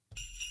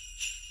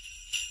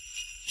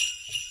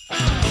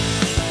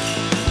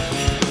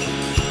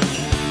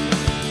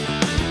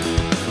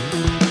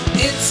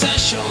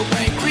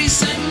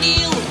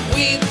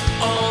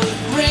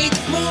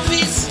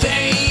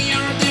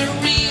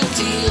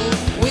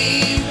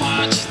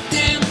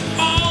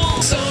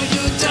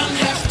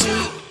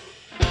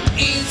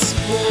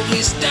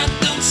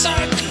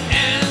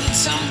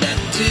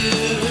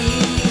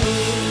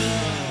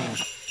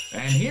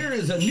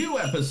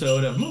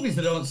episode of Movies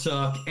That Don't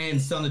Suck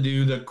and something to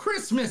do, the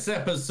Christmas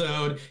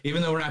episode,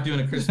 even though we're not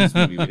doing a Christmas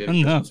movie. We did a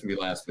Christmas movie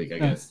last week, I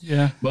guess.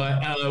 Yeah.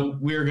 But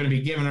we're going to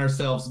be giving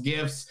ourselves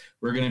gifts.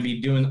 We're going to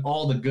be doing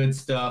all the good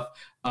stuff.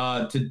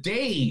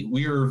 Today,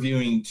 we are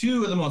reviewing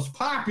two of the most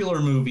popular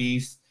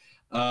movies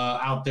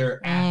out there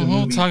at the movie.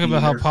 We'll talk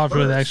about how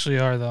popular they actually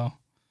are, though.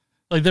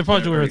 Like, they're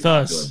popular with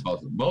us.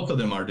 Both of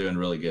them are doing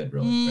really good,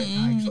 right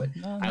now, actually.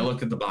 I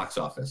looked at the box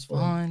office.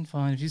 Fine.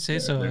 If you say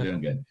so. They're doing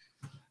good.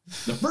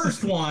 The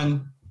first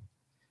one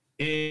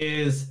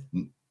is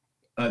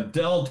a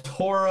Del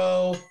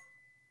Toro,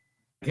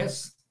 I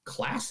guess,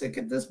 classic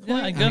at this point.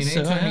 Yeah, I guess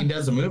anytime he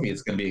does a movie,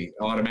 it's going to be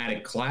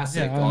automatic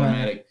classic,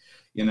 automatic,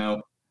 even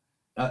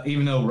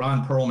though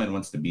Ron Perlman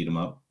wants to beat him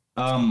up.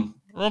 Ron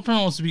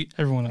Perlman wants to beat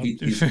everyone up, to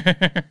be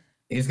fair.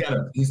 He's got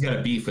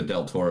a beef with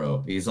Del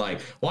Toro. He's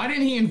like, why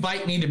didn't he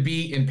invite me to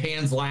be in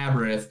Pan's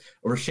Labyrinth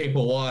or Shape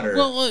of Water?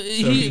 Well,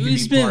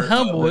 he's been in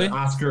Hellboy,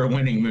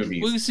 Oscar-winning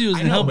movie. Well, he was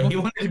I know, but he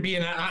wanted to be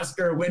in an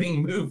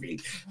Oscar-winning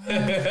movie.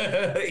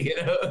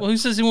 Well, who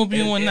says he won't be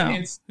in one now?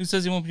 Who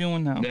says he won't be in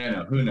one now?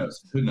 No, who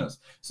knows?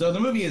 So the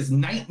movie is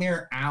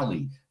Nightmare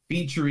Alley,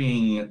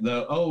 featuring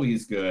the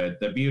always good,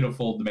 the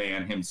beautiful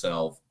man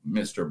himself,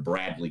 Mr.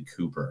 Bradley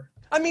Cooper.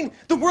 I mean,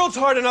 the world's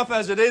hard enough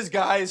as it is,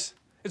 guys.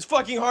 It's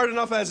fucking hard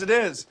enough as it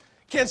is.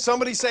 Can't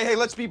somebody say, hey,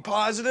 let's be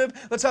positive?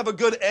 Let's have a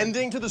good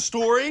ending to the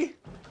story?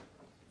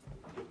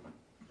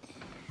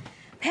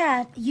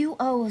 Pat, you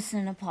owe us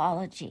an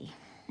apology.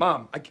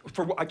 Mom, I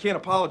can't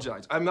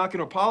apologize. I'm not going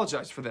to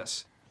apologize for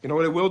this. You know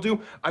what I will do?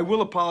 I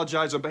will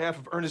apologize on behalf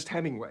of Ernest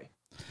Hemingway.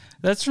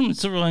 That's from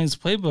Silver Linings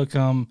Playbook,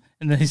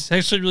 and he's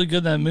actually really good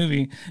in that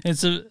movie. And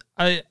so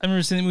I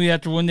remember seeing the movie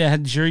after one day I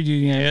had jury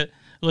duty, and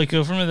I like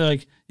go from it, they're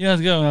like, you have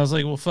to go. And I was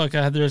like, well, fuck,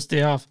 I had the rest of the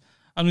day off.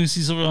 I'm going to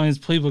see Silver Linings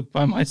Playbook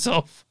by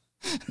myself.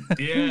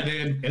 Yeah,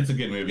 dude. It's a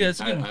good movie. Yeah,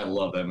 I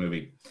love that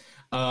movie.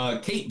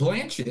 Cate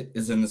Blanchett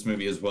is in this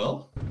movie as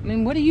well. I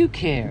mean, what do you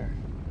care?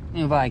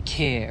 If I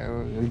care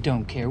or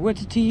don't care,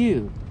 what's it to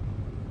you?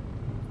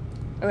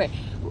 All right,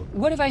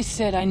 what if I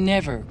said I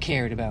never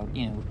cared about,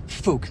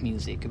 folk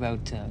music,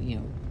 about,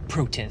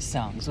 protest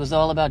songs? It was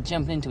all about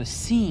jumping into a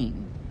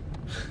scene.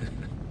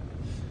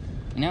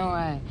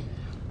 I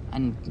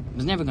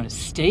was never going to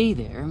stay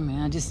there. I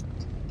mean, I just...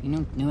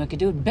 knew I could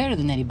do it better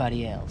than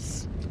anybody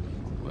else.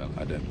 Well,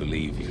 I don't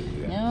believe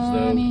you.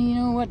 No, I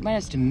mean, what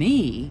matters to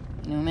me,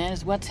 man,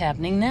 is what's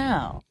happening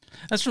now.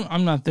 That's from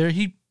I'm Not There.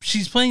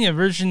 She's playing a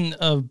version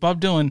of Bob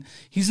Dylan.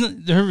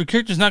 Her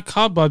character's not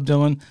called Bob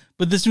Dylan,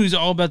 but this movie's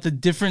all about the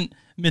different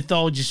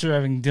mythology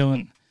surrounding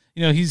Dylan.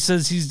 He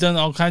says he's done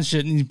all kinds of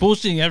shit, and he's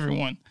bullshitting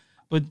everyone.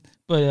 But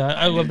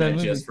I love that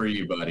movie. Just for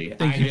you, buddy.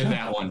 I did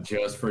that one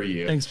just for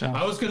you. Thanks, pal.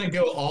 I was going to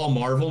go all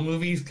Marvel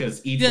movies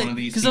because each one of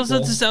these people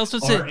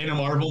are in a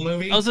Marvel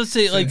movie. I was going to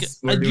say,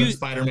 we're doing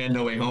Spider-Man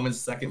No Way Home is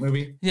the second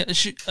movie. Yeah,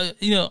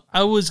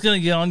 I was going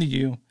to get on to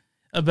you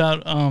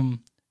about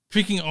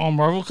freaking all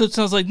Marvel clips.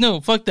 And I was like, no,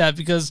 fuck that,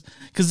 because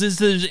if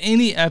there's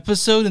any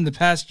episode in the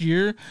past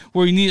year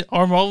where you need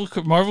our Marvel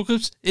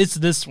clips, it's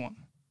this one.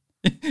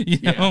 you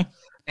know? Yeah.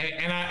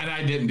 And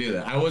I didn't do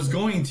that. I was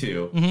going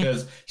to,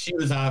 because she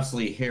was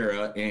obviously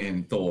Hera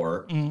in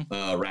Thor,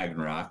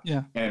 Ragnarok.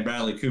 Yeah. And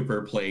Bradley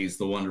Cooper plays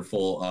the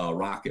wonderful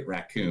Rocket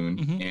Raccoon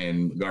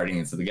in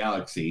Guardians of the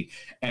Galaxy.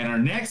 And our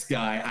next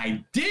guy,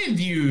 I did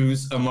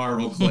use a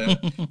Marvel clip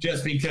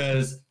just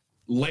because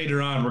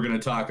later on we're going to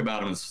talk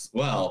about him as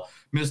well,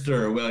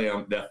 Mr.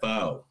 William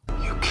Dafoe.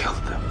 You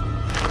killed them.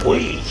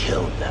 We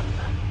killed them.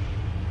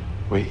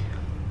 We?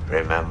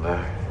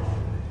 Remember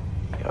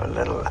your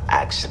little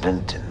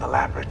accident in the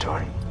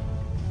laboratory?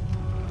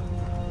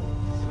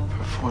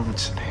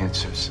 Performance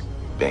enhancers.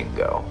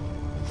 Bingo.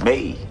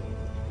 Me,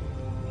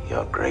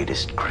 your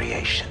greatest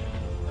creation.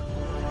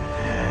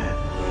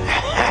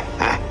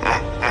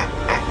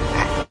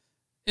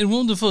 And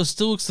Willem Dafoe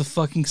still looks the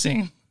fucking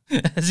same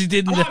as he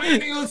did in the...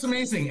 He looks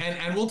amazing.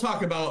 And we'll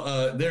talk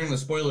about, during the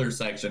spoilers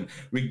section,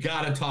 we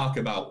got to talk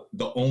about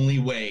the only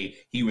way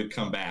he would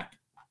come back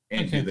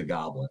and do the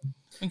Goblin.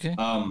 Okay.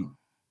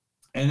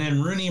 And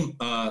then Rooney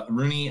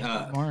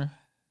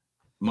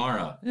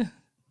Mara. Yeah.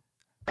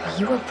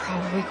 You are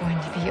probably going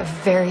to be a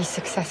very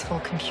successful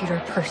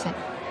computer person.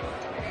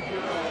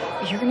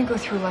 You're going to go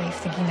through life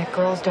thinking that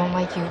girls don't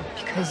like you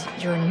because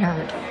you're a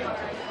nerd.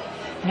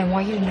 And I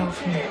want you to know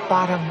from the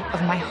bottom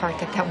of my heart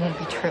that that won't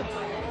be true.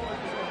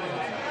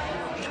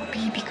 It'll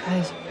be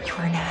because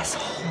you're an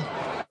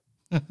asshole.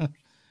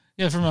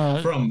 Yeah,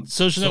 from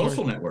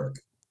Social Network.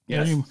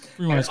 Yes.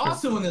 Yeah, and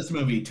also in this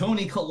movie,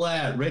 Toni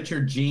Collette,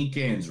 Richard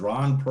Jenkins,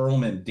 Ron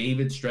Perlman,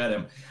 David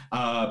Strathairn,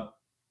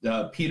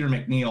 Peter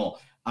McNeil,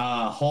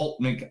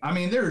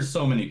 there are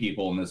so many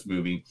people in this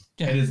movie.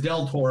 Yeah. It is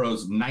Del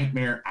Toro's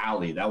Nightmare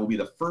Alley. That will be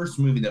the first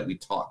movie that we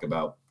talk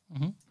about.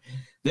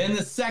 Then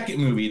the second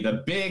movie,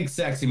 the big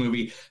sexy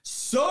movie,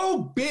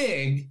 so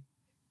big,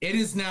 it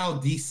is now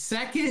the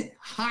second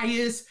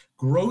highest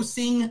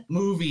grossing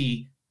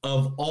movie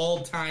of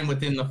all time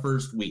within the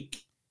first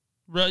week.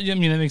 Right, I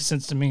mean, that makes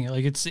sense to me.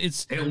 Like it's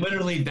It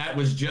literally that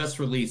was just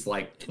released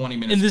like 20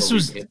 minutes.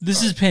 and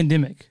this is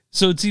pandemic,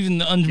 so it's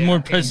even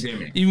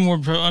even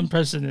more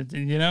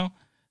unprecedented, you know.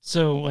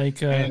 So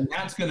like, and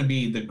that's going to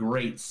be the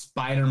great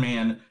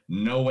Spider-Man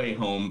No Way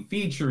Home,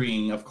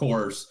 featuring, of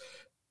course,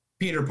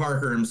 Peter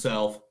Parker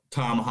himself,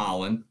 Tom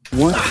Holland.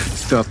 What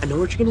the? I know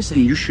what you're gonna say.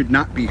 You should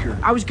not be here.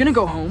 I was gonna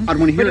go home. I don't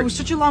want to hear but it. It was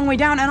such a long way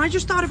down, and I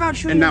just thought about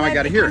shooting. And now I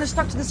gotta hear it. Kind of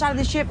stuck to the side of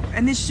the ship,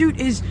 and this suit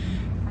is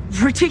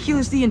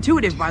ridiculously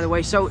intuitive, by the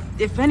way. So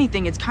if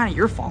anything, it's kind of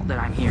your fault that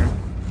I'm here.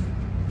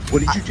 What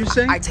did you just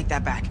say? I take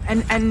that back.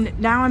 And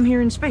now I'm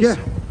here in space. Yeah,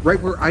 right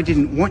where I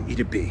didn't want you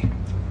to be.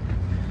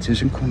 This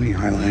isn't Coney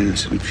Island.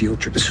 This isn't field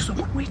trip. This is a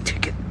one-way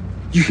ticket.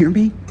 You hear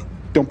me?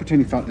 Don't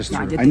pretend you thought this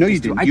through. I know you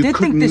didn't. You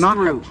could not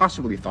have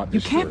possibly thought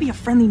this through. You can't be a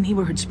friendly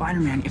neighborhood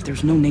Spider-Man if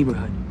there's no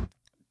neighborhood.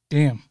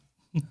 Damn.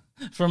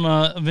 From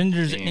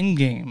Avengers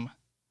Endgame.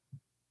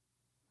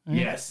 Right?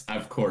 Yes,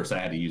 of course, I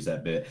had to use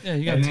that bit. Yeah,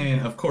 you got and then,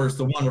 of course,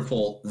 the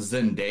wonderful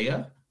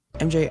Zendaya.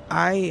 MJ,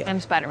 I'm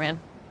Spider-Man.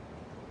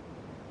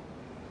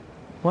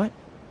 What?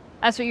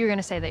 That's what you were going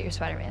to say, that you're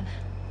Spider-Man.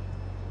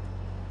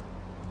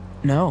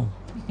 No.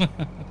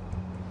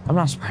 I'm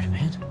not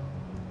Spider-Man.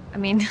 I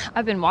mean,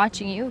 I've been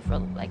watching you for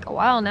like a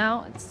while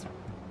now. It's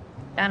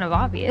kind of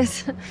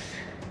obvious.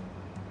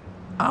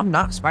 I'm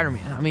not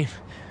Spider-Man. I mean,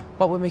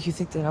 what would make you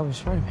think that I was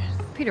Spider-Man?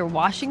 Peter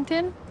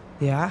Washington?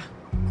 Yeah?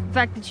 The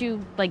fact that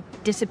you, like,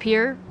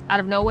 disappear out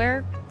of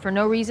nowhere for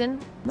no reason?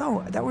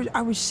 No,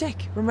 I was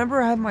sick.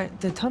 Remember I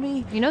had the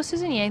tummy? You know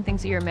Susan Yang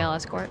thinks that you're a male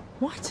escort.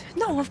 What?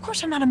 No, of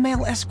course I'm not a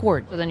male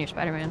escort. Well, then you're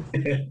Spider-Man.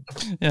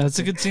 Yeah, that's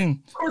a good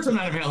scene. Of course I'm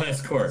not a male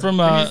escort. From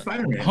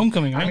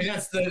Homecoming, right? I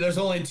mean, there's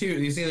only two.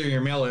 It's either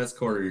you're a male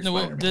escort or you're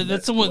Spider-Man.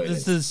 That's the what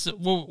this is.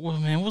 Well,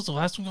 man, what was the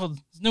last one called?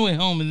 No Way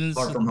Home. And then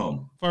Far From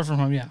Home. Far From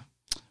Home, yeah.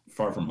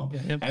 Far From Home.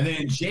 Yeah, yep. And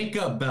then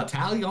Jacob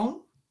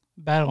Batalon.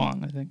 Battle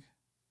On, I think.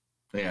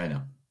 Yeah, I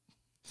know.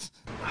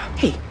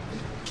 Hey,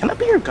 can I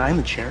be your guy in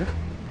the chair?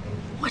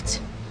 What?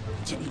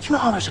 You know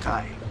how there's a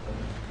guy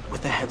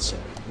with a headset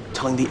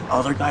telling the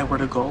other guy where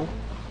to go?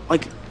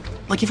 Like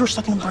if you're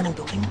stuck in a burning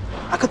building,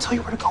 I could tell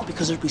you where to go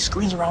because there'd be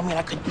screens around me and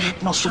I could,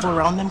 swivel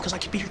around them because I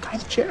could be your guy in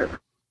the chair.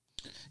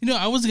 You know,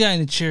 I was a guy in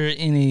the chair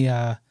in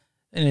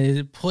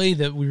a play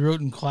that we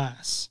wrote in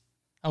class.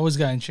 I was a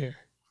guy in chair.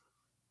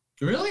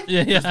 Really?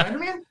 Yeah.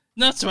 Spider-Man?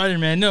 Not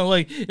Spider-Man. No,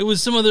 like it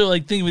was some other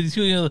like thing with these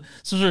people,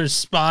 some sort of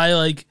spy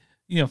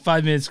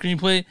 5-minute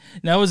screenplay.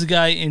 And I was a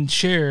guy in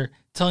chair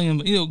telling him,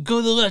 go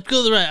to the left,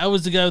 go to the right. I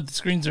was the guy with the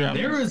screens around.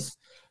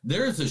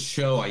 There's a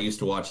show I used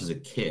to watch as a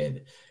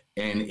kid,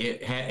 and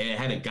it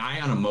had a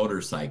guy on a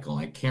motorcycle.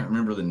 I can't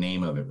remember the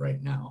name of it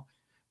right now,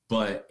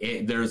 but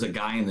there's a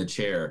guy in the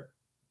chair,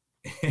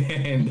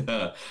 and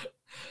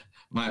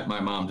my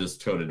mom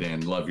just toted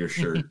in, "Love your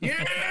shirt."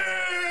 Yeah,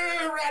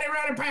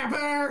 Ratty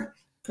Pepper,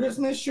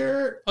 Christmas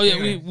shirt. Oh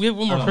yeah, we have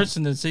one more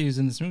person that say he's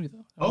in this movie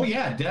though. Oh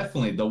yeah,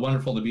 definitely the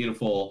wonderful, the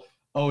beautiful,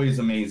 always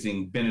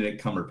amazing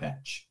Benedict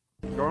Cumberbatch.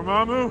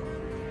 Dormammu,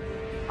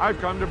 I've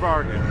come to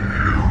bargain.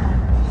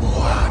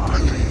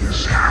 What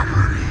is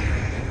happening?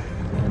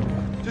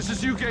 Just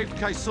as you gave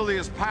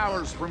Caecilius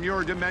powers from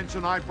your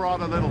dimension, I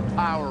brought a little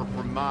power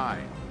from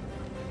mine.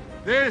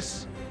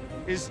 This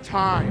is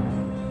time.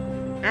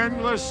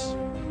 Endless,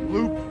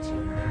 looped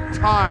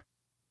time.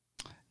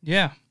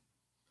 Yeah.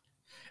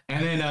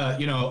 And then,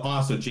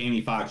 also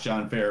Jamie Foxx,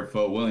 John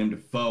Farrell, William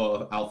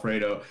Dafoe,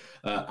 Alfred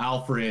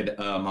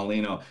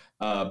Molina,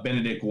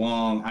 Benedict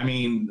Wong. I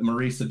mean,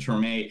 Marisa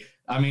Tomei.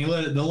 I mean,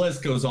 the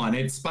list goes on.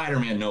 It's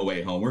Spider-Man No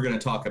Way Home. We're going to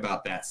talk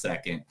about that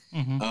second.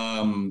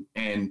 Mm-hmm.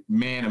 And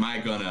man, am I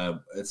going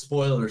to,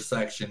 spoiler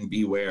section,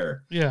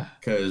 beware. Yeah.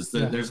 Because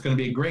there's going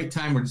to be a great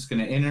time. We're just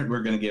going to enter it.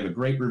 We're going to give a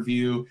great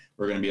review.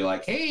 We're going to be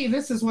like, hey,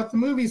 this is what the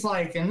movie's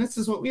like, and this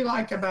is what we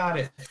like about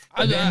it.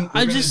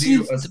 I just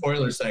do a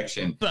spoiler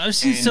section. But I've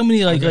seen so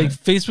many like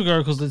Facebook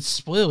articles that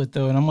spoil it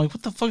though, and I'm like,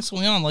 what the fuck's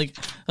going on? Like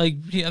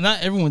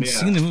not everyone's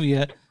seen the movie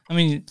yet. I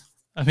mean,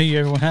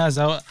 everyone has.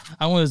 I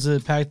went to a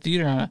packed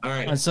theater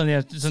on Sunday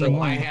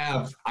morning.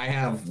 I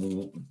have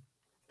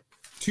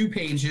 2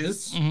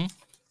 pages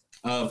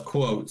of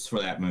quotes for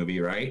that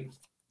movie, right?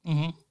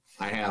 Mm-hmm.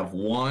 I have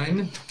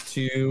 1,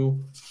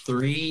 2,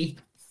 3,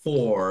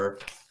 4,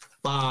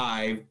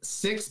 5,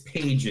 6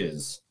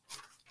 pages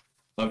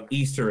of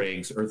Easter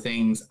eggs or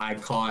things I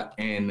caught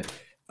and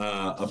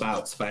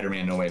about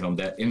Spider-Man No Way Home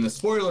that in the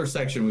spoiler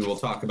section we will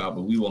talk about,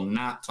 but we will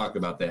not talk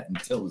about that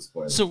until the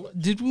spoiler. So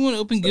did we want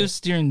to open gifts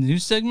during the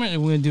news segment, or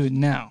we want to do it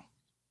now?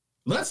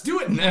 Let's do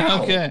it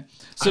now. Okay.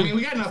 So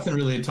we got nothing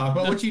really to talk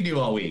about. What you do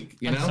all week,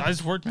 you know? I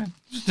just worked, man.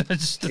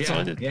 That's all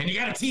I did. And you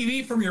got a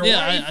TV from your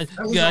wife?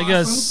 I got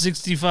a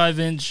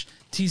 65-inch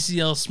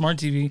TCL smart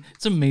TV.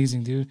 It's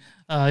amazing, dude.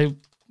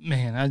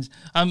 Man,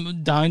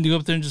 I'm dying to go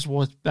up there and just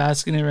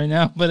bask in it right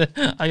now, but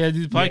I gotta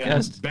do the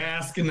podcast. Yeah,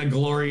 bask in the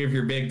glory of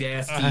your big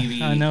ass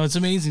TV. I know, it's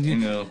amazing, dude. You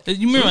know,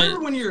 you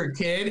remember when you were a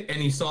kid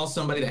and you saw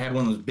somebody that had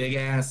one of those big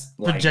ass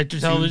projector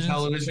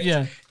televisions?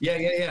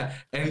 Yeah.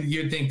 And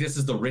you'd think this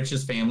is the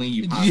richest family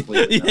you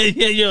possibly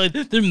yeah, you're like,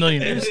 they're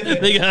millionaires.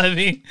 They gotta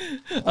be.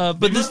 But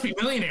they must be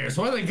millionaires.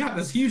 Why do they got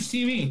this huge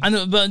TV? I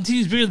know, but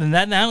TV's bigger than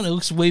that now, and it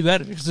looks way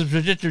better because the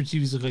projector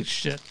TVs look like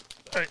shit.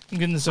 All right, I'm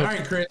getting this over. All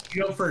right, Chris,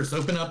 you go first.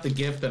 Open up the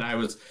gift that I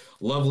was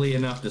lovely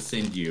enough to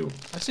send you.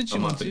 I sent you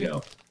a one month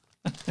ago.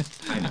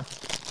 I know.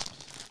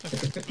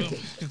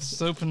 Get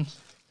this open.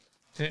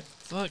 Okay,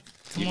 look.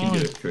 Come you on. can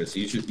do it, Chris.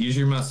 Use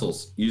your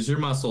muscles. Use your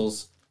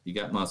muscles. You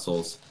got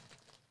muscles.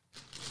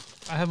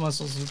 I have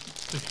muscles.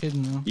 They're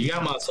hidden now. You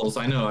got muscles.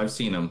 I know. I've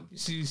seen them. I've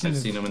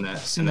seen them in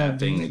that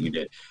thing that you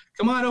did.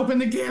 Come on, open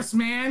the gifts,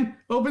 man.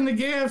 Open the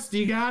gifts. Do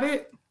you got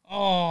it?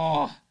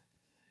 Oh,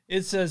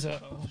 it says,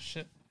 oh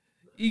shit.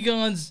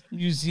 Egon's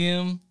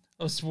Museum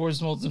of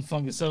Spores, Molds, and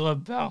Fungus. I love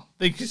Val.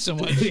 Thank you so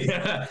much.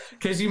 Yeah,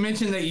 because you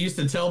mentioned that you used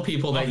to tell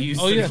people that you used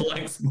to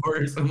collect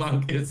spores and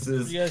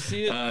funguses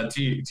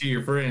to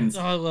your friends.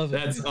 Oh, I love it.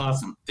 That's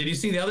awesome. Did you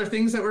see the other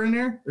things that were in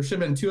there? There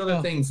should have been 2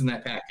 other things in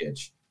that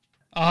package.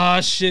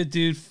 Ah, shit,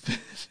 dude.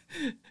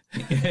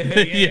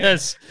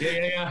 Yes.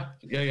 Yeah.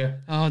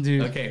 Oh,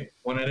 dude. Okay,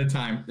 one at a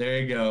time. There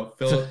you go.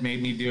 Philip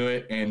made me do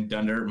it, and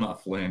Dunder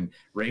Mifflin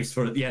race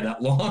for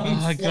that long. Oh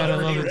my god, I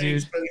love it,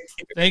 dude.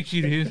 Thank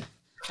you, dude.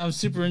 I'm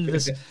super into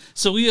this.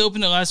 So we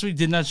opened it last week.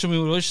 Did not show me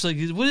what it was. She's like,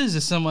 "What is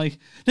this?" I'm like,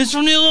 "This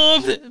from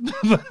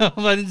the but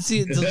I didn't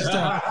see it until just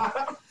now.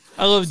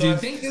 I love it, dude. I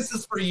think this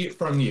is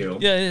from you.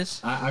 Yeah, it is.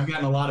 I've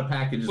gotten a lot of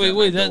packages.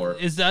 Wait,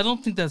 I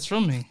don't think that's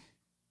from me.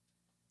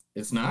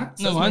 It's not.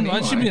 No,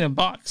 mine should be in a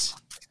box.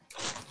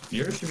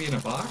 Yours should be in a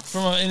box.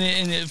 From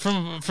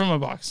a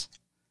box.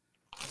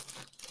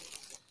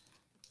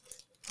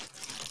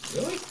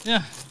 Really?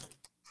 Yeah.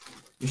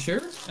 You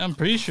sure? I'm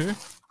pretty sure.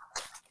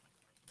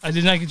 I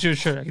did not get you a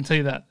shirt. I can tell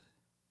you that.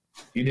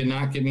 You did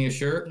not get me a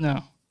shirt?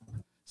 No.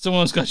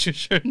 Someone else got you a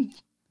shirt.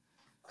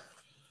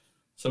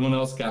 Someone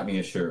else got me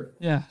a shirt.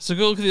 Yeah. So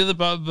go look at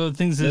the other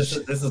things. This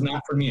is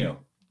not from you.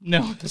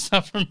 No, it's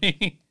not from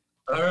me.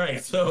 All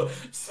right, so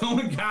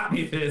someone got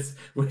me this,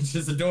 which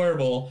is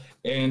adorable,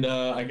 and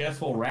I guess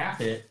we'll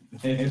wrap it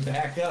and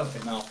back up,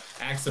 and I'll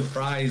act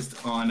surprised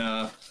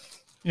on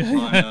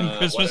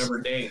whatever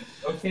day.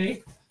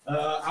 Okay,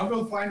 I'll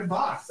go find a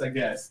box, I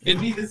guess.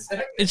 Give me the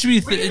second. It should be.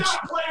 We did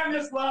not plan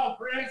this well,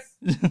 Chris.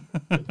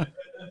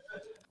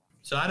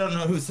 So I don't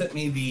know who sent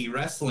me the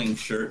wrestling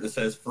shirt that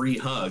says "free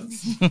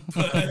hugs," but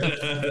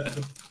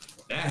that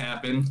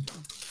happened.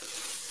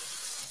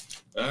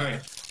 All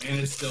right, and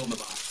it's still in the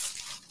box.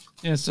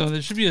 Yeah, so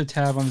there should be a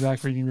tab on the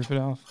back where you can rip it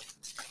off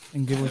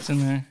and get what's in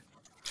there.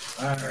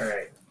 All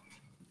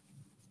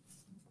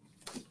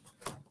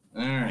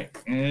right,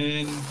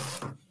 and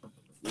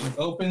you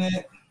open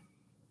it,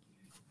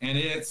 and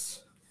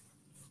it's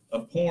a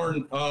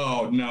porn.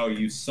 Oh no,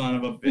 you son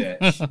of a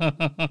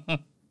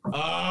bitch!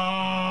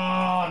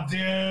 Oh,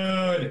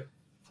 dude!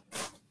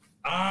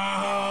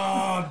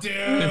 Oh,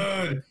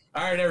 dude!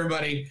 All right,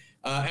 everybody.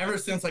 Ever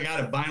since I got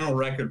a vinyl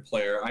record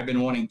player, I've been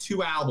wanting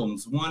 2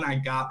 albums. One I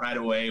got right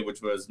away,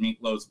 which was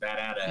Meatloaf's Bat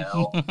Outta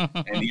Hell,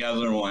 and the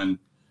other one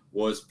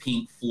was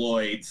Pink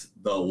Floyd's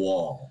The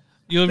Wall.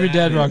 You love your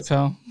dad rock,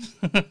 pal.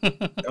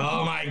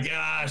 Oh my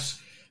gosh.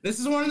 This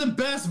is one of the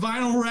best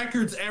vinyl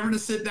records ever to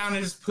sit down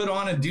and just put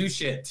on and do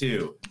shit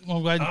to. Well,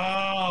 I'm glad.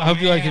 I hope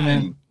you like it,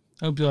 man.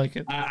 I hope you like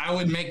it. I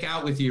would make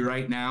out with you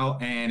right now,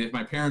 and if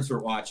my parents were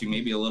watching,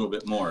 maybe a little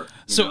bit more.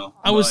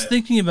 I was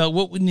thinking about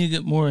what would you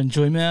get more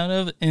enjoyment out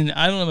of, and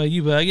I don't know about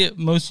you, but I get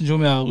most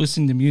enjoyment out of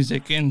listening to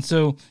music, and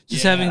so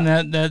just having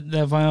that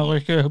vinyl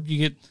record, I hope you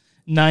get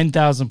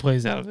 9,000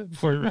 plays out of it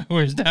before it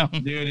wears down.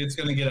 Dude, it's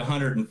gonna get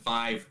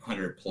 105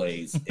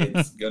 plays.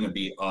 It's gonna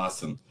be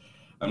awesome.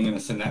 I'm gonna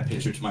send that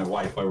picture to my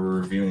wife while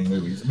we're reviewing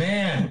movies.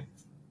 Man,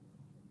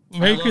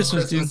 Merry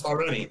Christmas, dude!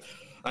 Already.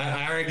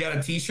 I already got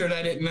a T-shirt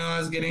I didn't know I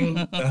was getting.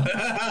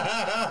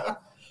 I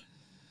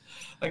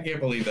can't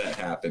believe that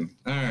happened.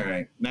 All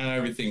right. Now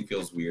everything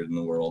feels weird in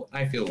the world.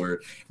 I feel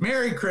weird.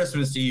 Merry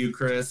Christmas to you,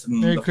 Chris.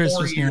 Merry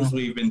Christmas. 4 years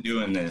we've been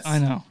doing this. I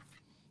know.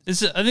 I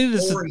think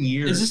this 4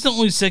 years. Is this the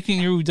only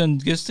second year we've done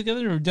gifts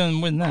together, or we've done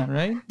more than that,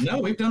 right? No,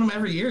 we've done them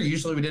every year.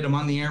 Usually we did them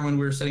on the air when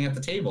we were sitting at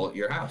the table at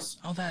your house.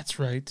 Oh, that's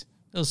right.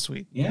 That was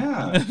sweet.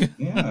 Yeah.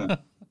 Yeah.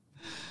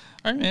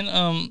 All right,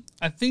 man.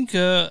 I think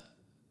Are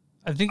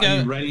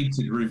you ready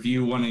to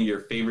review one of your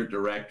favorite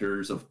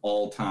directors of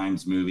all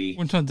times movie?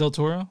 We're talking Del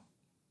Toro?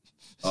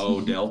 Oh,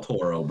 Del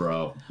Toro,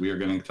 bro. We are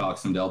going to talk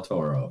some Del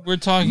Toro. We're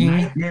talking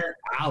Nightmare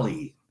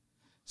Alley.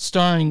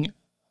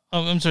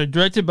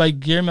 Directed by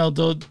Guillermo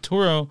del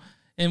Toro.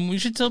 And we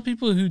should tell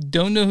people who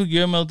don't know who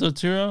Guillermo del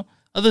Toro,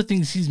 other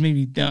things he's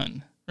maybe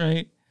done,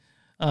 right?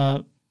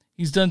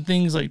 He's done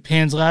things like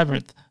Pan's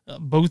Labyrinth,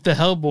 both the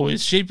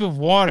Hellboys, Shape of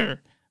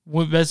Water,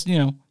 best,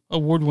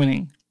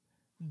 award-winning.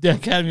 The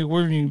Academy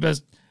Award-winning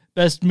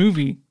best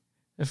movie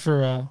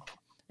for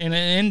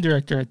and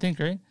director, I think,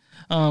 right?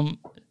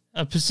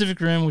 Pacific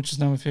Rim, which is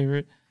not my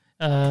favorite,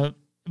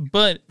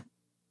 but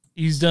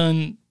he's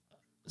done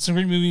some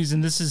great movies,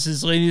 and this is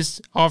his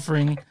latest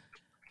offering,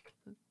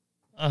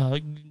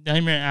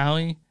 Nightmare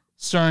Alley,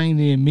 starring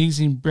the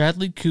amazing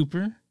Bradley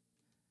Cooper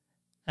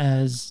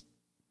as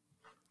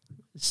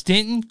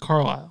Stanton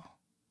Carlisle.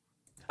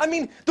 I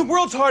mean, the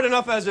world's hard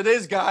enough as it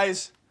is,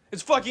 guys.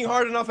 It's fucking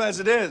hard enough as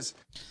it is.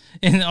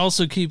 And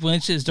also Kate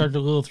Blanchett as Dr.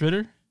 Lilith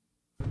Ritter.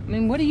 I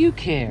mean, what do you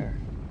care?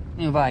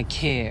 If I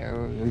care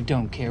or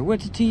don't care,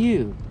 what's it to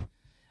you?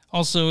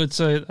 Also, it's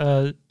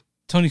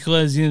Tony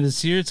Collette at the end of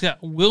this year. It's got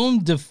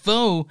Willem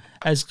Dafoe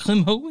as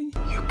Clem Hoatley.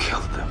 You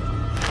killed them.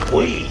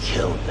 We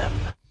killed them.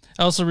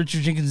 Also,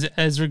 Richard Jenkins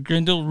as Rick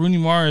Grindle. Rooney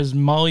Mara as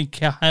Molly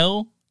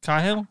Kyle.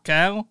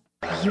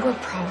 You are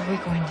probably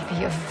going to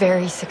be a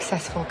very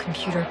successful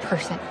computer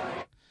person.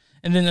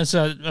 And then that's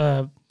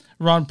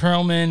Ron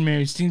Perlman,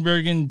 Mary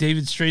Steenburgen,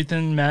 David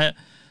Strathairn, Matt,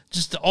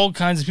 just all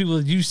kinds of people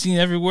that you've seen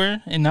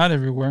everywhere and not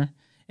everywhere.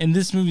 And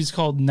this movie is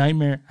called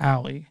Nightmare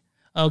Alley.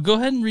 Go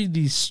ahead and read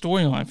the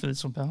storyline for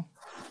this one, pal.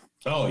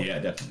 Oh, yeah,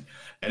 definitely.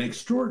 An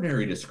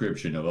extraordinary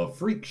description of a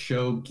freak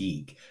show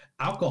geek,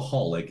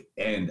 alcoholic,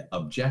 and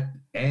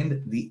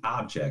the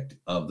object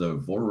of the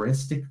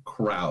voyeuristic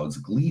crowd's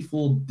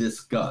gleeful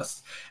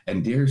disgust,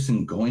 and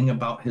Darrison going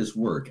about his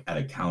work at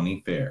a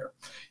county fair.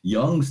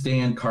 Young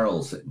Stan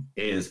Carlson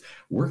is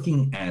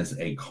working as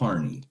a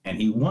carny, and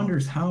he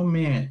wonders how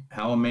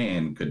a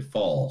man could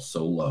fall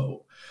so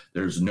low.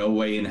 There's no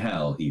way in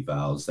hell, he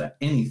vows, that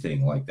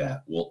anything like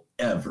that will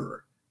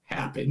ever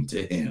happen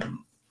to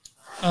him.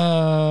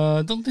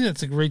 I don't think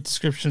that's a great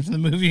description for the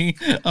movie.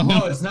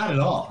 No, it's not at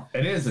all.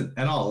 It isn't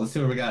at all. Let's see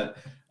what we got.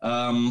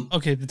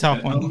 Okay, the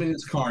top one.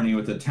 Is Carney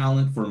with a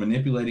talent for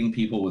manipulating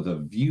people with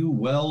a few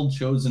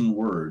well-chosen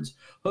words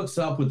hooks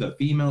up with a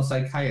female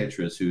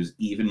psychiatrist who's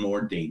even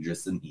more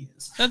dangerous than he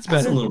is. That's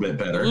better. A little bit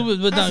better. A little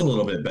bit, but That's not, a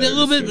little bit better. A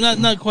little bit,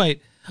 not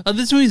quite.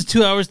 This movie is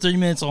 2 hours, 30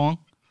 minutes long.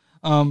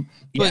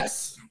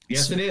 Yes,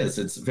 it is.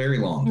 It's very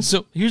long.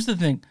 So here's the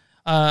thing.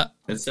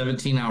 It's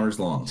 17 hours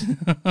long.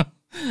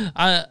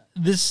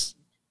 This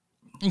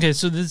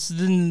has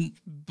been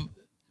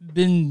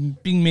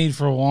being made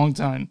for a long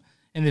time,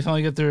 and they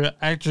finally got their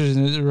actors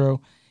in a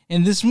row.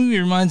 And this movie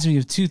reminds me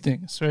of two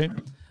things, right?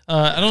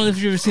 I don't know if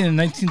you've ever seen the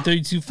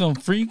 1932 film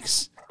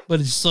Freaks, but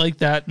it's just like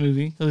that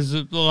movie. There's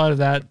a lot of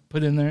that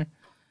put in there.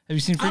 Have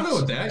you seen Freaks? I'll go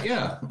with that.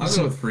 Yeah, I'll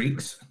go with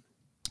Freaks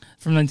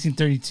from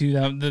 1932.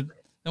 That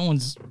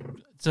one's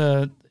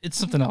it's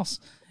something else.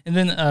 And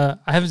then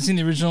I haven't seen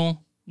the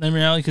original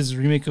Nightmare Alley because it's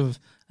a remake of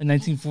a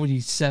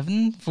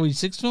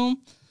 46 film.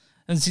 I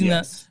haven't seen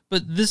that.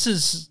 But this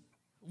is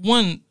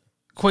one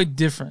quite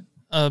different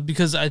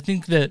because I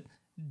think that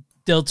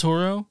Del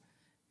Toro,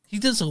 he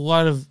does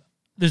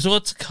there's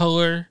lots of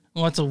color,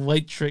 lots of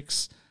light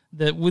tricks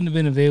that wouldn't have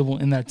been available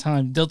in that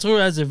time. Del Toro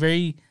has a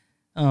very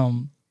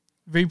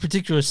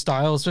particular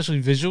style, especially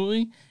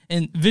visually.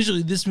 And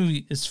visually, this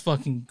movie is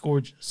fucking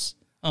gorgeous.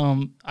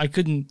 I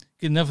couldn't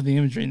get enough of the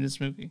imagery in this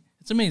movie.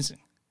 It's amazing.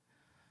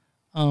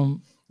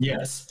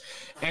 Yes.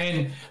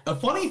 And a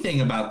funny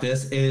thing about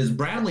this is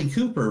Bradley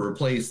Cooper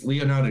replaced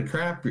Leonardo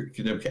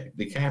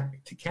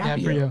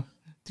DiCaprio.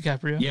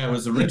 Yeah, it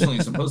was originally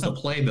supposed to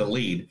play the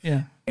lead.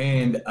 Yeah.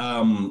 And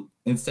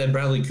instead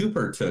Bradley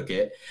Cooper took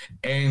it.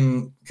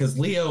 And because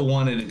Leo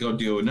wanted to go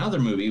do another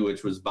movie,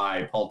 which was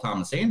by Paul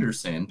Thomas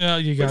Anderson,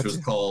 which was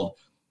called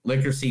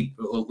Licorice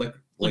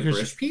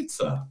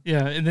Pizza.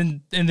 Yeah,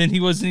 and then he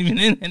wasn't even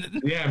in it.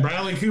 Yeah,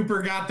 Bradley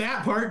Cooper got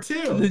that part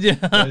too.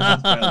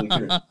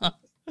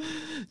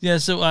 Yeah,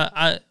 so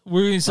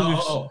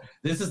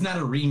this is not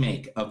a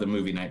remake of the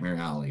movie Nightmare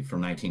Alley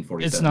from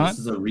 1947. It's not? This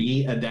is a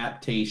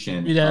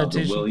readaptation of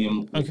the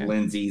William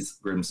Lindsay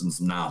Grimson's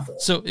novel.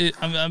 So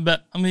I'm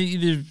gonna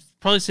either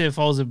probably say it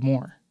follows it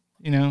more,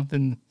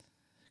 than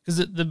because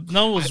the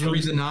novel was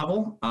read the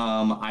novel.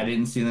 I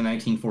didn't see the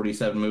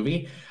 1947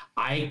 movie.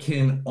 I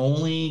can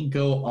only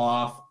go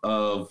off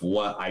of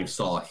what I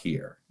saw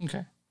here.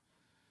 Okay.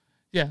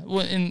 Yeah.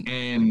 Well,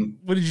 and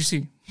what did you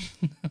see?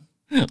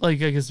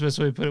 Like, I guess the best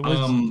way to put it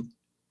was...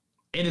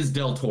 it is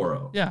Del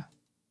Toro. Yeah.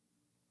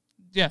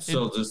 Yeah.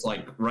 So just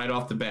like right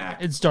off the bat.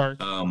 It's dark.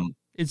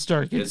 It's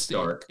dark. It's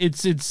dark.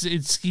 It's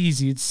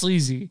skeezy. It's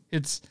sleazy.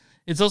 It's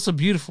also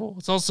beautiful.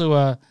 It's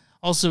also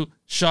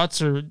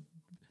shots are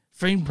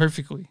framed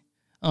perfectly.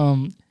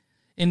 And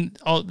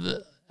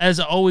as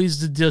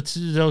always, the Del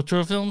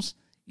Toro films,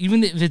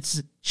 even if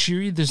it's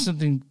cheery, there's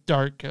something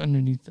dark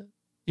underneath it,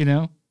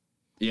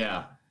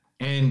 Yeah.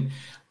 And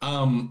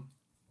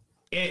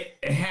it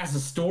has a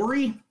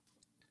story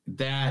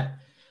that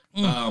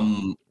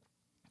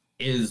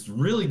is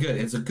really good.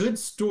 It's a good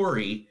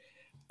story.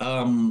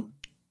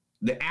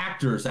 The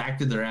actors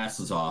acted their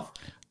asses off.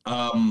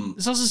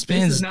 This also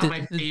spans. This is not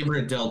my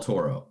favorite Del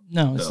Toro.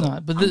 No, it's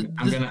not. But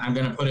I'm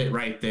gonna put it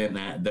right then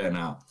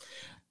out.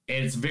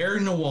 And it's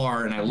very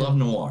noir, and I love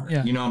noir.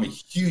 Yeah. I'm a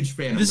huge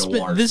fan of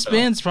noir. This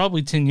spans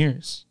probably 10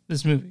 years.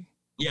 This movie.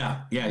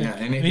 Yeah.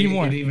 And it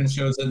even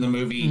shows in the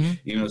movie,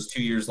 Mm-hmm. It's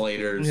 2 years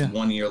later, it's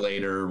 1 year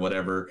later, or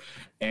whatever.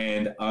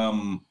 And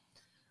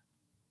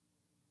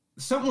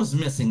something was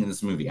missing in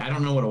this movie. I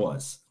don't know what it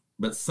was,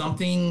 but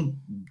something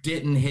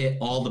didn't hit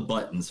all the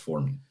buttons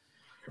for me.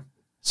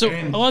 So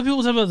a lot of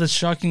people talk about the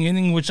shocking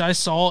ending, which I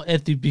saw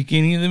at the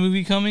beginning of the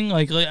movie coming.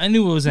 Like I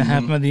knew it was a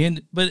happen by the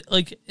end, but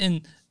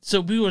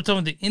so people were talking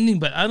about the ending,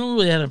 but I don't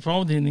really have a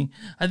problem with the ending.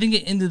 I think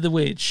it ended the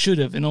way it should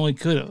have and only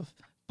could have.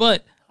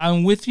 But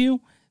I'm with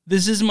you.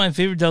 This is my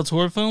favorite Del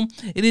Toro film.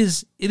 It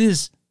is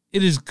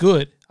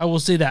good. I will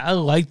say that I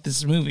like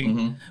this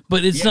movie,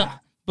 but it's not.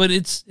 But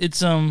it's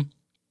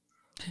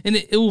and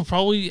it will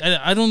probably.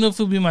 I don't know if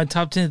it'll be my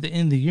top 10 at the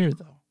end of the year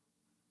though.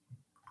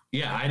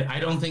 Yeah, I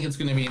don't think it's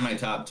going to be in my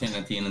top 10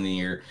 at the end of the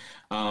year.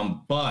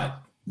 But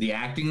the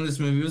acting in this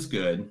movie was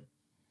good.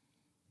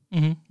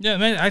 Mm-hmm. Yeah,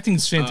 man, acting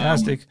is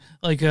fantastic.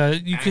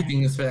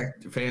 Acting is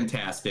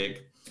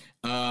fantastic.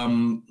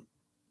 And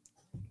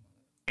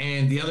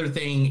the other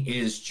thing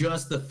is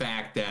just the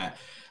fact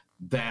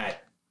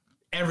that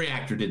every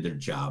actor did their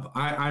job.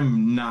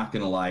 I'm not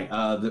gonna lie,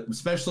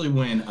 especially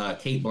when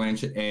Cate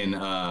Blanchett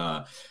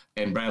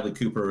and Bradley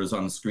Cooper was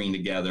on the screen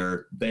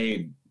together.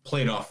 They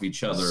played off of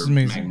each other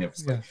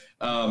magnificently.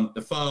 Yeah.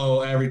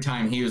 Defoe, every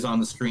time he was on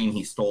the screen,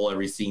 he stole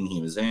every scene he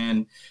was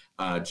in,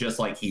 just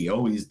like he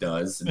always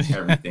does and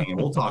everything. And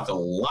we'll talk a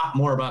lot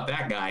more about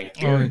that guy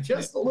here in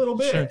just a little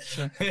bit.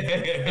 Sure.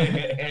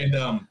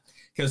 And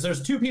because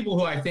there's two people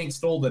who I think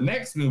stole the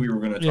next movie we're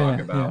going to talk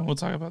about. Yeah, we'll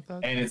talk about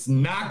that. And it's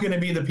not going to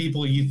be the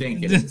people you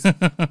think it is.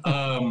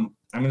 I'm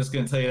just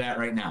going to tell you that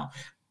right now.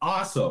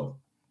 Also,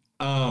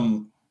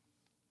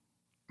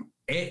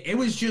 it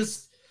was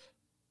just,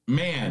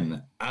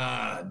 man,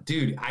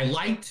 dude, I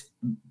liked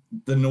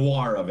the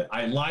noir of it.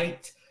 I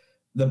liked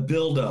the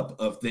buildup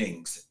of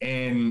things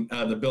and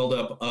the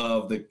buildup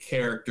of the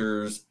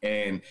characters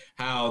and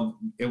how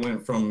it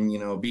went from,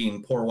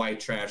 being poor white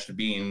trash to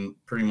being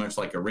pretty much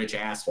like a rich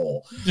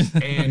asshole.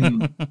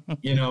 And,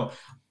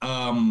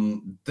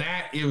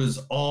 that it was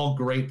all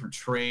great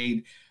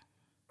portrayed.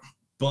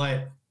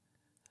 But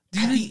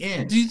at the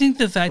end, do you think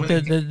the fact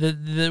that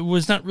there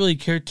was not really a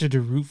character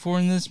to root for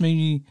in this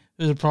maybe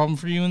was a problem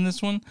for you in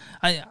this one?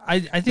 I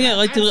think I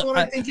liked it.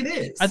 I think it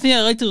is. I think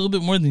I liked it a little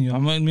bit more than you.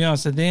 I'm gonna be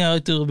honest. I think I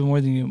liked it a little bit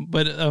more than you.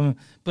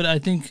 But I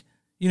think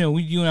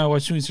you and I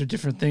watch movies for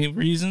different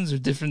reasons or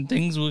different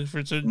things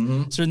for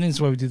certain things. That's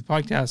why we do the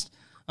podcast.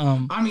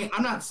 I mean,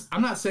 I'm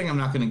not saying I'm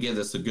not going to give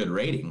this a good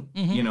rating.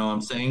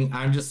 I'm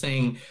just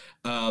saying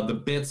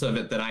the bits of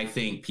it that I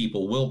think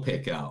people will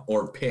pick out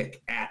or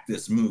pick at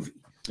this movie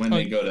when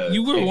they go to.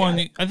 You were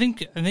one. I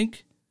think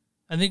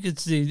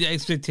it's the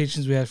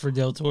expectations we had for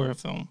Del Toro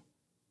film.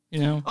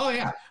 Oh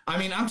yeah. I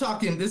mean, I'm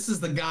talking. This is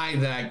the guy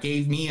that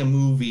gave me a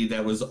movie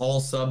that was all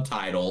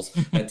subtitles.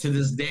 And to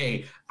this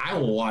day, I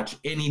will watch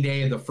any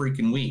day of the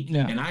freaking week.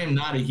 Yeah. And I am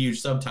not a huge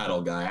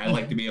subtitle guy. I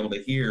like to be able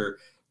to hear,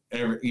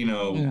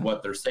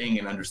 what they're saying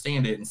and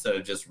understand it instead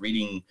of just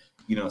reading,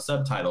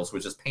 subtitles,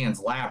 which is Pan's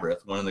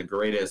Labyrinth, one of the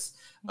greatest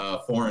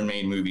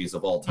foreign-made movies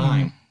of all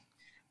time.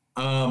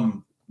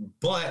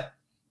 But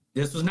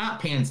this was not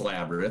Pan's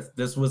Labyrinth.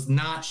 This was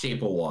not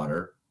Shape of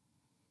Water.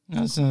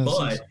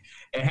 But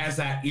it has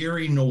that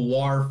eerie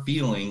noir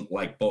feeling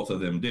like both of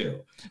them do.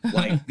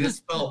 Like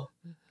this felt.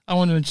 I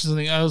want to mention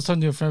something. I was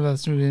talking to a friend about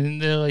this movie, and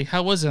they're like,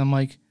 "How was it?" I'm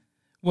like,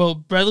 "Well,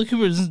 Bradley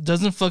Cooper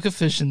doesn't fuck a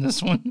fish in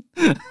this one."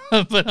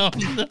 But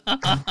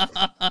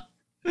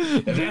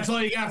if that's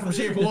all you got from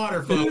Shape of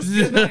Water, folks.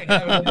 Good night.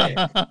 Have a good day.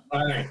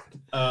 All right.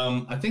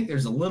 I think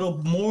there's a little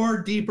more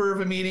deeper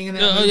of a meaning in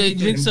that. Oh yeah, you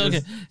think so? Okay.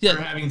 Yeah.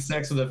 For having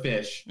sex with a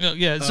fish.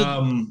 Yeah.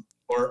 So,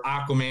 or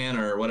Aquaman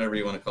or whatever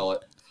you want to call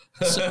it.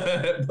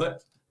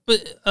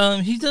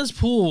 But he does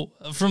pull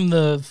from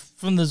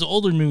those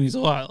older movies a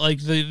lot,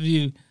 like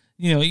even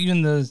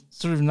the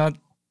sort of not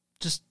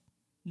just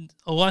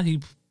a lot. He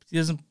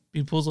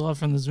pulls a lot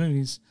from those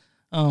movies,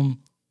 and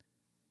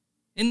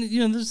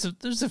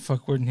there's a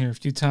fuck word in here a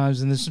few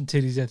times, and there's some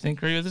titties. I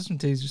think right, there's some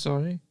titties you saw,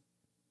 right?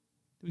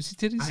 Did we see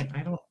titties?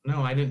 I don't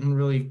know. I didn't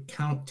really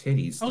count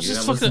titties. I was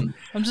just fucking.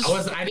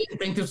 I didn't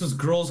think this was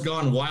Girls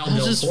Gone Wild. I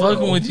was just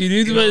fucking with you,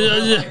 dude.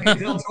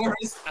 Del Toro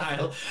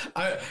style.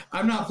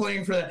 I'm not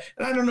playing for that.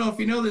 And I don't know if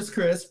you know this,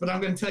 Chris, but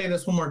I'm going to tell you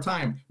this one more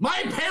time.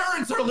 My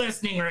parents are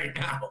listening right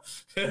now.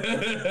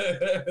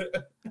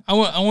 I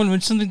want to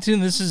mention something too.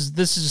 And this is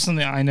just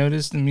something I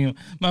noticed, and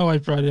my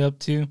wife brought it up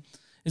too.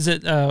 Is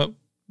that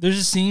there's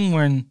a scene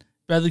when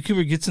Bradley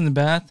Cooper gets in the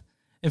bath,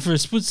 and for a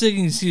split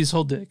second you see his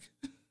whole dick.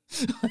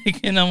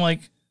 And I'm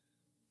like,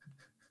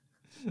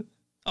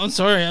 I'm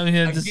sorry. I mean,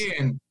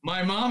 again,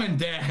 my mom and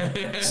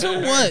dad. So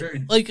what?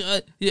 Like,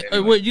 what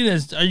are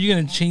you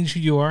gonna change who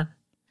you are?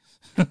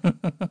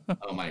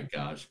 Oh my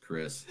gosh,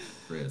 Chris.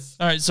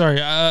 All right,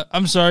 sorry.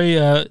 I'm sorry,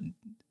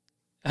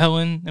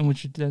 Helen. And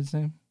what's your dad's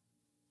name?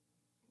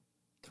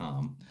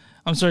 Tom.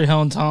 I'm sorry,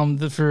 Helen, Tom,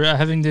 for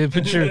having to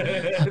put your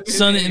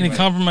son in a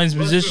compromised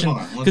position.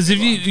 Because if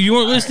you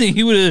weren't listening,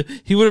 he would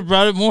have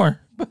brought it more.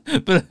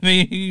 But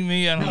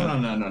me, I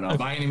don't know. No,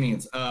 by any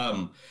means.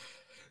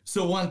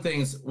 So one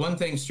thing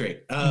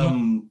straight.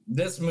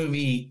 This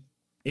movie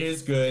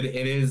is good.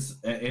 It is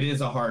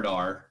a hard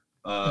R.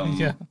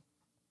 Yeah.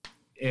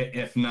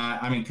 if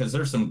not, I mean, because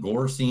there's some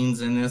gore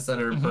scenes in this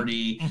that are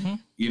pretty,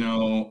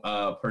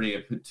 pretty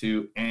up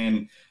to,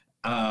 and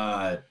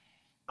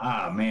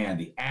man,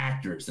 the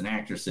actors and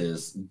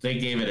actresses, they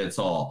gave it its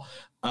all.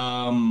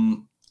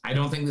 I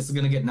don't think this is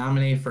going to get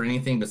nominated for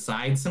anything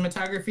besides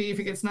cinematography if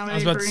it gets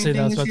nominated for anything.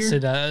 I was about to say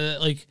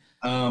that. Like,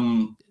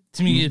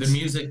 to me, the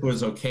music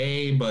was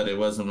okay, but it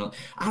wasn't.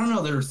 I don't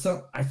know. There's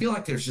some. I feel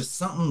like there's just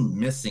something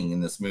missing in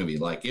this movie.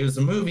 Like, it was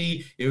a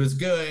movie, it was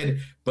good,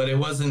 but it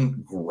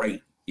wasn't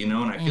great, And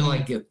I feel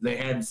like they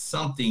had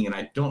something, and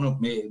I don't know.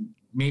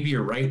 Maybe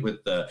you're right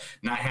with the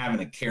not having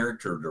a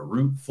character to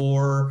root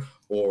for,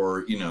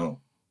 or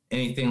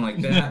anything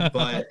like that.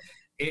 But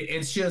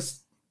it's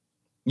just,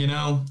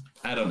 I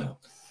don't know.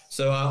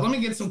 So let me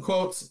get some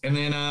quotes, and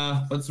then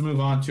let's move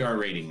on to our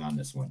rating on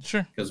this one.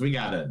 Sure. Because we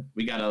got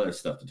other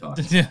stuff to talk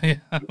about. Yeah,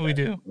 we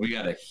do. We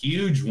got a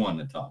huge one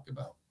to talk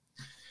about.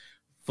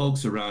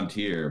 Folks around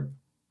here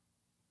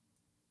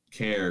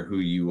care who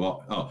you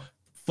are. Oh,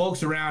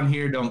 folks around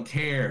here don't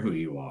care who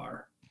you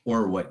are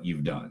or what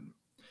you've done.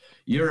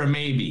 You're a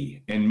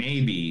maybe, and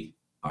maybes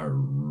are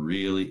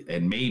really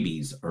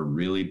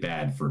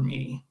bad for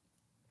me.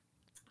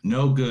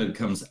 No good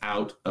comes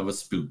out of a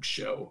spook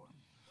show.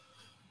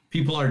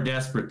 People are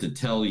desperate to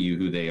tell you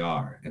who they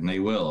are, and they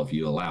will if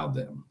you allow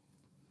them.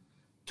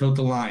 Tote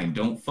the line,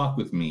 don't fuck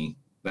with me.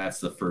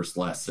 That's the first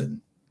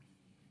lesson.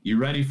 You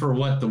ready for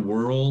what the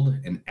world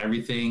and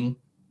everything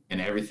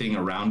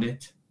around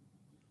it?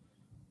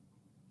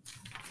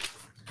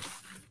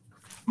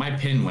 My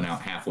pen went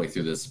out halfway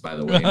through this, by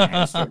the way, and I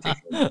had to start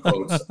taking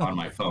quotes on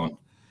my phone.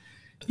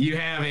 You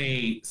have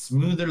a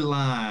smoother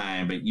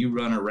line, but you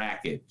run a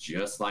racket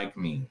just like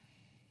me.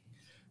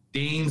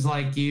 Dames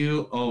like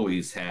you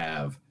always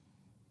have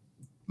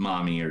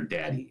mommy or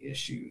daddy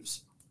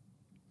issues.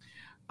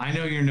 I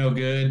know you're no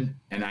good,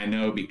 and I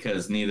know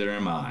because neither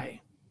am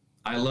I.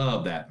 I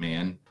love that,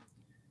 man.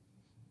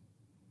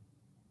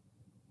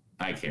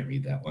 I can't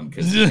read that one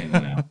because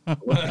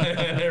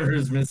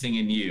whatever's missing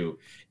in you,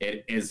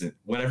 it isn't.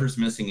 Whatever's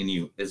missing in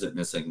you isn't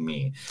missing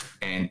me.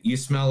 And you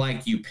smell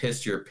like you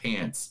pissed your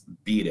pants.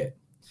 Beat it.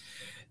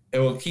 It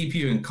will keep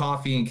you in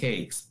coffee and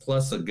cakes,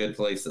 plus a good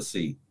place to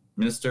sleep.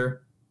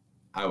 Mister,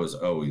 I was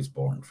always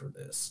born for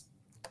this.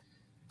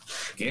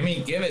 Give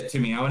it to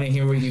me. I want to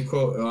hear what you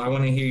quote. I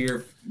want to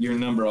hear your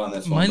number on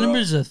this one. My number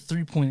is a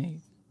 3.8.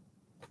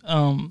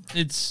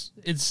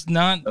 It's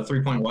not a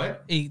 3 point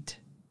what? 8.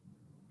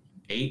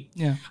 8?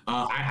 Yeah.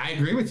 I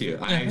agree with you.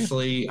 I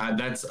actually I'm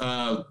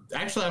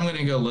going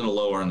to go a little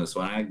lower on this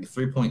one. I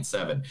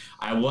 3.7.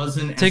 I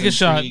wasn't. Take a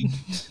shot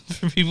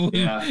for people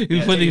who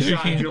play these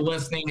games. If you're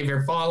listening, if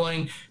you're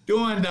following,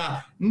 doing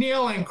the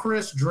Neil and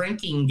Chris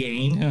drinking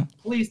game,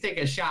 please take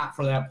a shot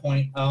for that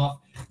point off.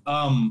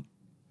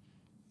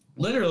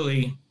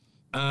 Literally,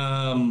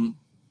 I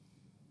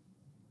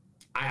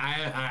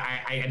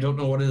don't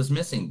know what it is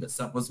missing, but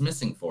something was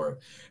missing for it.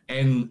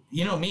 And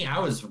me, I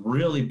was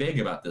really big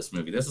about this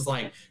movie. This is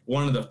like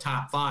one of the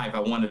top 5 I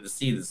wanted to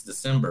see this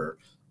December.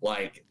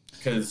 Like,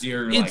 because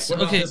you're like,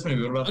 what about this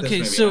movie? What about this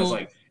movie? So, I was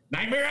like,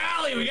 Nightmare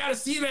Alley, we got to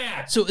see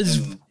that. So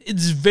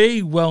it's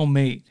very well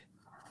made.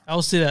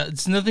 I'll say that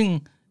it's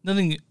nothing.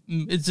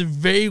 It's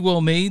very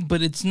well made,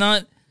 but it's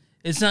not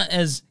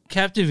as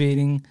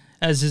captivating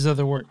as his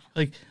other work.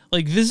 Like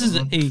this is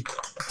a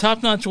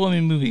top-notch well-made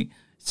movie.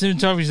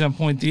 Cinematography's on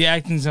point. The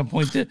acting's on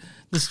point.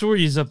 The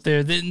story is up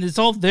there. It's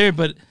all there,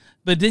 but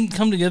it didn't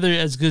come together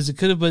as good as it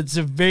could have. But it's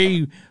a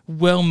very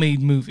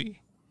well-made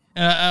movie.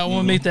 And I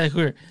want to make that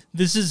clear.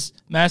 This is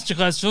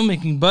masterclass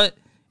filmmaking, but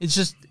it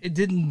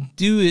didn't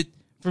do it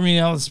for me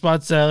in all the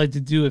spots that I like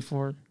to do it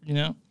for.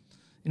 It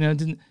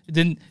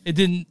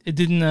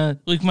didn't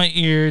lick my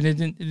ear, and it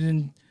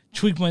didn't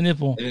tweak my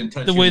nipple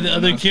the way the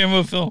other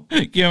camera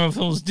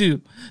films do.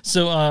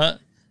 So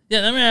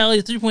Nightmare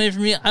Alley 3.8 for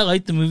me. I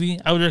like the movie.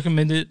 I would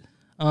recommend it.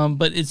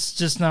 But it's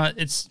just not.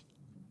 It's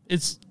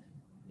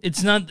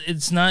not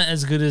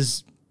as good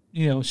as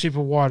Shape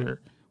of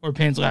Water or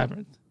Pan's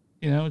Labyrinth.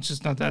 It's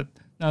just not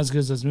as good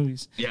as those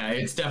movies. Yeah,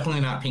 it's definitely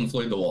not Pink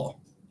Floyd The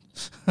Wall.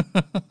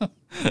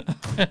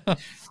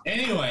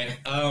 Anyway,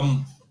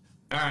 all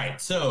right.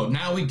 So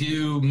now we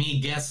do me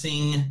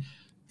guessing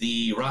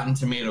the Rotten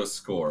Tomatoes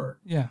score.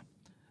 Yeah.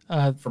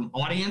 From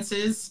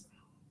audiences.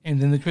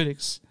 And then the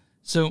critics.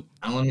 So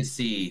let me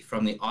see.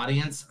 From the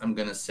audience, I'm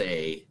going to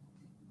say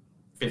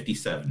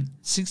 57.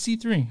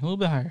 63. A little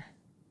bit higher.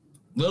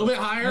 A little bit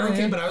higher?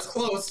 Okay, but I was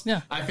close.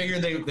 Yeah. I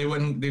figured they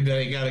wouldn't. Did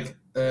they got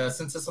a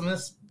census on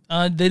this?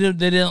 They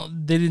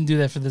didn't do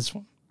that for this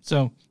one.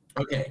 So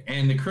okay,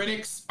 and the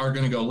critics are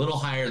going to go a little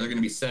higher. They're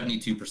going to be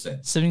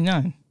 72%.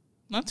 79.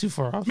 Not too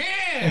far off.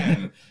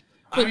 Man!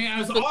 I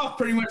was off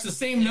pretty much the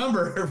same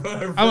number. I'm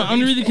going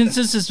to read the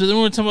consensus, but then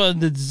we're going to talk about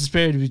the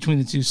disparity between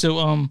the two.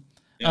 So,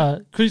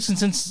 critics'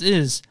 consensus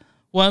is,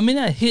 while it may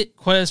not hit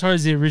quite as hard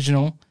as the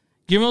original,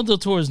 Guillermo del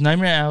Toro's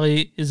Nightmare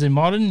Alley is a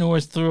modern noir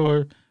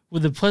thriller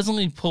with a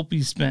pleasantly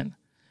pulpy spin.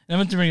 And I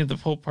meant to bring up the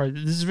pulp part.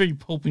 This is a very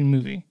pulpy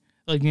movie.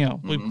 Like,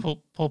 like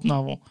pulp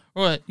novel.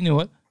 Or,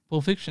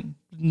 Pulp Fiction.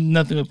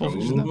 Nothing with Pulp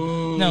Fiction.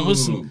 Ooh, Now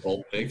listen.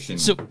 Pulp Fiction.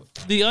 So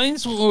the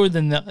audience went lower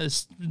than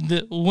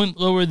went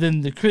lower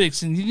than the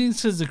critics, and you think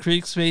it's because the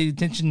critics paid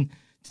attention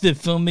to the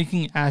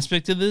filmmaking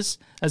aspect of this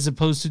as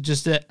opposed to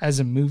just as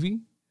a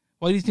movie?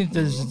 Why do you think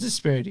there's a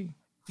disparity?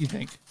 Do you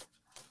think?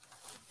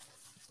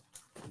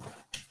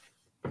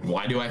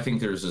 Why do I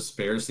think there's a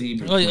disparity?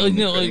 Why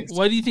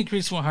do you think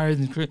critics went higher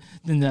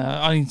than the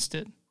audience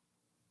did?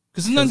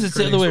 Because sometimes it's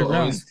the other way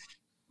around.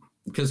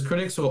 Because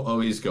critics will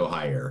always go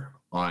higher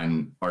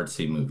on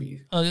artsy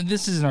movies.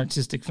 This is an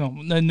artistic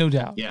film, no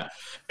doubt. Yeah,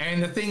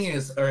 and the thing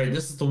is, all right,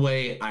 this is the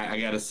way I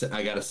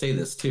gotta say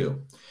this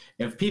too.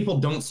 If people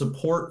don't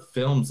support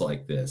films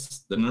like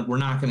this, then we're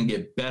not going to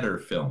get better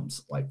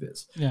films like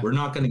this. Yeah. We're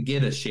not going to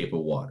get A Shape of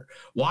Water.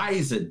 Why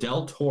is it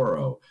Del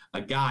Toro,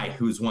 a guy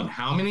who's won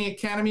how many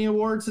Academy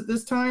Awards at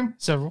this time?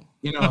 Several.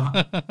 You know,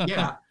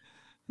 yeah.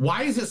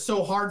 Why is it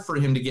so hard for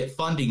him to get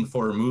funding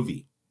for a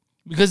movie?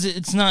 Because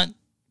it's not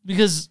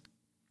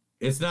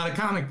a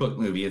comic book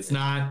movie. It's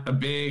not a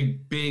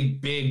big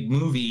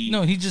movie.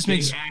 No, he just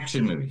makes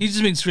action movie. He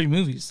just makes great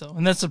movies though,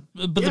 and that's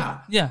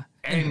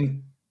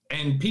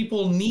And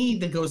people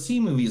need to go see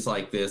movies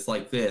like this,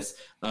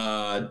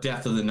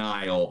 Death of the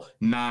Nile,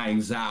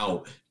 Knives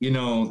Out,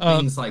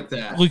 things like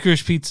that.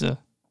 Licorice Pizza.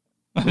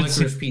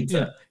 Licorice Pizza.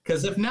 Yeah.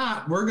 Because if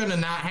not, we're going to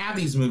not have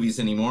these movies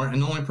anymore,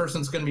 and the only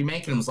person that's going to be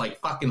making them is like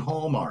fucking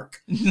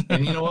Hallmark.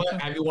 And you know what?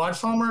 Have you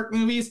watched Hallmark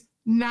movies?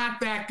 Not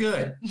that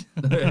good.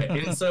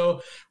 And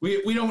so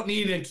we don't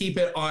need to keep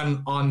it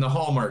on the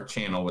Hallmark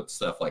channel with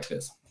stuff like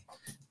this.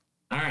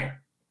 All right.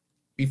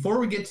 Before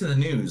we get to the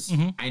news,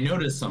 I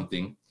noticed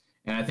something.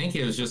 And I think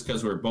it was just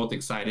because we were both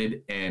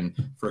excited and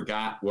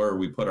forgot where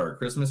we put our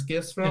Christmas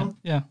gifts from.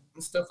 Yeah.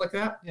 And stuff like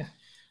that. Yeah.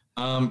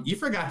 You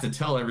forgot to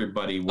tell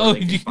everybody where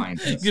they can find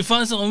us. You can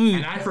find us on movies.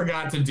 And I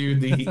forgot to do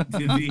the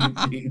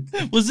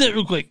What's it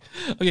real quick?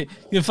 Okay.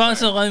 You can find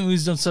us online at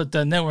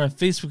moviesdon'tsuck.net. We're on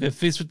Facebook at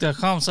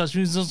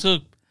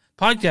facebook.com/moviesdon'tsuck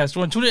podcast.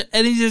 We're on Twitter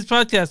at NTS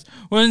Podcast.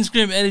 We're on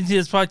Instagram at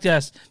NTS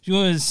Podcast. If you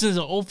want to send us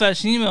an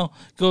old-fashioned email,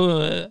 go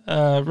to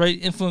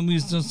write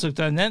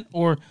info@moviesdon'tsuck.net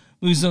or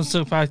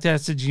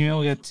moviesdon'tsuck@gmail.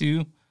 We got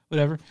two,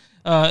 whatever.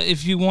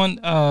 If you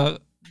want to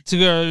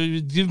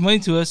give money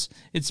to us,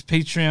 it's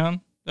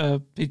Patreon.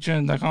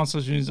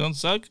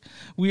 Patreon.com/moviesdon'tsuck.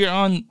 We are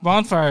on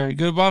Bonfire.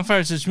 Go to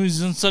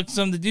Bonfire/moviesdon'tsuck.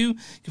 Something to do. You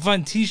can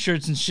find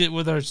t-shirts and shit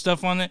with our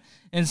stuff on it,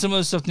 and some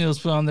other stuff Neil's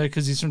put on there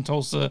because he's from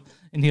Tulsa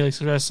and he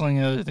likes wrestling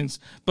and other things.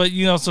 But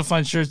you can also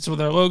find shirts with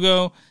our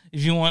logo.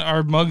 If you want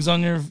our mugs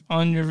on your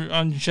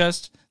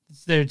chest,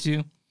 it's there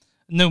too.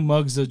 No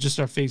mugs though, just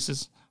our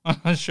faces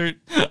on a shirt.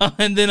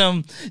 And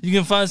then you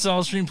can find us on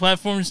all streaming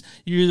platforms.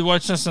 You're either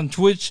watching us on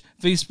Twitch,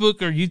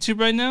 Facebook, or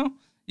YouTube right now.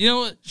 You know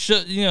what?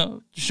 Show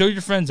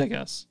your friends, I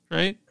guess,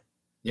 right?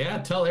 Yeah,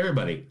 tell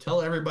everybody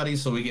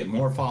so we get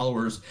more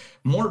followers,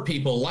 more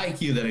people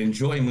like you that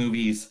enjoy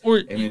movies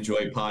and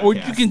enjoy podcasts. Or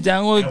you can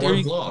download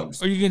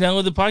vlogs. Or you can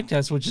download the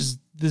podcast, which is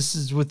this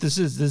is what this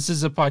is. This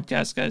is a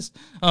podcast, guys.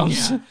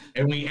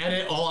 And we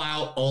edit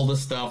all the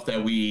stuff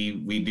that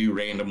we do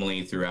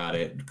randomly throughout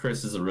it.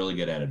 Chris is a really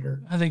good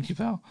editor. Thank you,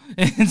 pal.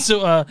 And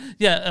so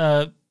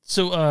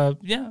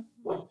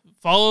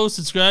follow,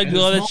 subscribe, do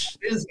all that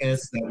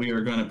business that we are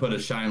going to put a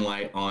shine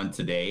light on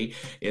today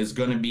is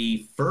going to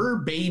be Fur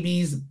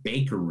Babies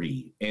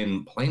Bakery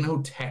in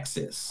Plano,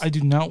 Texas. I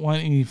do not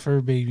want any Fur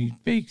Baby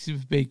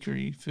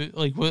bakery.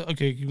 Like what?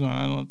 Okay, keep going.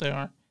 I don't know what they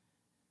are.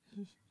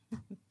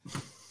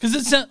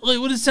 Because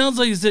what it sounds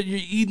like is that you're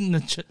eating Their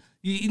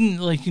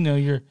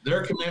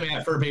commitment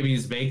at Fur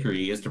Babies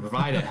Bakery is to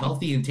provide a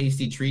healthy and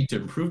tasty treat to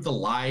improve the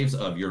lives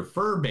of your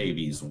fur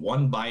babies,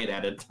 one bite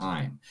at a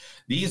time.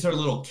 These are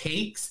little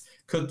cakes,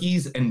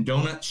 cookies, and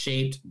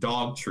donut-shaped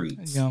dog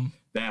treats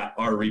that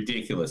are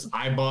ridiculous.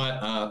 I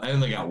bought,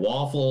 and they got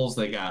waffles.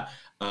 They got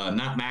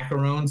not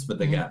macarons, but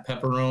they got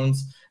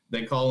pepperones.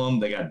 They call them.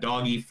 They got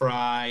doggy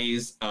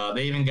fries.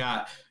 They even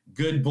got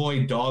Good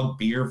Boy Dog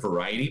Beer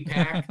Variety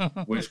Pack,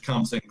 which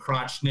comes in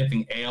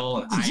crotch-sniffing ale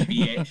and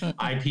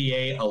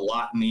IPA a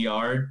lot in the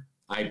yard.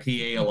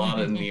 IPA a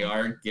lot in the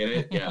yard. Get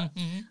it? Yeah.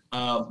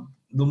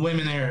 The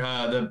women there,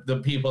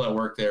 the people that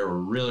work there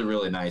were really,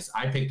 really nice.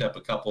 I picked up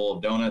a couple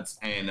of donuts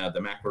and the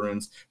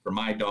macaroons for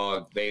my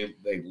dog. They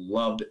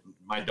loved it.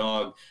 My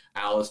dog,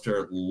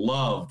 Alistair,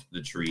 loved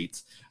the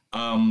treats.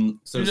 So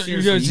seriously,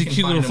 your dog's a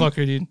cute little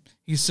fucker, dude.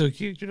 He's so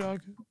cute, your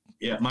dog.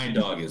 Yeah, my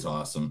dog is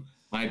awesome.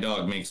 My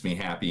dog makes me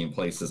happy in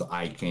places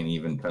I can't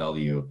even tell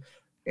you.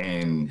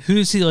 And who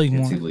does he like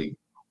more?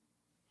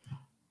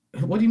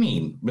 What do you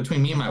mean?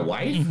 Between me and my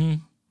wife? Mm-hmm.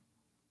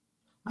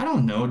 I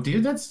don't know,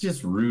 dude. That's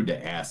just rude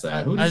to ask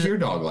that. Who does your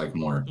dog like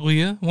more?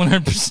 Leah,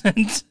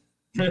 100%.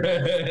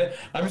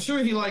 I'm sure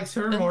he likes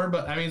her more,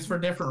 but I mean, it's for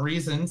different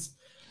reasons.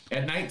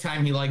 At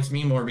nighttime, he likes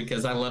me more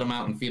because I let him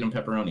out and feed him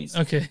pepperonis.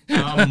 Okay.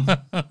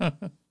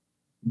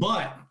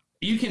 But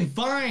you can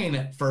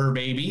find Fur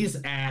Babies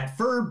at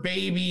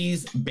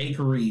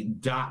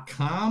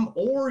furbabiesbakery.com,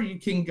 or you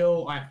can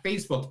go at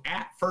Facebook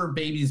at Fur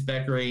Babies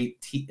Bakery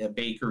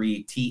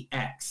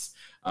TX.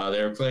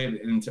 They're playing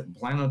in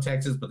Plano,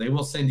 Texas, but they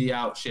will send you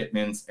out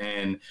shipments.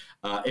 And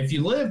if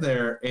you live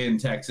there in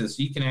Texas,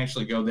 you can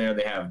actually go there.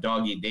 They have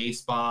doggy day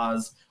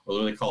spas, or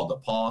what they call the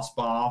paw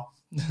spa.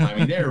 I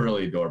mean, they're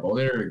really adorable.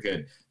 They're a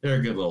good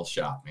little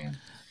shop, man.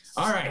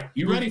 All right,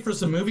 you ready for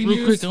some movie news?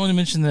 Real quick, I want to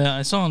mention that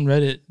I saw on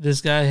Reddit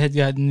this guy had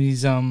gotten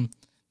these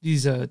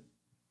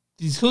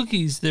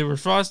cookies that were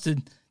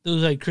frosted.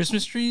 Those like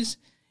Christmas trees.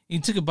 He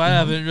took a bite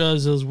of it and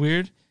realized it was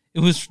weird. It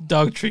was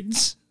dog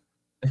treats.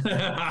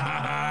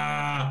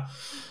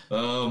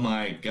 Oh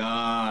my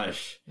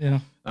gosh. Yeah.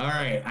 All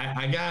right.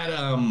 I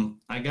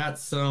got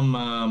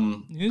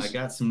some news? I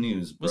got some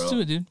news, bro. Let's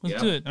do it, dude.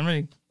 Let's do it. I'm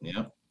ready.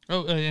 Yep.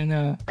 Oh,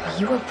 and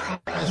You were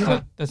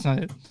that's not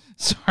it.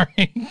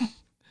 Sorry.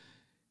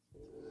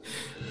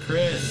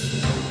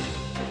 Chris.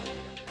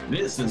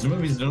 This is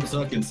Movies Don't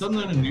Suck and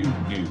something new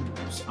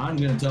news. I'm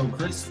going to tell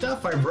Chris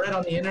stuff I've read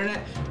on the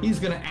internet. He's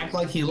going to act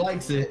like he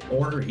likes it,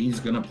 or he's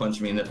going to punch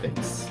me in the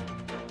face.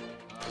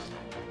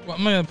 Well,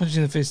 I'm not going to punch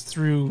you in the face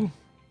through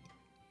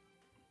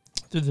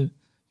the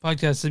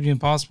podcast. It'd be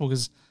impossible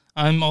because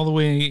I'm all the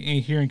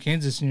way here in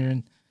Kansas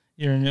and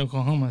you're in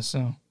Oklahoma,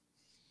 so.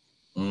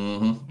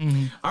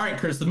 Mm-hmm. All right,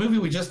 Chris, the movie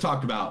we just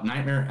talked about,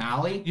 Nightmare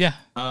Alley. Yeah.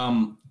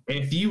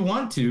 If you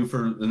want to,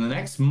 for the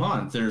next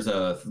month, there's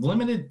a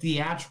limited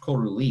theatrical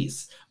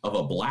release of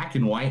a black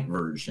and white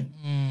version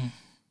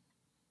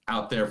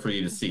out there for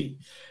you to see.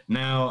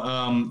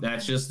 Now,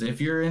 that's just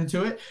if you're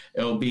into it.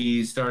 It'll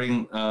be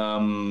starting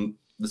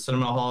the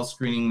cinema hall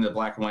screening. The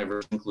black and white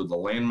version include The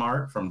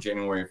Landmark from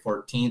January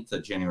 14th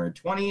to January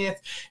 20th,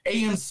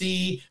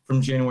 AMC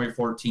from January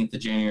 14th to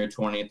January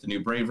 20th, the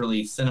new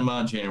Braverly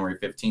Cinema January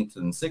 15th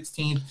and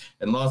 16th,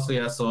 and Los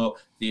Fiesos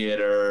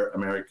Theater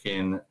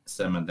American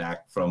Cinema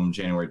from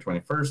January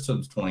 21st to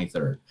the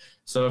 23rd.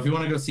 So if you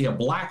want to go see a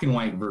black and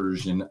white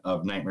version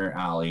of Nightmare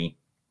Alley,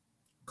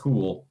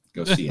 cool,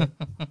 go see it.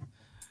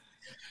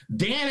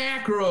 Dan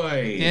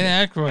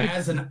Aykroyd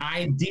has an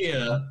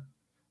idea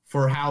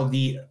for how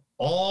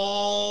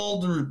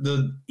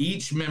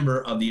each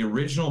member of the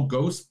original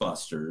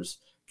Ghostbusters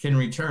can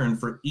return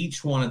for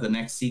each one of the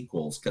next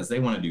sequels, because they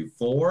want to do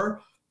 4,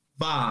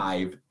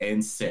 5,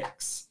 and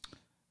 6.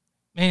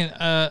 Man,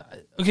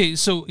 okay,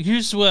 so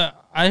here's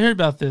what I heard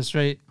about this,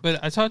 right?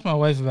 But I talked to my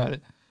wife about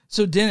it.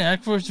 So Dan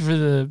Aykroyd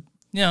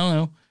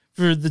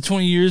for the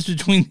 20 years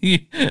between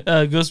the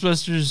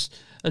Ghostbusters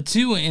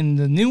 2 and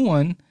the new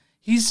one,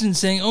 he's been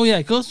saying, oh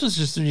yeah,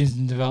 Ghostbusters 3 is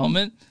in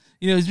development.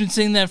 He's been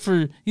saying that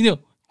for,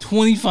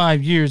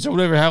 25 years or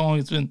whatever, how long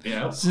it's been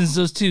since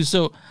those two.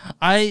 So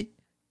I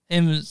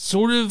am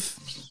sort of,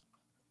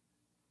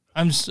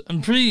 I'm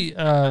pretty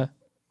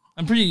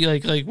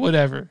like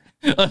whatever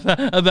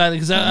about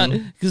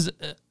it, because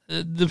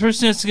the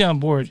person who has to get on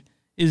board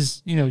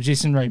is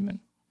Jason Reitman,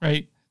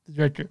 right, the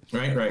director,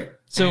 right.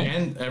 So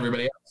and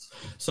everybody else.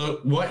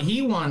 So what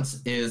he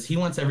wants is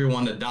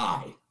everyone to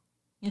die.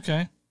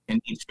 Okay. In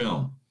each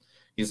film.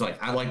 He's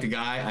like, I like the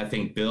guy. I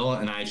think Bill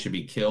and I should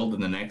be killed in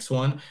the next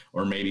one,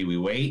 or maybe we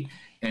wait.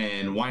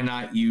 And why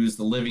not use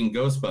the living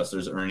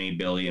Ghostbusters, Ernie,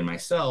 Billy, and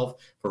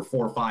myself, for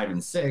 4, 5,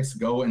 and 6?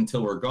 Go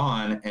until we're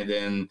gone, and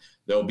then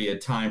there'll be a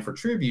time for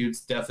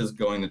tributes. Death is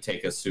going to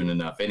take us soon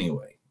enough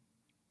anyway.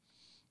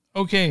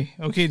 Okay,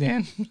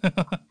 Dan.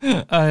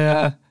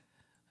 I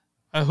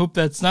hope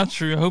that's not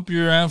true. I hope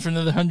you're around for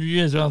another 100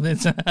 years. I don't think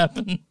it's gonna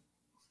happen.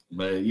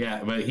 But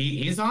yeah,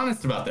 he's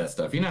honest about that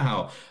stuff. You know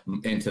how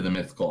into the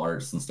mythical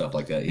arts and stuff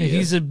like that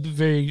he's a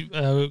very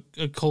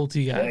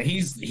occulty guy. Yeah,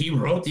 he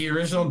wrote the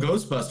original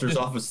Ghostbusters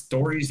off of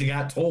stories he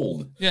got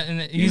told. Yeah,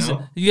 and you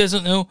guys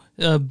don't know,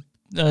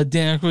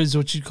 Dan Aykroyd is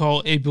what you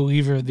call a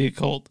believer of the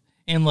occult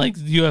and like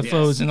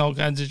UFOs and all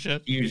kinds of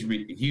shit.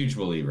 Huge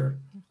believer.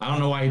 I don't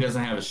know why he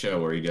doesn't have a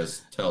show where he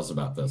just tells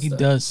about this. He stuff.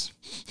 does.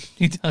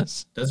 He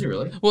does. Does he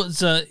really? Well,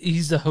 it's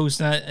he's the host.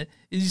 It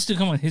used to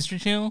come on History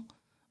Channel.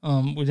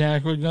 With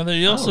Dan Aykroyd going there.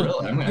 He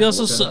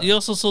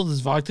also sold his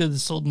vodka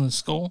that's sold in the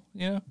skull.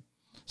 Yeah.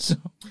 So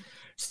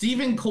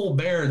Stephen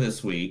Colbert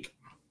this week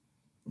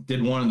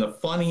did one of the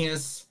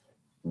funniest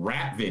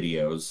rap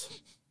videos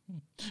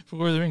for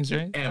Lord of the Rings,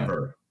 right?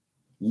 Ever.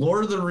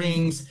 Lord of the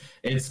Rings.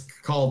 It's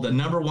called the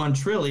 #1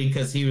 Trilly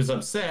because he was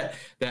upset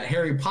that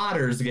Harry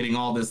Potter is getting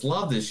all this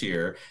love this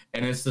year,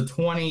 and it's the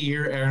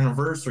 20-year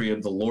anniversary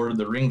of the Lord of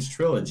the Rings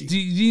trilogy. Do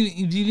you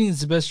think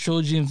it's the best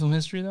trilogy in film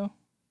history, though?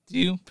 Do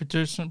you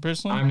personally?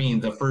 I mean,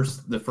 the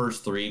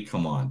first 3.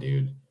 Come on,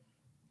 dude.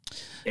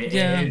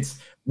 It's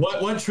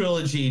what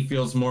trilogy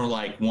feels more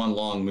like one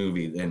long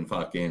movie than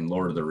fucking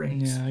Lord of the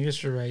Rings? Yeah, I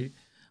guess you're right.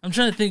 I'm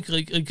trying to think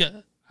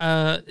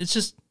it's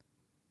just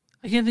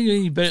I can't think of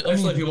any better.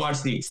 Especially if you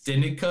watch the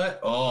extended cut.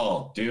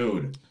 Oh,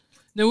 dude.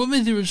 Now, what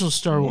made the original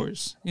Star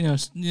Wars?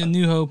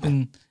 New Hope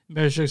and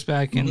Empire Strikes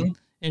Back and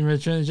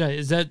Return of the Jedi.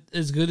 Is that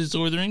as good as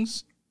Lord of the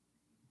Rings?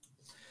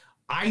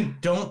 I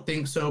don't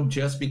think so,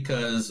 just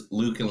because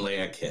Luke and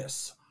Leia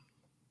kiss.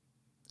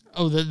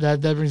 Oh,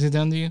 that brings it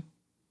down to you?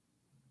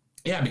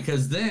 Yeah,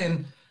 because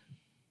then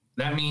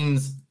that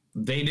means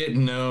they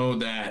didn't know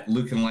that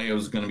Luke and Leia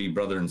was going to be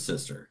brother and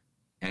sister.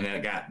 and then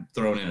it got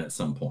thrown in at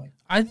some point.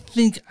 I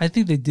think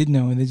they did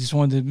know, and they just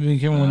wanted to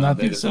make everyone not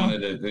think so. They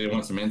didn't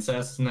want some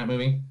incest in that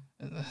movie.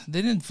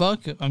 They didn't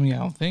fuck. I mean, I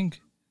don't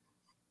think.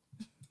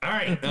 All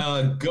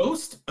right,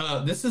 Ghost.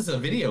 This is a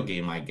video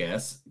game, I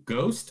guess.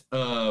 Ghost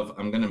of.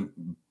 I'm gonna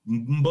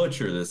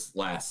butcher this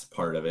last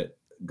part of it.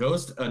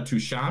 Ghost of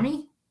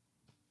Tsushima.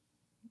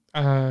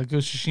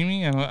 Ghost of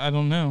Tsushima. I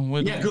don't know.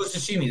 What, Ghost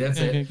of Tsushima. That's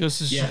it.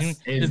 Ghost of Tsushima.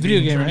 Yes, the video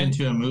game, turned right?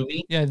 into a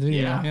movie. Yeah, the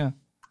video game. Yeah.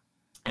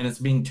 And it's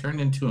being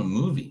turned into a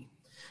movie,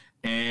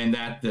 and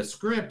that the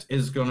script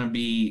is going to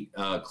be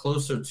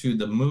closer to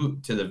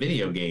the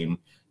video game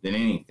than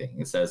anything.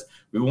 It says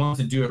we want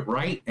to do it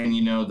right, and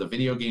the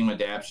video game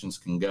adaptations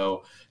can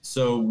go.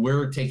 So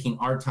we're taking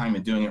our time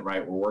and doing it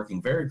right. We're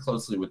working very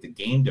closely with the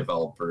game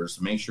developers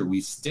to make sure we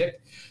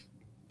stick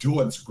to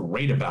what's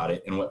great about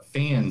it and what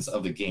fans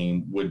of the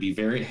game would be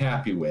very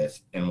happy with,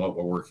 and what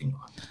we're working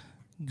on.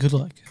 Good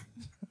luck.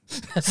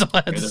 That's all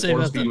I have to say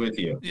about that. Be with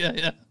you.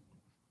 Yeah.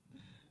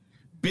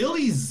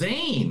 Billy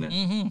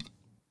Zane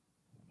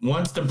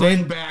wants to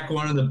bring back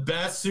one of the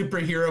best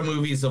superhero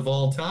movies of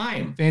all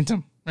time.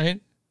 Phantom, right?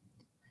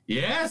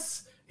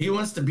 Yes. He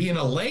wants to be in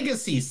a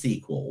legacy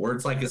sequel where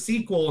it's like a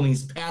sequel and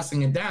he's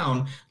passing it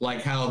down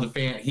like how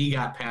he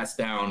got passed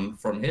down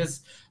from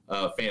his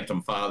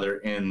Phantom father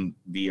in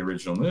the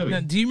original movie. Now,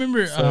 do you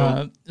remember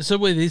the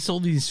Subway? They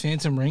sold these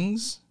Phantom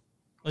rings.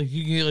 Like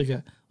you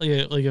get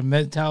like a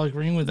metallic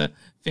ring with a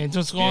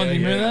Phantom skull on. Do you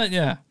remember that?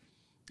 Yeah.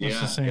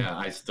 Yeah.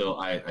 I still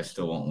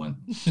want one.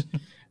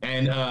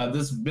 And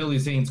this Billy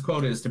Zane's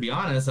quote is, to be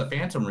honest, a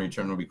Phantom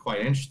return would be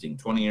quite interesting.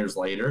 20 years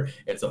later,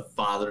 it's a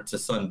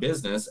father-to-son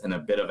business and a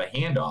bit of a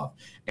handoff.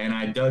 And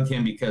I dug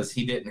him because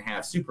he didn't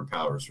have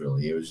superpowers,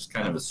 really. It was just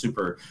kind of a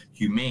super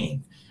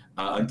humane.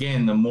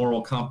 Again, the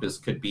moral compass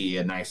could be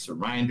a nice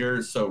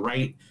reminder. So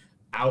right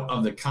out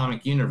of the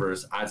comic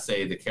universe, I'd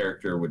say the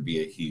character would be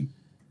a Hugh.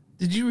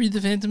 Did you read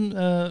the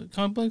Phantom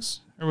comic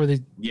books? Or were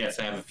they? Yes,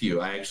 I have a few.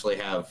 I actually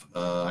have.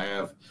 I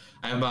have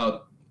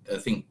about, I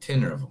think,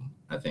 10 of them.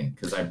 I think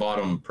because I bought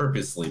them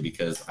purposely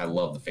because I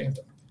love the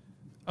Phantom.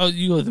 Oh,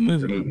 you love the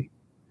movie. The movie.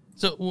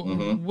 So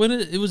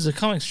it was a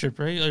comic strip,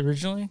 right?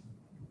 Originally.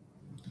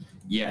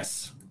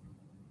 Yes.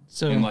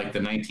 So in like the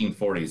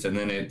 1940s, and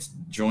then it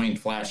joined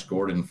Flash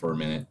Gordon for a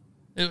minute.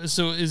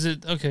 So is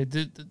it okay?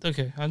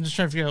 Okay, I'm just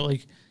trying to figure out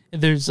like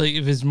if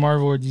it's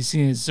Marvel or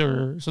DC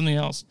or something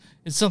else.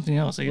 It's something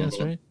else, I guess,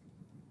 right?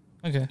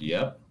 Okay.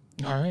 Yep.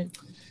 All right.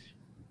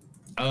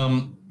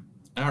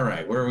 All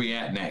right. Where are we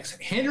at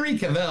next? Henry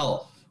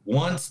Cavill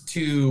wants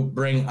to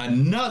bring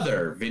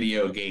another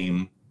video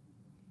game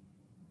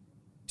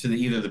to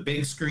either the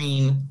big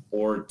screen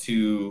or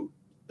to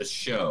the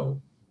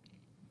show,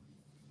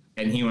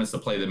 and he wants to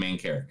play the main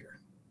character.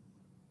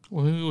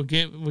 What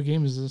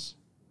game is this?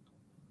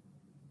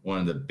 One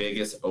of the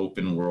biggest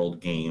open world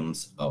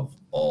games of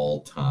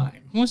all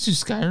time. He wants to do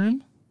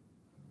Skyrim?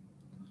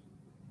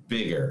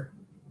 Bigger.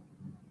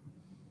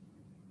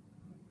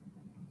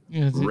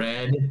 Yeah,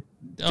 Red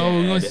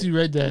Dead. He wants to do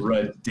Red Dead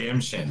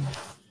Redemption.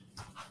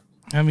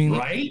 I mean,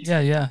 right?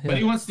 Yeah. But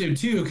he wants to do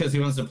two because he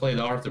wants to play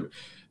the Arthur.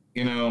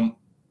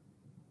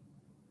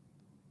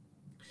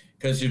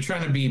 Because you're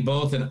trying to be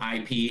both an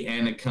IP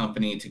and a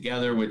company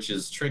together, which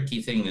is a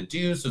tricky thing to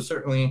do. So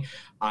certainly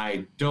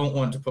I don't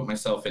want to put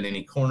myself in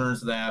any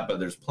corners of that, but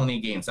there's plenty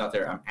of games out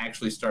there. I'm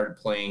actually started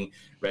playing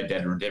Red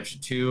Dead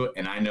Redemption 2,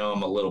 and I know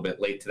I'm a little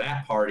bit late to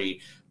that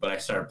party, but I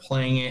started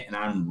playing it, and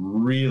I'm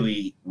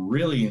really,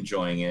 really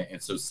enjoying it.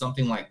 And so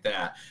something like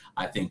that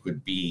I think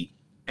would be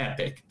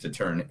epic to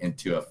turn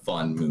into a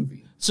fun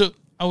movie. So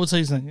I will tell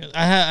you something.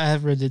 I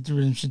have Red Dead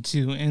Redemption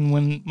 2, and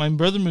when my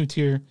brother moved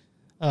here,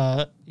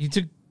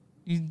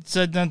 he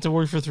sat down to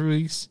work for 3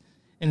 weeks,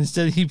 and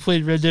instead he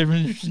played Red Dead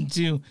Redemption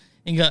 2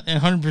 and got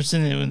 100%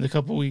 in it in a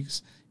couple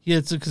weeks. He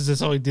had to, because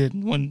that's all he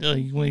did when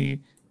he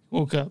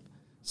woke up.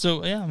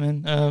 So yeah,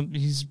 man,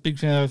 he's a big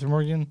fan of Arthur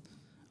Morgan.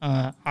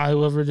 I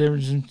love Red Dead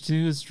Redemption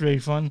 2. It's very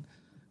fun.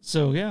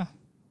 So yeah,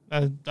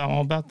 I'm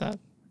all about that.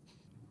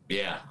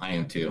 Yeah, I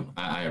am too.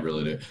 I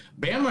really do.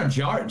 Bam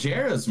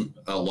Margera's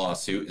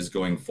lawsuit is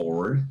going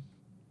forward.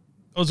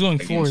 Oh, it's going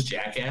forward.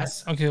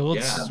 Jackass. Okay,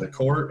 the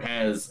court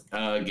has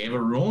gave a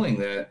ruling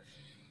that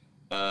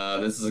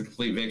this is a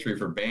complete victory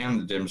for Bam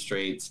that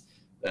demonstrates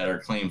that our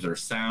claims are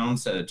sound,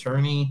 said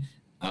attorney.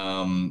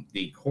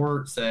 The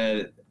court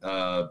said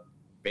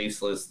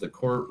baseless. The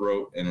court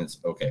wrote, and it's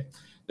okay.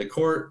 The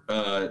court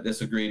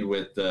disagreed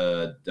with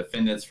the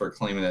defendants for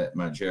claiming that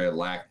Margera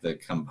lacked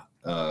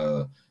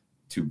the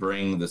to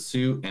bring the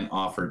suit and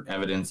offered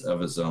evidence of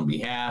his own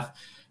behalf.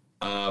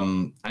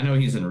 I know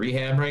he's in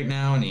rehab right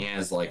now, and he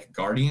has like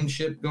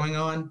guardianship going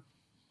on.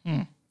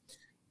 And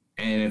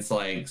it's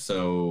like,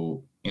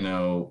 so,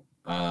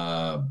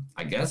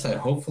 I guess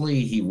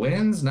hopefully he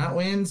wins, not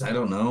wins. I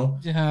don't know.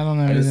 Yeah, I don't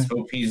know. I just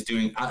hope he's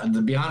doing,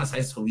 to be honest, I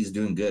just hope he's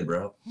doing good,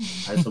 bro.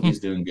 I just hope he's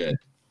doing good.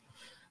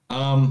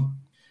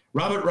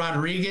 Robert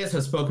Rodriguez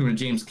has spoken with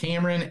James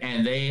Cameron,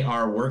 and they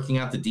are working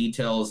out the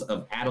details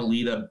of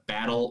Adelita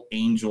Battle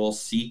Angel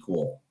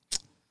sequel.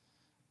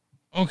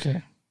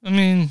 Okay. I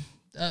mean,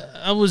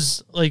 I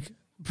was like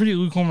pretty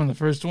lukewarm on the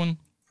first one,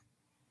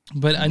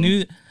 but I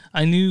knew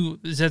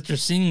after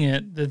seeing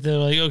it that they're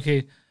like,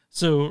 okay,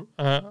 so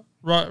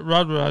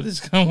Rod is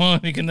gonna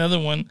want to make another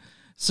one,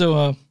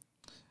 so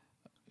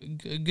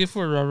good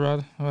for it,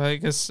 Rod. Well,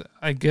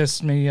 I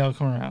guess maybe I'll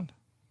come around.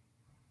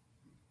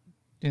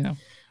 You know.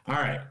 All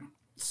right,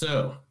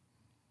 so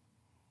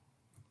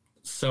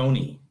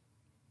Sony,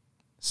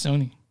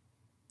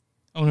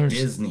 owners,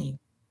 Disney,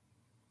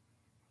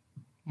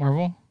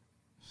 Marvel,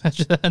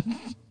 after that.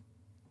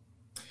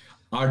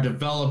 Are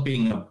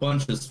developing a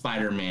bunch of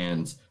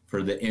Spider-Mans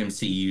for the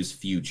MCU's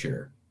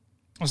future.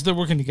 So they're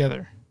working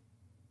together.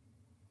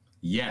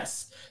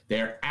 Yes,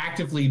 they're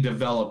actively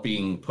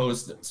developing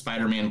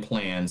post-Spider-Man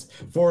plans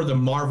for the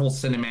Marvel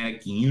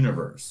Cinematic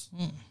Universe,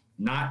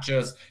 not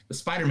just the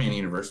Spider-Man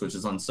universe, which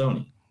is on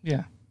Sony.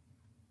 Yeah.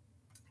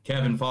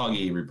 Kevin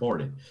Feige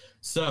reported.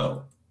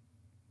 So,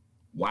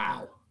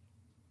 wow.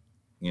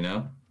 You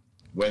know,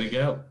 way to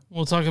go.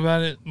 We'll talk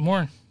about it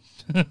more.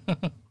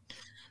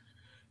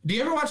 Do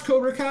you ever watch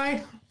Cobra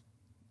Kai?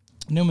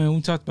 No, man,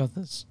 we talked about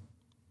this.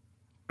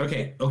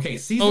 Okay.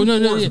 Season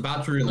 4 is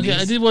about to release. Okay,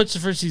 I did watch the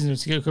first season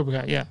of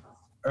Cobra Kai, yeah.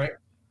 All right.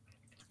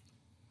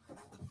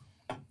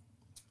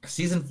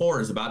 Season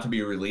 4 is about to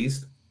be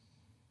released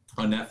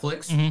on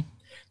Netflix. Mm-hmm.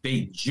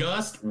 They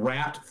just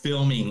wrapped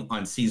filming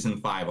on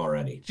season 5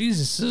 already.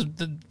 Jesus,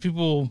 the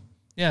people,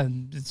 yeah,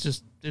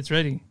 it's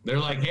ready. They're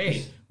like,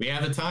 hey, we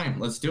have the time.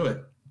 Let's do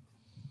it.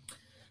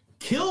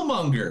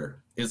 Killmonger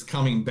is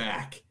coming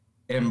back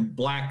in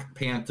Black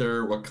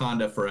Panther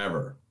Wakanda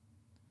Forever.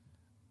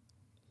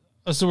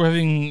 Oh, so we're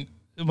having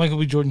Michael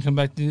B. Jordan come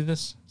back to do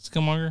this? It's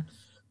Killmonger?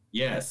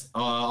 Yes.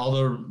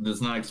 Although it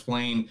does not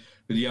explain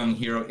who the young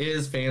hero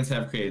is, fans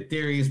have created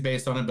theories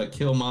based on it, but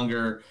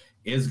Killmonger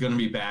is going to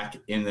be back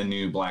in the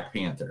new Black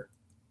Panther.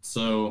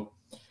 So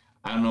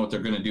I don't know what they're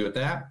going to do with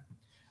that.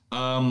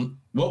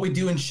 What We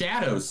Do in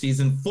Shadows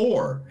season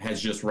 4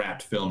 has just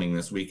wrapped filming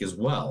this week as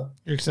well.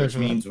 You're excited, which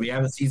means we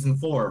have a season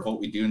 4 of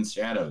What We Do in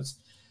Shadows.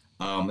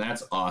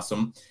 That's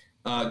awesome.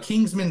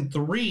 Kingsman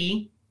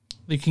 3.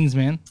 The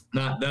Kingsman.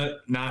 Not the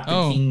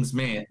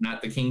Kingsman,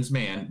 not the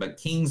Kingsman, but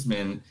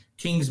Kingsman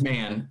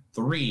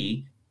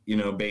 3,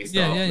 based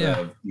off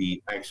of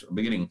the actual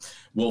beginning,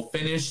 will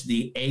finish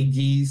the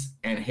Aggies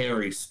and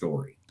Harry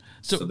story.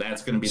 So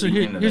that's going to be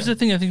the end of here's the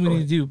thing I think we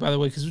need to do, by the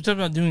way, because we talked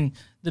about doing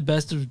the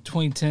best of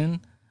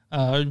 2010,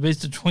 or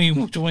best of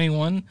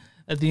 2021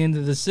 at the end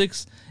of the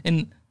 6th,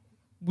 and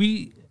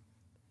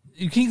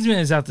Kingsman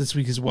is out this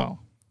week as well.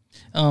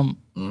 I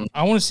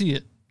want to see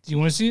it. Do you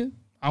want to see it?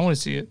 I want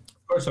to see it.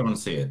 Of course I want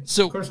to see it.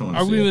 So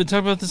are we going to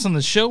talk about this on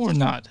the show or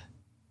not?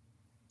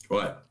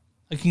 What?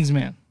 A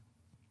Kingsman.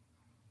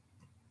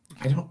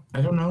 I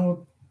don't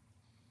know.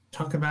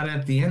 Talk about it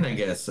at the end, I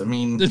guess. I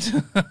mean, we're in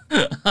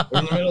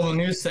the middle of the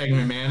news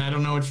segment, man. I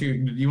don't know what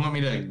you want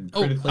me to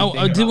critically think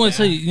I did want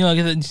to that? say, I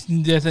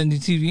get that new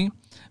TV.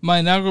 My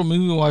inaugural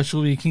movie watch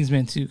will be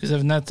Kingsman 2 because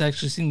I've not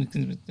actually seen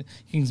the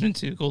Kingsman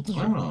 2. Golden.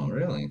 Oh,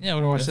 really? Yeah,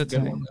 we're going to watch that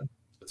tonight.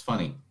 It's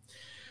funny.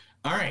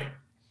 All right.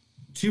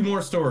 2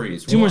 more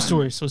stories. Two more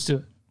stories. Let's do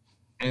it.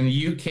 In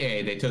the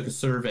UK, they took a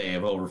survey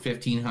of over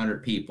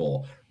 1,500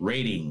 people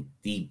rating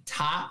the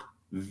top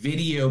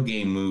video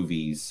game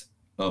movies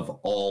of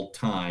all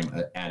time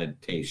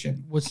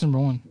adaptation. What's number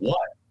 1? What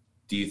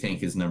do you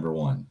think is number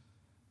 1?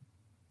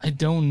 I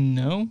don't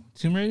know.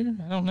 Tomb Raider?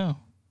 I don't know.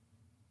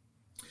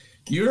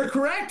 You're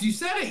correct. You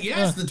said it.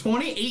 Yes, the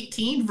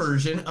 2018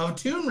 version of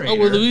Tomb Raider. Oh,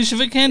 with Alicia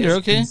Vikander.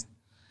 Okay.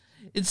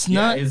 It's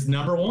not. Is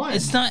number 1.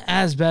 It's not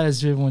as bad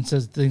as everyone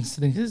says things.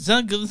 It's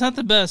not good. It's not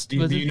the best. Do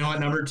you know what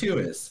number 2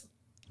 is?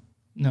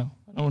 No,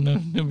 I don't know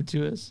what number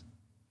 2 is.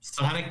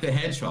 Sonic the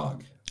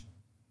Hedgehog.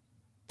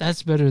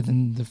 That's better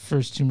than the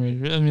first Tomb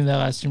Raider. I mean, that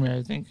last Tomb Raider,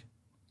 I think.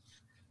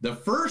 The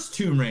first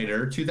Tomb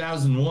Raider,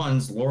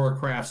 2001's Laura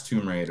Croft's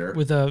Tomb Raider,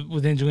 with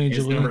Angelina Jolie,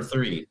 is number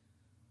 3.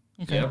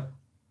 Okay. Yep.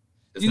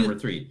 It's number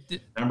 3.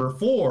 Number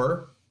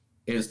 4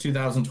 is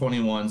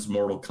 2021's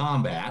Mortal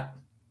Kombat.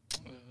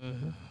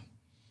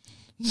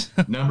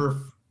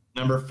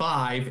 Number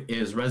 5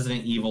 is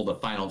Resident Evil: The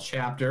Final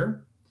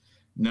Chapter.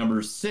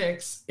 Number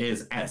 6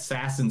 is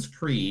Assassin's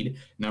Creed.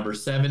 Number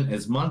 7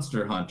 is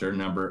Monster Hunter.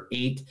 Number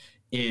 8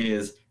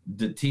 is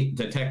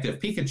Detective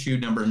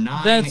Pikachu. Number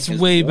 9. That's is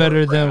way Warcraft.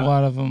 better than a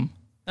lot of them.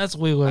 That's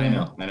way better. I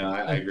know.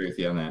 I agree with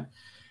you on that.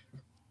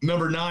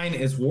 Number 9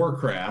 is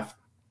Warcraft.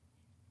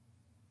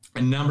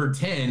 And number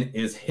 10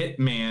 is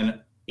Hitman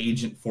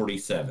Agent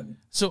 47.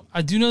 So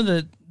I do know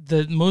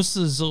that most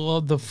of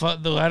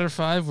the latter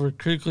 5 were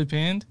critically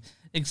panned,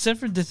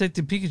 except for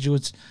Detective Pikachu.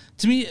 It's,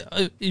 to me,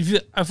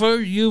 if I were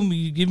you and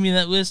you give me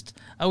that list,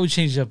 I would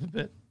change it up a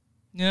bit.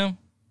 You know,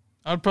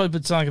 I would probably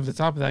put Sonic at the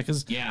top of that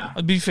because,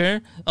 to be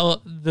fair,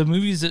 the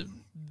movies that,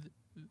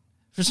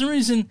 for some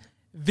reason,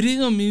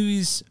 video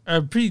movies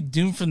are pretty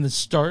doomed from the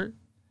start.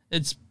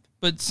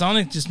 But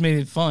Sonic just made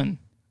it fun.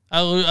 I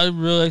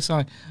really like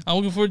Sonic. I'm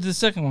looking forward to the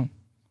second one.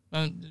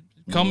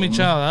 Call me a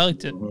child. I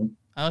liked it.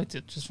 I liked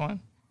it just fine.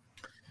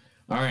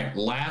 All right.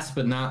 Last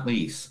but not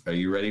least, are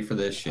you ready for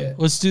this shit?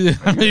 Let's do it.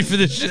 I'm ready for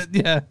this shit.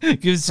 Yeah.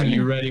 Give it to me. Are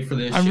you ready for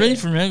this I'm shit? ready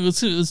for it.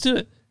 Let's do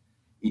it.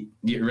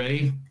 You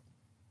ready?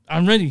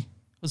 I'm ready.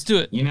 Let's do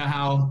it. Do you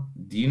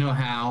know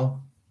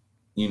how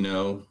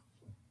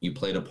you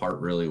played a part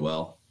really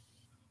well?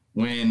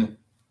 When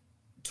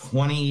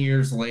 20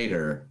 years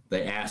later,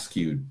 they ask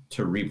you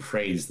to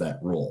rephrase that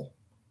role.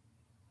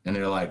 And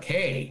they're like,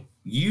 hey,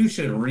 you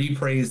should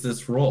rephrase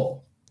this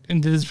role.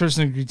 And did this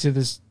person agree to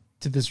this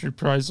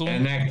reprisal?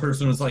 And that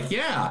person was like,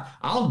 yeah,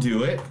 I'll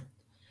do it.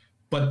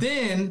 But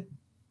then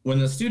when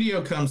the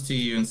studio comes to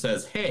you and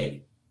says,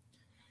 hey,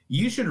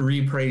 you should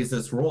rephrase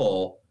this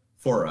role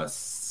for a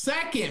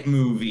second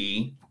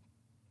movie,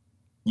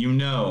 you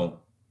know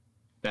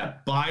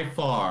that by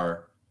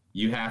far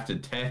you have to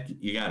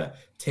gotta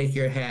take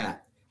your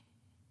hat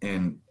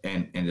and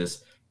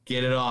just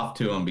get it off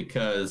to them,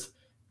 because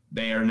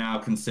they are now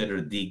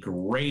considered the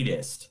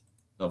greatest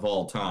of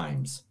all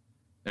times.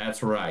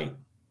 That's right.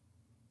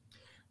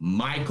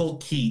 Michael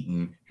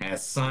Keaton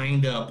has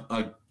signed up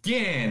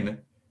again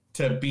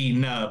to be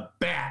the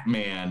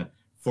Batman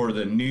for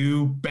the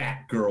new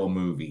Batgirl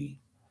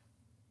movie.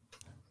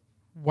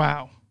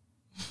 Wow.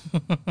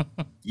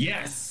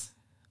 Yes.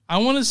 I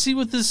want to see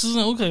what this is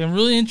going to look like. I'm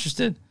really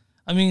interested.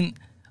 I mean,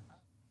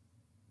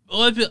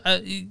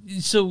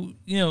 so,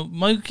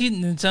 Michael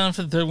Keaton in Sound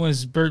for the Third one,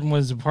 Burton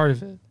was a part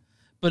of it.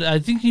 But I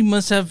think he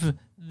must have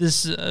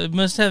this, he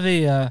must have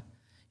a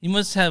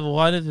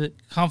lot of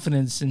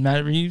confidence in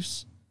Matt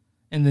Reeves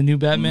and the new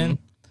Batman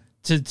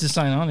to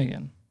sign on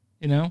again,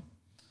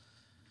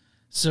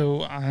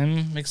 So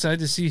I'm excited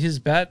to see his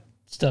Bat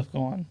stuff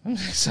go on. I'm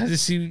excited to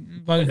see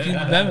Michael Keaton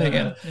Batman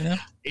again.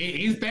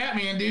 He's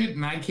Batman, dude,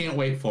 and I can't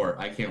wait for it.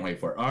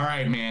 All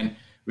right, man.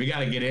 We got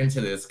to get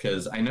into this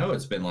because I know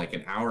it's been like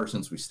an hour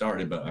since we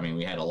started, but I mean,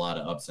 we had a lot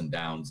of ups and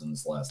downs in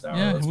this last hour.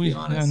 Yeah, let's be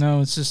honest. I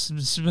know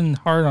it's been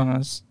hard on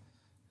us.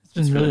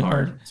 It's been really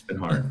hard. It's been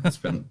hard. It's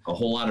been a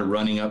whole lot of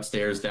running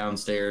upstairs,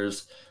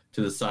 downstairs,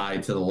 to the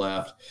side, to the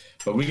left.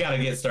 But we got to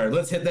get started.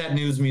 Let's hit that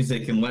news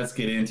music and let's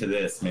get into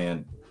this,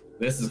 man.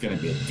 This is going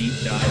to be a deep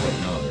dive of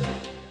another.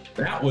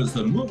 That was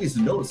the movies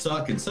that don't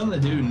suck and some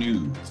of the new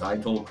news. I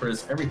told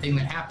Chris everything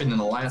that happened in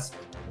the last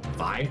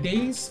 5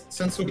 days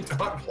since we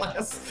talked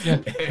last. Yeah.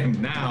 And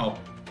now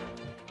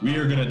we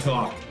are going to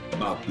talk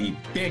about the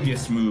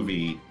biggest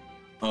movie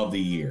of the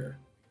year.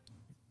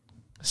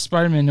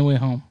 Spider-Man No Way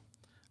Home.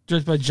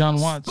 Directed by John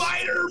Watts.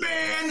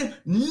 Spider-Man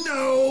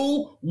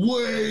No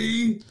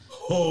Way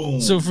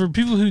Home. So for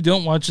people who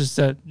don't watch us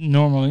that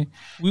normally,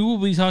 we will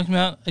be talking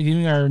about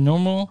giving our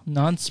normal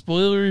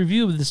non-spoiler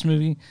review of this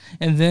movie.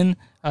 And then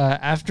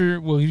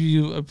after, we'll give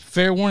you a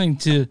fair warning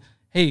to,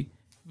 hey,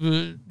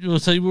 we'll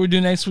tell you what we're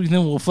doing next week, and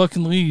then we'll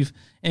fucking leave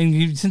and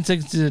give you 10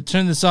 seconds to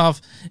turn this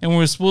off, and we're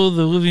going to spoil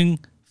the living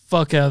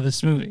fuck out of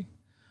this movie.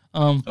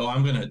 I'm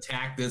going to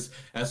attack this.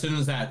 As soon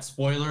as that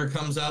spoiler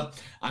comes up,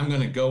 I'm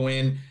going to go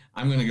in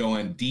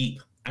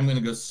deep. I'm going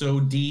to go so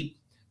deep.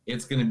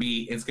 It's going to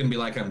be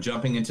like I'm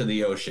jumping into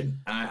the ocean.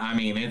 I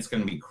mean, it's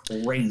going to be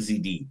crazy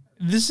deep.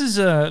 This is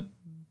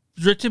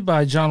directed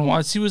by John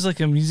Watts. He was like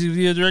a music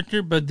video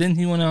director, but then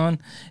he went on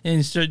and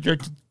he started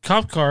directed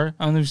Cop Car.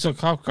 I don't know if you saw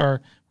Cop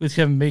Car with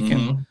Kevin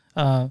Bacon.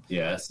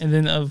 Yes. And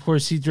then, of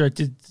course, he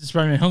directed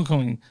Spider-Man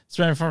Homecoming,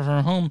 Spider-Man Far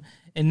From Home,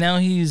 and now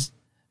he's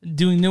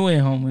doing No Way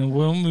Home. And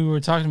when we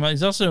were talking about,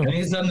 he's on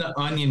the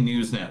Onion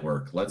News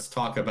Network. Let's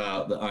talk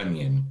about the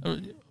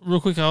Onion. Real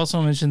quick, I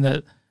also mentioned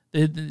that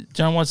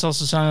John Watts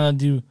also signed on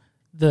to do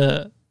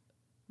the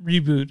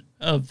reboot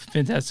of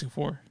Fantastic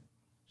Four.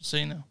 Just so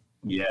you know.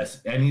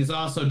 Yes, and he's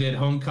also did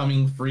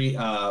Homecoming,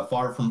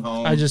 Far From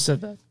Home. I just said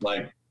that.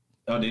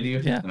 Oh, did you?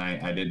 Yeah. And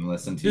I didn't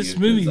listen to this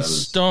movie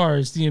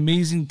stars the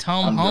amazing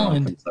Tom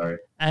Holland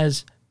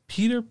as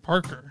Peter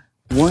Parker.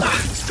 What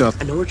the?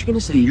 I know what you're gonna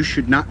say. You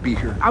should not be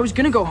here. I was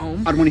gonna go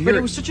home. I don't want to hear but it.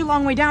 It was such a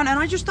long way down, and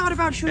I just thought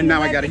about shooting. And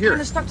now I gotta hear it.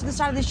 Kind of stuck to the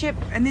side of the ship,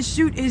 and this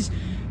suit is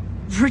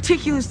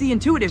ridiculously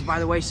intuitive, by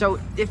the way. So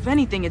if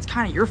anything, it's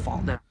kind of your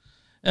fault.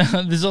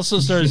 This also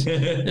stars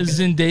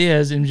Zendaya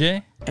as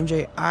MJ.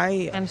 MJ,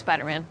 I'm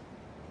Spider-Man.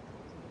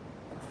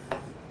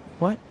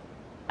 What?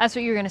 That's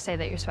what you were gonna say,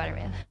 that you're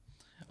Spider-Man.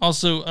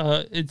 Also,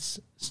 it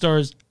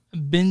stars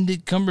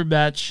Benedict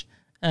Cumberbatch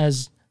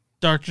as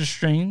Doctor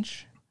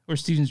Strange, or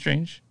Stephen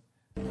Strange.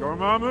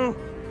 Dormammu,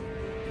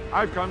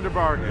 I've come to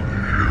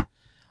bargain.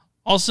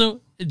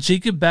 Also,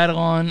 Jacob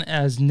Batalon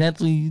as Ned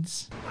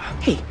Leeds.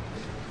 Hey,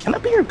 can I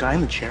be your guy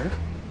in the chair?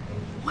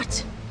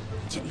 What?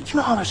 You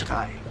know how there's a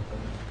guy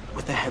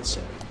with the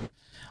headset.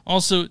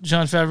 Also,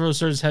 Jon Favreau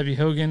stars Happy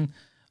Hogan.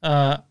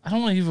 I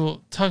don't want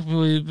to talk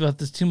really about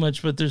this too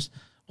much, but there's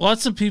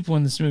lots of people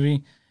in this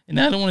movie, and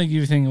I don't want to give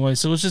anything away.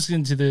 So let's just get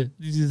into the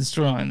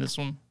storyline. This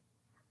one.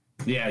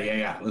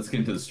 Yeah. Let's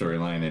get into the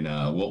storyline, and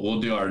we'll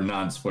do our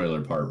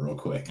non-spoiler part real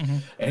quick,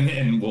 and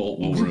then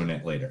we'll ruin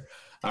it later.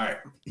 All right.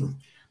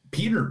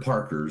 Peter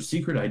Parker's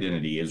secret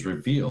identity is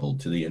revealed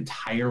to the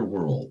entire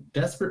world.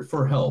 Desperate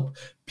for help,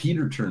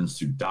 Peter turns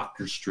to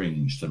Doctor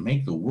Strange to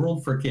make the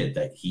world forget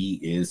that he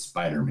is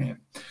Spider-Man.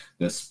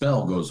 The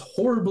spell goes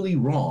horribly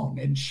wrong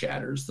and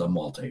shatters the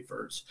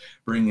multiverse,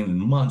 bringing in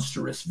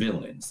monstrous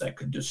villains that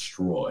could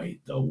destroy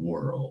the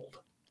world.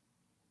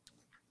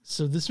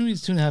 So this movie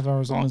is 2.5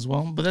 hours long as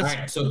well. But that's all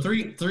right. So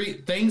three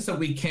things that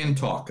we can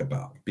talk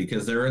about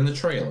because they're in the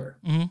trailer.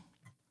 Mm-hmm.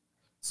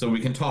 So we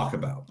can talk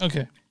about.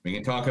 Okay. We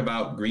can talk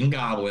about Green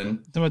Goblin.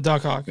 Talk about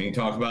Doc Ock. We can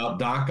talk about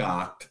Doc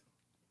Ock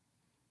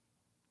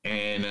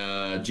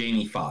and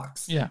Jamie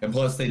Foxx. Yeah. And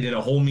plus, they did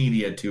a whole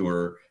media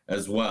tour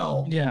as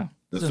well. Yeah.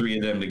 The three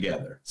of them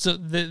together. So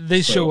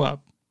they show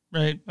up,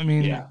 right? I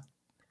mean, yeah.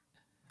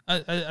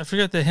 I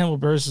forgot that Hannibal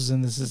Buress is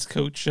in this as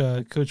Coach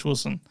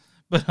Wilson,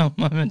 but I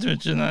meant to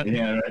mention that.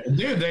 Yeah, right.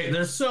 Dude,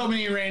 there's so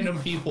many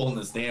random people in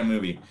this damn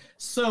movie.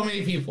 So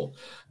many people.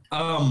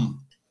 All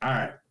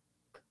right.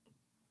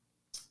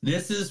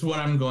 This is what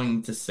I'm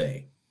going to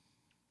say.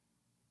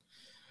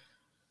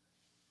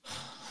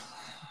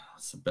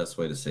 What's the best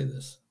way to say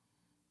this?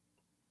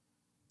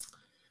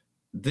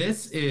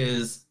 This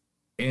is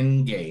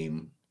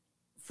Endgame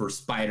for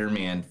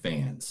Spider-Man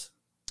fans.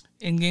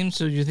 Endgame,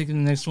 so you're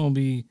thinking the next one will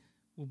be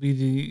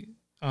the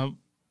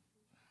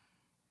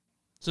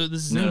so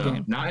this is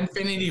Endgame. Not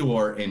Infinity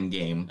War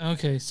Endgame.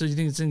 Okay, so you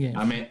think it's Endgame.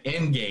 I mean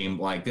Endgame,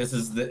 like this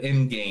is the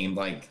Endgame,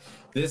 like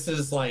this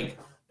is like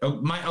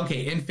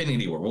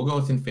Infinity War. We'll go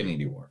with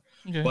Infinity War.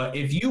 Okay. But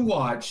if you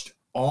watched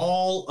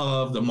all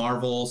of the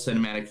Marvel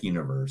Cinematic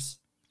Universe,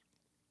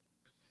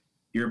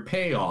 your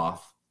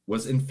payoff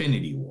was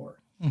Infinity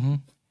War,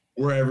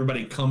 where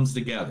everybody comes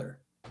together.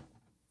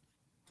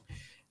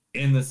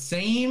 In the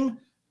same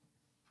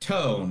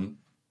tone,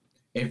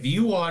 if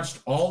you watched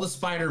all the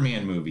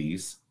Spider-Man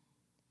movies,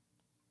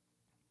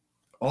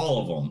 all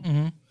of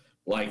them,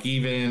 like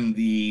even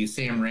the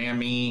Sam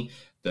Raimi,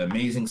 the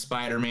Amazing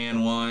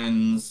Spider-Man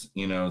ones,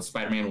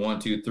 Spider-Man 1,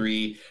 2,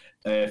 3.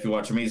 If you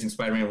watch Amazing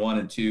Spider-Man 1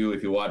 and 2,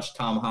 if you watch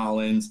Tom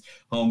Holland's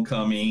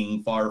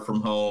Homecoming, Far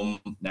From Home,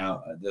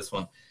 now this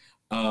one,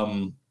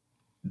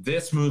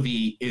 this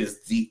movie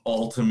is the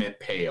ultimate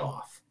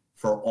payoff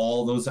for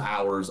all those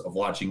hours of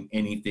watching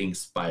anything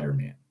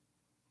Spider-Man.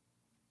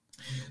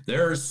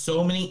 There are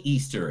so many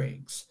Easter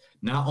eggs,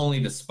 not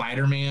only to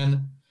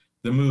Spider-Man,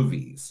 the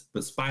movies,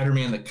 but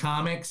Spider-Man the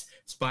comics,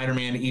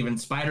 Spider-Man even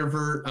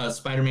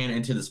Spider-Man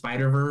Into the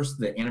Spider-Verse,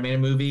 the animated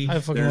movie.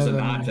 There's a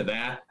nod to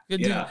that.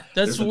 Yeah,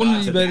 that's one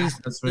of the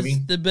best.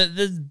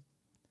 The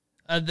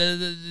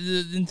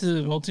Into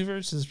the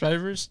Multiverse, the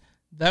Spider-Verse.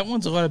 That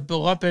one's a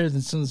lot better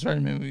than some of the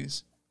Spider-Man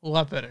movies. A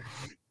lot better.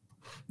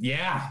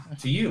 Yeah,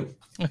 to you.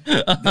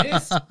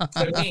 This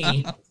to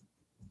me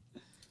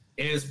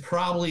is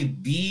probably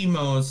the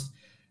most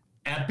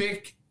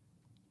epic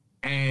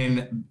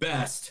and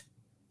best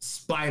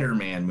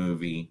Spider-Man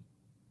movie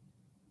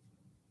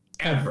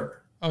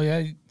ever. Oh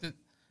yeah,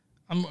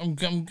 I'm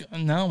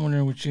now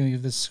wondering what you're gonna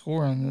give this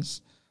score on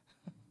this.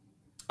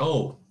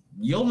 Oh,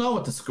 you'll know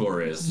what the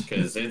score is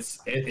because it's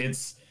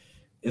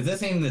if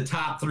this ain't the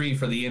top 3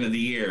 for the end of the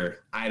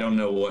year, I don't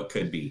know what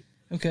could be.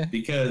 Okay,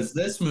 because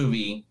this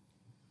movie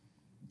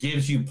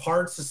gives you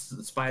parts of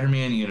the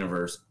Spider-Man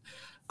universe.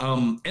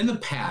 In the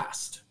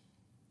past,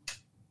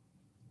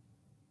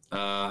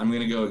 I'm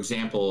going to go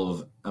example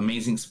of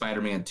Amazing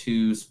Spider-Man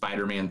 2,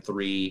 Spider-Man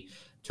 3,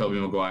 Tobey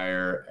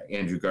Maguire,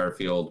 Andrew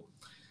Garfield.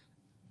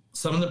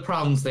 Some of the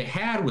problems they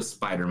had with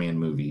Spider-Man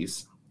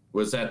movies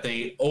was that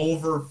they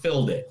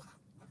overfilled it.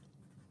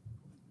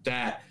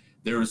 That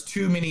there was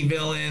too many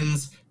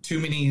villains, too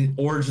many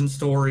origin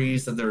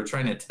stories that they were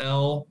trying to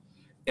tell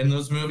in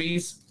those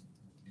movies.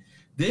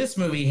 This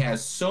movie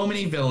has so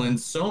many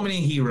villains, so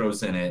many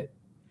heroes in it,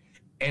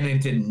 and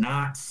it did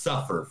not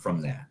suffer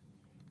from that.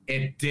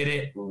 It did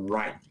it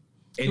right.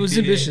 It was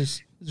ambitious.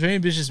 It was a very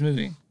ambitious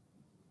movie.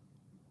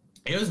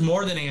 It was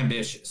more than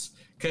ambitious.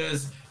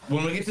 Because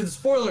when we get to the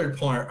spoiler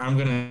part, I'm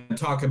going to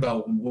talk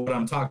about what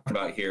I'm talking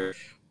about here.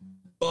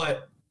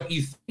 But what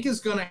you think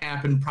is going to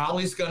happen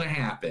probably is going to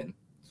happen.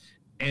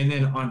 And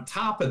then on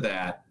top of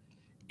that,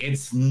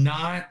 it's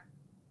not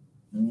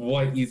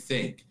what you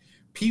think.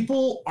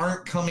 People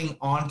aren't coming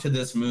onto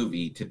this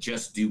movie to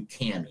just do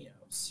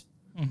cameos.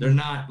 They're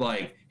not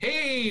like,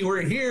 hey,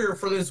 we're here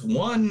for this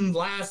one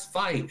last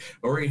fight,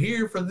 or we're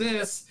here for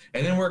this,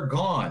 and then we're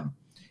gone.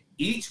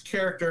 Each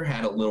character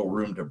had a little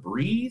room to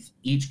breathe.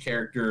 Each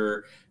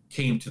character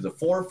came to the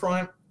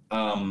forefront.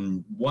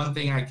 One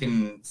thing I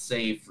can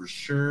say for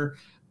sure,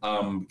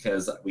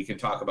 because we can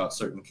talk about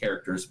certain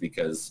characters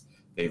because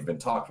they've been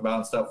talked about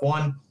and stuff.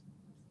 One,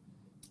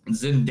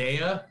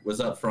 Zendaya was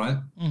up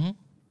front.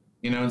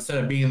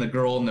 Instead of being the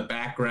girl in the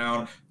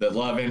background, the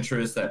love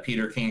interest that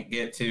Peter can't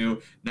get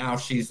to, now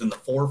she's in the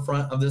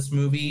forefront of this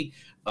movie.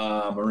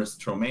 Marissa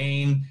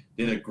Tomei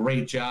did a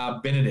great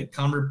job. Benedict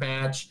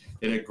Cumberbatch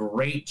did a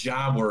great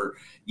job where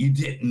you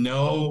didn't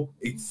know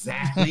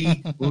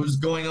exactly what was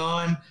going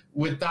on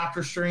with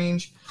Doctor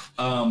Strange.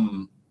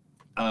 William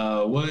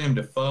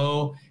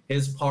Dafoe,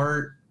 his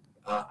part,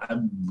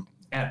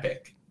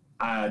 epic.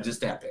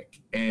 just epic.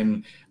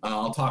 And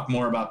I'll talk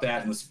more about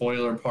that in the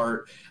spoiler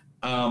part.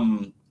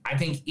 I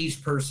think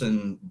each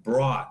person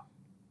brought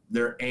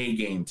their A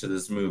game to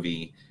this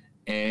movie,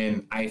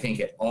 and I think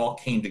it all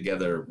came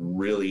together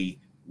really,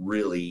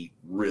 really,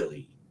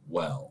 really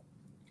well.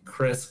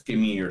 Chris, give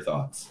me your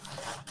thoughts.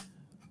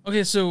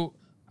 Okay, so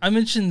I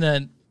mentioned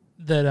that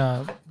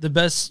the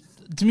best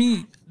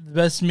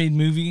made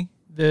movie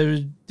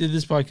that did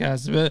this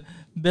podcast, the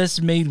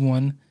best made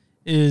one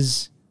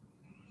is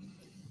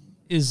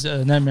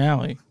Nightmare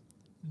Alley.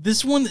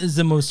 This one is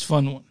the most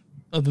fun one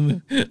of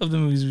the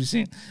movies we've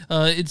seen.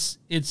 It's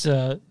I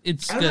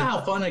don't know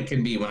how fun it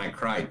can be when I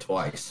cried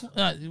twice.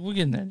 We're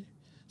getting there.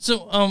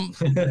 So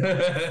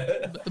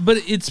but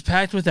it's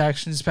packed with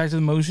action. It's packed with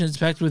emotion. It's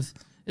packed with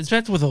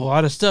a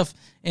lot of stuff,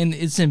 and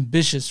it's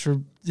ambitious for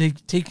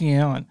taking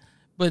it on.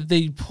 But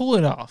they pull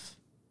it off.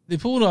 They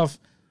pull it off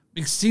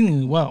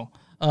exceedingly well.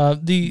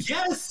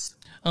 Yes.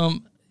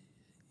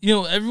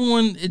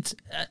 Everyone.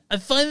 I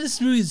find this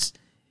movie's.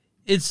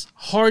 It's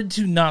hard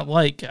to not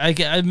like. I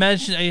can't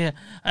imagine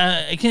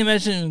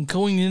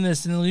going in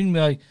this and leaving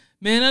me like,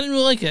 man, I didn't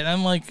really like it.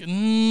 I'm like,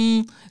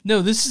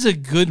 no, this is a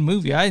good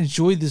movie. I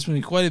enjoyed this movie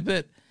quite a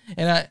bit,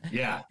 and I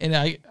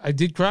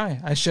did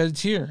cry. I shed a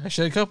tear. I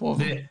shed a couple of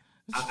them.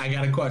 I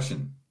got a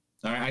question.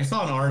 All right, I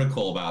saw an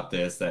article about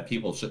this that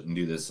people shouldn't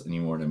do this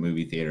anymore in a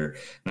movie theater,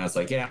 and I was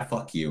like, yeah,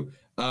 fuck you.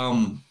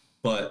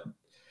 But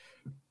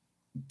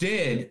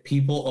did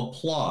people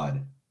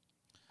applaud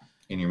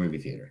in your movie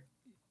theater?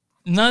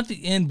 Not at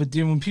the end, but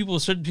then when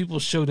certain people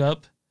showed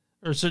up,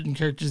 or certain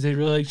characters they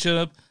really showed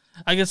up,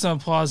 I got some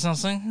applause, and I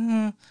was like,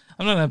 I'm not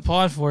gonna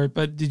applaud for it.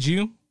 But did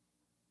you?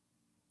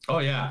 Oh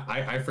yeah,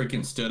 I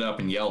freaking stood up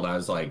and yelled. I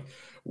was like,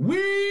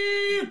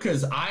 wee,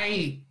 because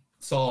I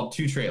saw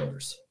 2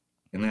 trailers,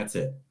 and that's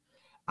it.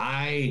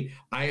 I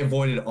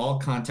avoided all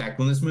contact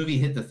when this movie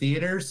hit the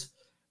theaters.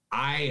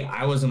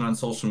 I wasn't on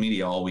social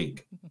media all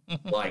week.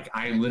 Like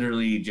I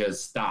literally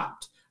just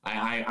stopped.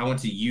 I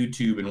went to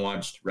YouTube and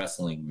watched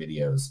wrestling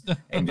videos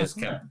and just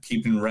kept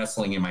keeping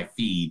wrestling in my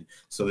feed.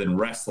 So then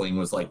wrestling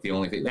was like the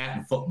only thing, that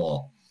and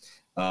football,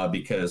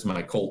 because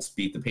my Colts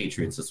beat the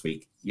Patriots this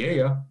week.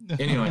 Yeah.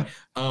 Anyway,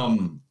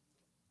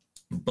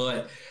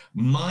 but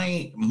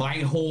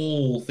my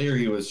whole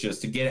theory was just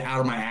to get it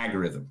out of my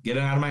algorithm,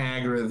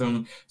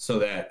 so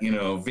that,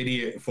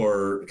 video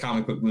for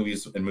comic book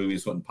movies and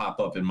movies wouldn't pop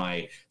up in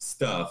my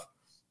stuff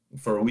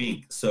for a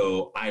week.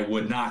 So I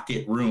would not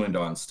get ruined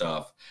on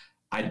stuff.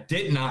 I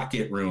did not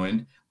get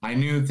ruined. I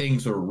knew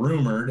things were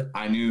rumored.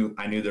 I knew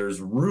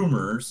there's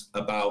rumors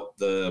about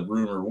the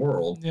rumor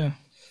world. Yeah.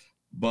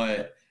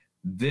 But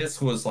this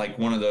was like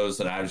one of those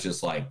that I was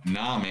just like,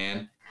 nah,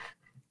 man.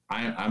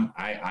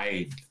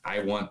 I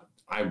want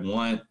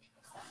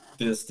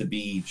this to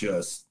be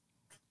just,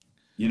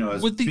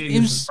 as big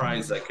a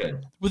surprise as I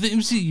could. What the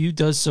MCU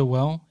does so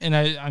well, and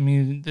I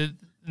mean,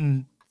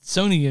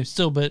 Sony is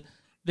still, but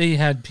they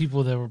had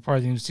people that were part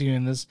of the MCU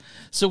in this.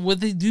 So what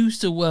they do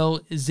so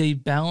well is they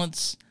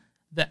balance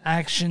the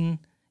action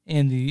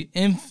and the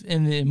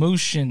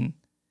emotion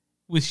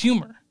with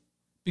humor,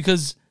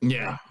 because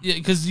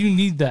because you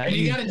need that. And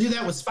you got to do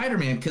that with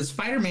Spider-Man, because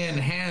Spider-Man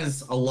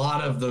has a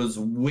lot of those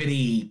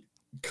witty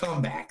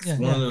comebacks, of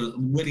those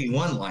witty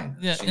one-liners.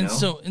 Yeah, and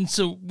so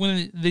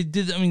when they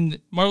did, I mean,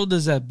 Marvel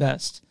does that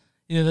best.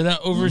 They're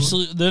not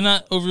they're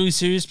not overly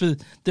serious,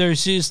 but they're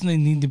serious and they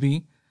need to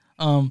be.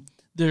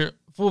 They're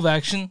full of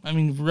action. I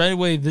mean, right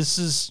away, this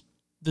is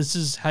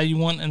how you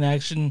want an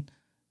action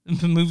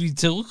movie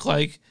to look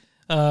like,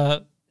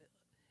 and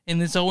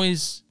it's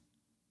always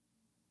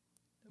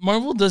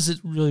Marvel does it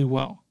really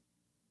well,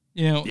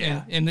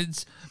 and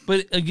it's.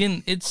 But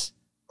again,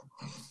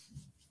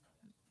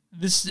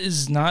 this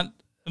is not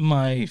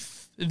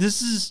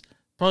this is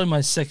probably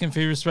my second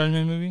favorite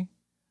Spider-Man movie,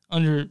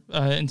 under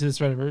Into the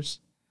Spider-Verse.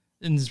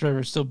 Into the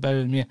Spider-Verse is still better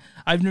than me.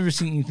 I've never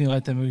seen anything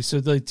like that movie. So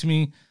like, to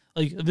me,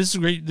 like, this is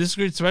great. This is a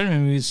great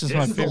Spider-Man movie. It's just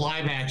my favorite. This is the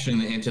live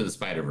action Into the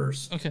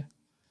Spider-Verse. Okay.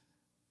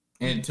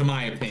 And to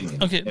my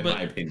opinion. Okay,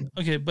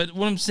 Okay, but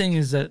what I'm saying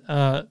is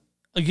that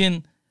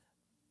again,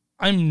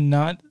 I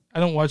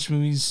don't watch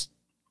movies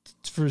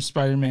for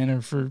Spider-Man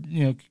or for,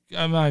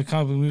 I'm not a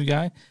comic book movie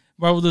guy.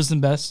 Marvel does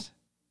them best,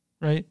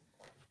 right?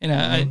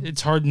 And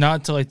it's hard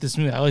not to like this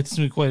movie. I like this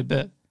movie quite a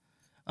bit.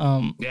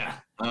 All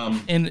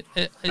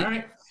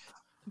right.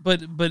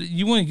 But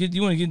you want to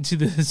get into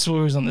the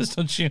spoilers on this,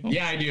 don't you?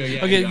 Yeah, I do.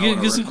 Yeah. Okay,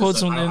 get some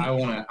quotes on. I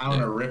want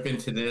to rip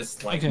into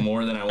this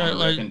more than I want to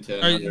rip into.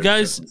 All right,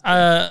 guys.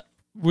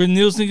 When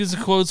Neil's gonna get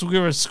some quotes, we'll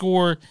give a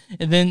score,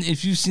 and then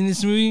if you've seen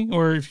this movie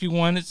or if you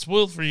want it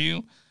spoiled for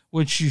you,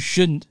 which you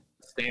shouldn't,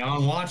 stay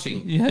on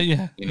watching.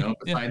 Yeah.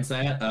 Besides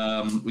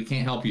that, we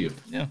can't help you.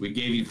 Yeah. We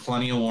gave you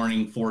plenty of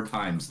warning 4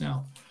 times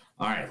now.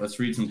 All right, let's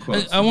read some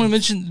quotes. I want to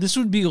mention this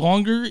would be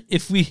longer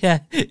if we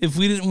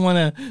didn't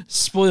want to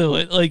spoil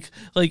it. Like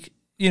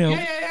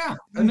Yeah.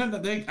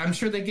 I'm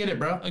sure they get it,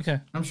 bro. Okay.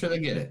 I'm sure they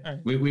get it. All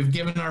right. We've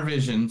given our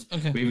visions.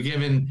 Okay. We've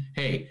given,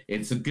 hey,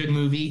 it's a good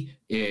movie.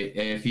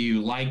 If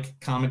you like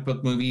comic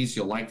book movies,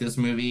 you'll like this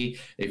movie.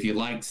 If you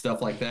like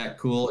stuff like that,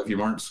 cool. If you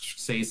Martin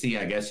Scorsese,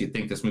 I guess you'd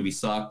think this movie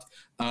sucked.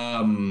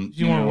 Have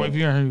you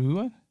heard who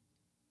what?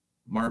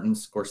 Martin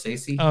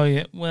Scorsese. Oh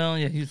yeah. Well,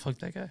 yeah, he fucked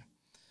that guy.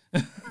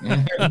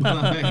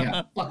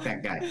 Yeah, fuck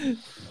that guy.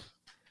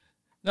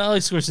 Not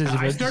like Scorsese,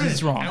 but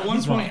he's wrong. At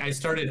one point, I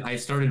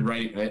started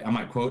writing on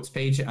my quotes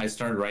page. I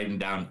started writing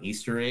down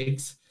Easter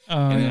eggs,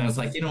 and then I was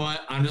like, you know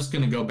what? I'm just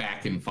gonna go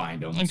back and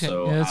find them. Okay,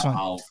 so yeah, that's fine.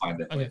 I'll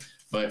find it. Okay.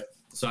 But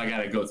so I got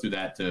to go through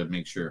that to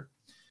make sure.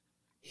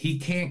 He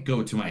can't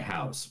go to my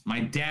house.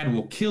 My dad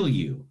will kill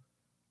you.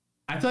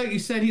 I thought you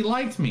said he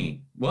liked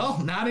me. Well,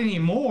 not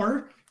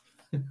anymore.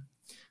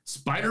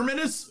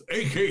 Spider-Menace,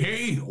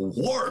 aka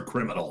war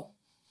criminal.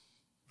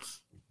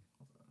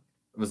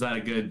 Was that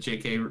a good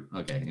JK?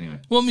 Okay, anyway.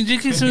 Well, I mean,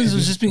 J.K. Simmons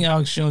was just being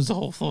Alex Jones the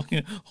whole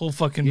fucking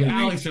movie.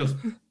 Yeah, Alex Jones,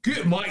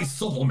 get my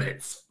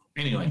supplements.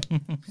 Anyway,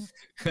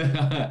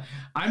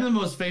 I'm the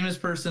most famous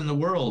person in the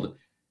world,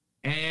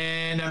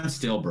 and I'm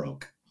still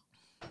broke.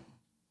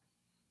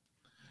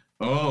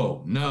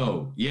 Oh,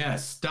 no.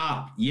 Yes,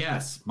 stop.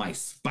 Yes, my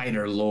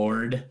spider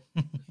lord.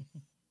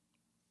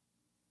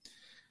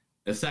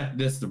 Accept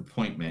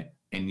disappointment,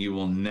 and you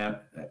will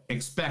never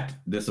expect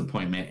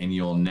disappointment, and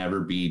you'll never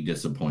be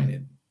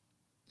disappointed.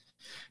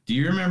 Do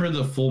you remember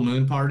the full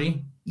moon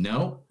party?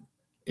 No?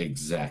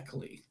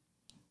 Exactly.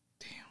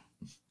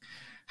 Damn.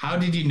 How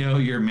did you know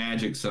your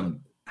magic?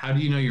 How do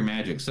you know your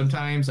magic?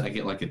 Sometimes I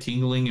get like a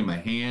tingling in my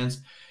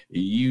hands.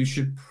 You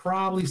should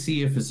probably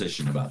see a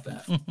physician about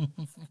that.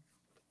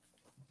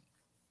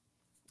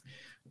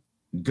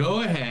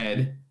 Go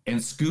ahead and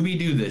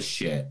Scooby-Doo this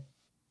shit.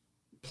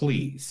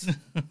 Please.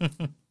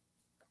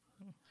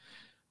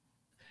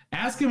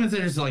 Ask him if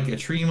there's like a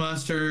tree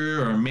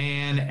monster or a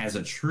man as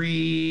a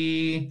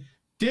tree.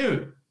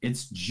 Dude,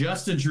 it's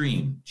just a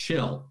dream.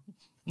 Chill.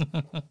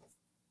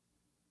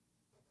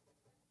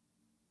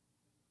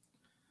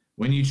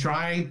 When you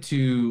try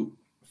to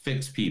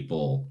fix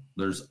people,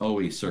 there's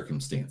always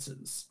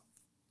circumstances.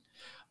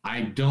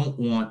 I don't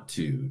want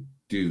to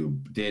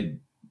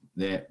did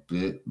that.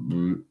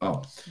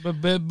 Oh.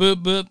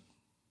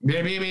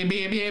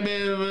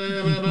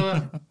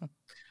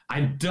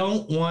 I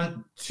don't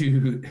want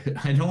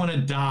to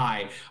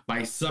die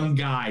by some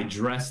guy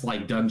dressed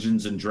like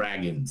Dungeons and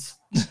Dragons.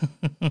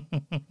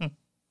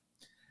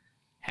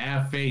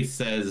 Half face,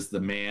 says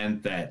the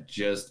man that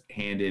just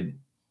handed.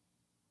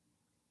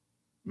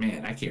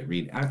 Man, I can't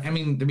read. I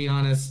mean, to be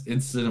honest,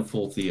 it's in a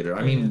full theater.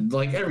 I mean,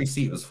 like every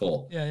seat was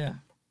full. Yeah.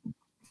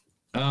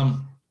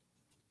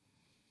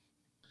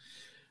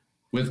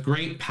 With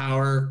great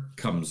power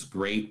comes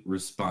great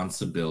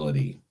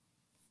responsibility.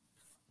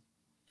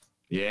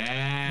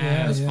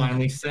 Yeah, it's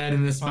finally said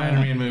in this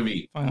Spider-Man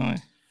movie. Finally.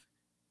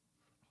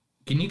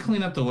 Can you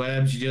clean up the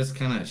webs? You just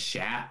kind of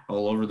shat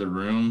all over the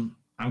room.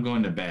 I'm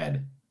going to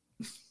bed.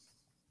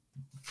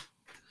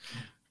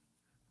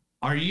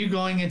 Are you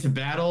going into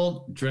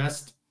battle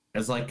dressed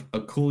as like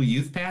a cool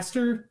youth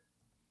pastor?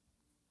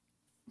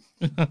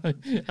 That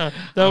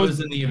was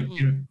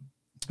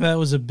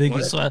the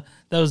biggest laugh.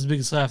 That was the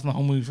biggest laugh in the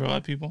whole movie for a lot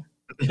of people.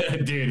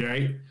 Dude,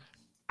 right?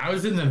 I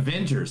was in the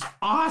Avengers.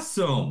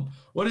 Awesome.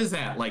 What is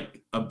that?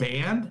 Like a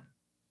band?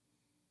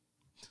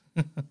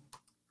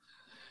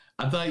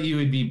 I thought you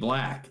would be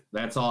black.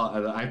 That's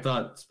all. I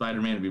thought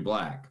Spider-Man would be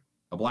black.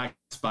 A black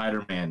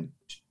Spider-Man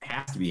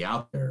has to be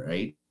out there,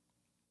 right?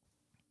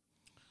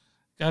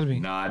 Gotta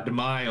be. Nod to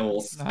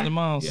Miles. Nod to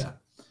Miles. Yeah.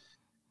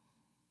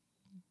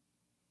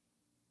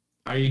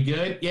 Are you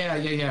good?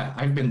 Yeah.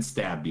 I've been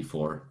stabbed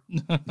before.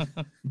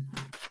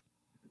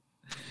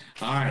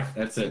 All right,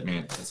 that's it,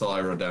 man. That's all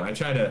I wrote down. I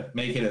try to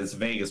make it as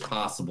vague as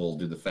possible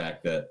due to the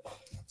fact that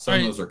some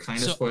of those are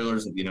kind of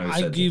spoilers.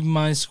 I gave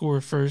my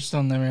score first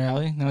on the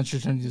reality. Now it's your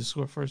turn to do the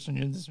score first on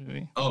this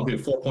movie. Oh,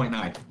 dude,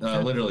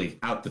 4.9. Literally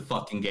out the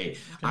fucking gate.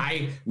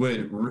 Okay.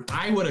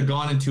 I would have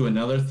gone into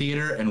another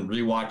theater and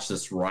rewatched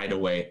this right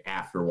away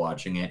after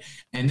watching it.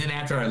 And then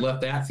after I left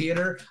that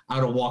theater, I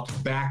would have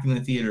walked back in the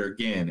theater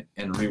again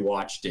and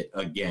rewatched it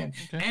again.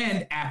 Okay.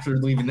 And after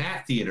leaving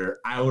that theater,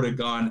 I would have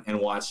gone and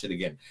watched it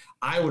again.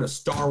 I would have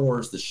Star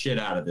Wars the shit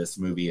out of this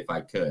movie if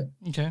I could.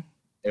 Okay.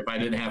 If I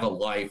didn't have a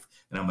life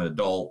and I'm an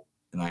adult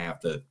and I have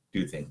to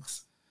do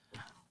things.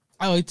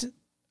 I liked it.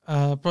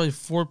 Probably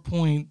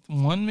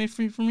 4.1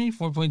 maybe for me,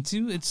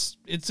 4.2.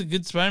 It's a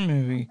good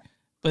Spider-Man movie.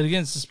 But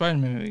again, it's a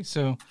Spider-Man movie.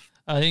 So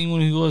anyone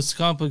who loves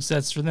comic books,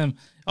 that's for them.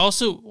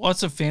 Also,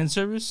 lots of fan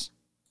service.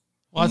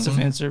 Lots of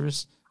fan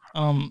service.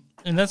 And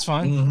that's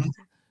fine. Mm-hmm.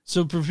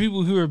 So for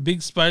people who are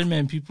big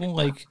Spider-Man people,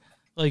 like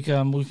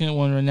looking at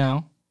one right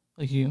now,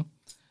 like you,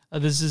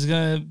 this is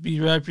going to be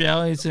rap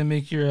reality. It's going to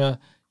make your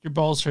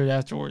balls hurt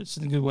afterwards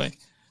in a good way.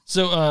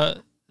 So, I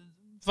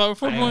have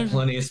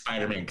plenty of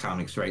Spider-Man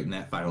comics right in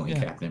that Final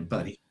Captain,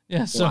 buddy.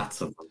 Yeah, so lots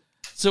of them.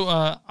 So,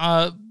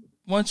 why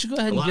don't you go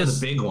ahead and guess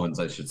of the big ones,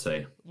 I should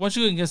say. Why don't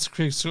you go ahead and guess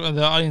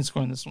the audience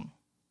score on this one?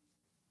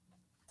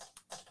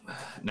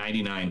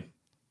 99.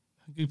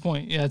 Good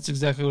point. Yeah, that's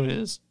exactly what it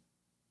is.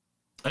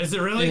 Is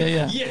it really?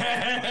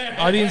 Yeah.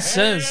 Audience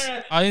says,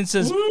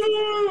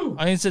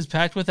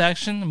 packed with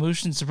action,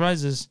 emotion, and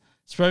surprises.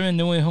 Spider-Man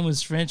No Way Home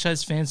is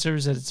franchise fan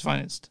service at its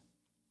finest.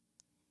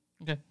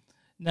 Okay.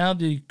 Now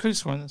the critic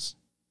score on this.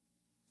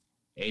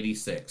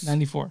 86.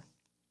 94.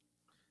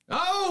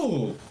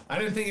 Oh! I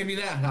didn't think it'd be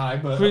that high,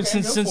 but Critics'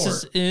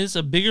 consensus is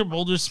a bigger,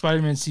 bolder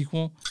Spider-Man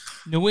sequel.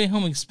 No Way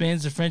Home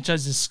expands the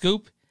franchise's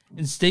scope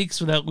and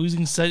stakes without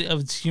losing sight of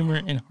its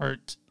humor and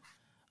heart.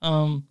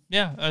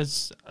 Yeah,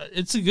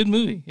 it's a good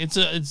movie. It's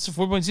a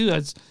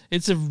 4.2.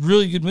 It's a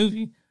really good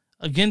movie.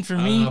 Again, for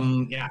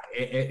me, yeah.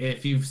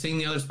 If you've seen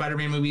the other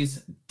Spider-Man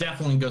movies,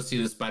 definitely go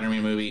see the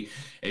Spider-Man movie.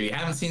 If you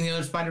haven't seen the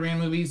other Spider-Man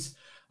movies,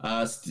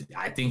 I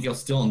think you'll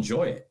still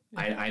enjoy it.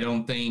 I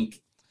don't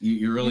think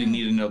you really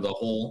need to know the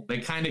whole. They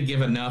kind of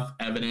give enough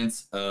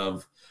evidence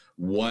of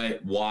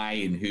what, why,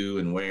 and who,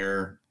 and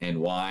where, and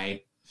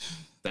why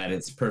that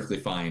it's perfectly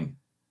fine.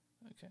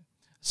 Okay,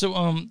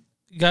 so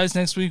guys,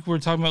 next week we're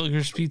talking about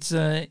Licorice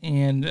Pizza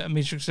and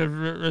Matrix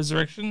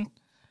Resurrection.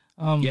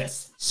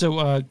 Yes.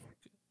 So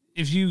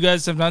if you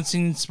guys have not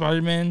seen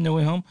Spider-Man No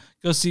Way Home,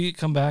 go see it,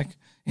 come back,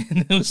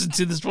 and listen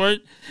to this part.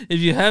 If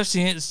you have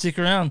seen it, stick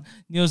around.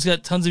 Neil's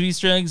got tons of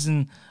Easter eggs,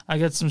 and I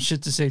got some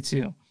shit to say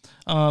too.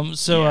 We're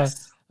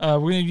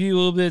going to give you a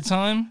little bit of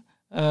time.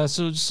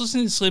 So just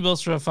listen to the sleigh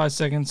bells for about 5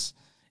 seconds,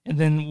 and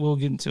then we'll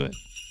get into it.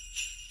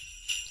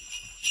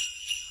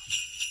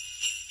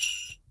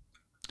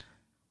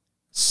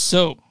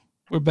 So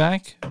we're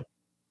back,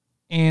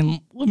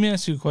 and let me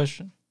ask you a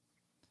question.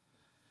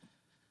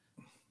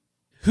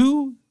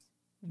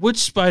 Which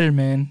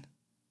Spider-Man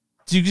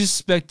do you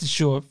expect to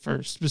show up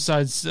first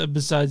besides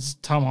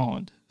Tom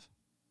Holland?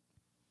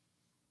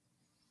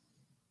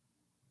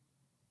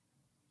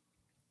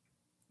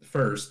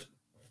 First,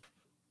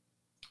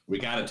 we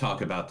got to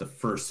talk about the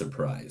first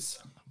surprise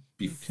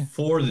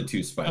before the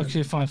two Spider-Man.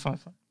 Okay, fine.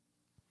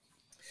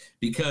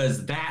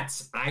 Because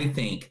that's, I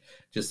think,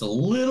 just a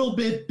little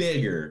bit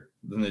bigger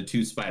than the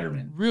two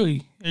Spider-Men.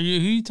 Really? Who are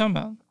you talking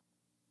about?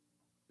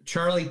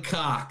 Charlie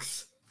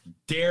Cox,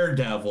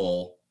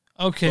 Daredevil,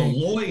 okay, the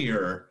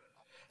lawyer.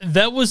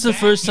 That was the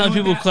first time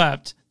people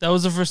clapped. That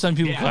was the first time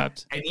people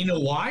clapped. And you know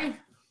why?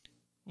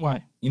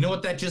 Why? You know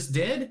what that just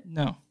did?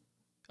 No.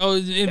 Oh,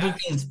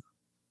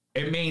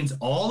 it means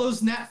all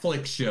those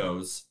Netflix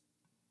shows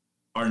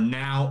are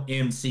now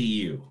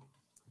MCU.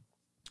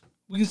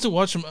 We can still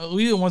watch them.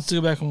 Leah wants to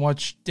go back and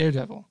watch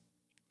Daredevil.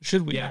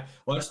 Should we? Yeah.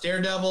 Watch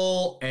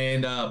Daredevil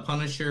and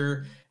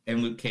Punisher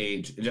and Luke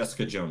Cage.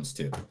 Jessica Jones,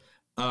 too.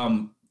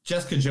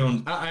 Jessica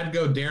Jones. I'd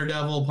go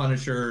Daredevil,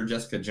 Punisher,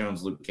 Jessica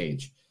Jones, Luke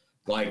Cage.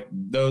 Like,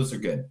 those are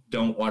good.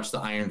 Don't watch the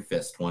Iron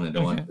Fist one. And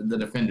don't. The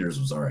Defenders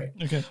was all right.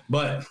 Okay.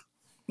 But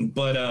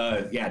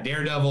yeah,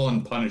 Daredevil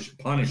and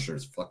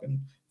Punisher's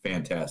fucking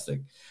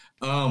fantastic.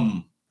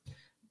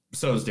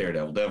 So is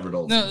Daredevil.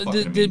 Daredevil. No,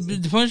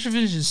 did Punisher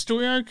finish his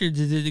story arc, or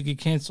did it get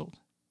canceled?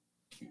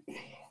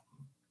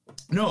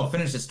 No,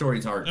 finish the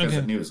story arc because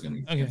it knew it was going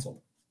to get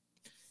canceled.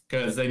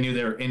 Because they knew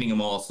they were ending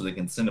them all so they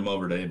can send them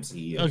over to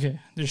MCU. Okay,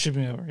 they're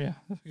shipping over, yeah.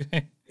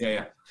 Okay.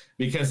 Yeah.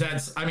 Because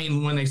that's, I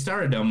mean, when they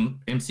started them,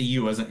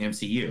 MCU wasn't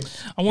MCU.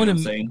 I want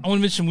to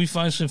mention we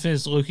finally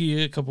finished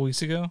Loki a couple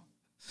weeks ago.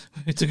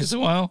 It took us a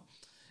while.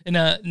 And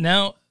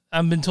now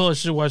I've been told I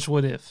should watch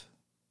What If.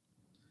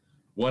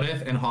 What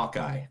If and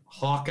Hawkeye.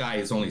 Hawkeye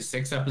is only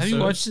 6 episodes. Have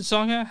you watched this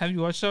Hawkeye? Have you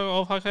watched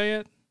all of Hawkeye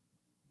yet?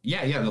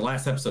 Yeah. The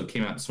last episode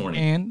came out this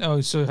morning.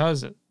 And, so how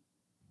is it?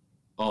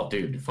 Oh,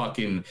 dude,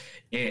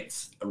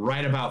 it's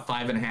right about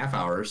 5.5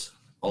 hours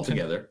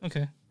altogether.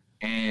 Okay.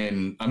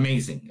 And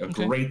amazing. A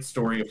great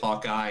story of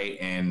Hawkeye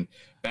and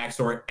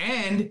backstory.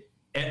 And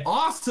it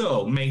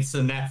also makes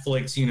the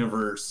Netflix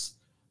universe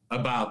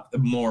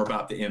more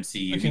about the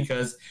MCU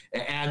because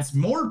it adds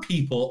more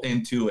people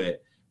into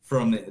it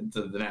from the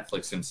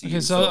Netflix MCU.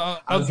 Okay, so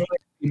I was really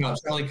happy about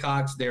Charlie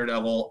Cox,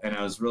 Daredevil, and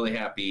I was really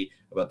happy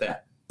about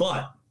that.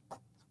 But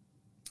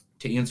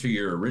to answer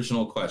your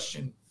original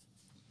question,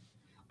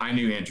 I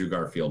knew Andrew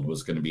Garfield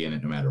was going to be in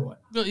it no matter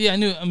what. Yeah, I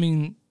knew. I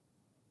mean,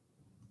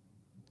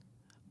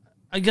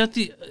 I got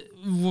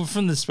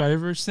from the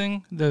Spider-Verse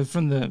thing,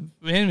 from the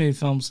animated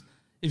films.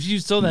 If you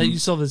saw that, you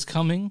saw this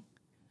coming.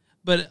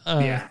 But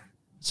yeah.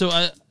 So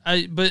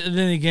but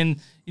then again,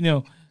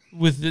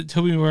 with the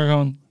Tobey Maguire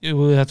going,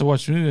 we'll have to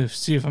watch the movie to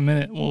see if I'm in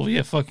it. Well,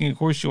 yeah, fucking of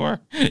course you are.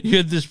 You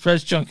had this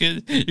press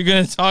junket. You're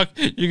gonna talk.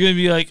 You're gonna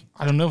be like,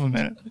 I don't know if I'm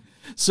in it.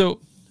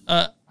 So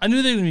I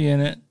knew they were gonna be in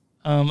it.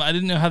 I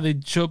didn't know how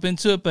they'd show up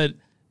into it, but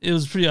it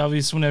was pretty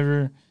obvious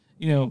whenever,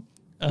 so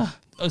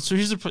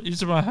here's the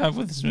problem I have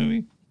with this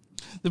movie.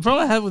 The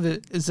problem I have with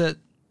it is that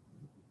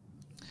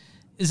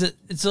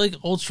it's like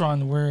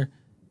Ultron, where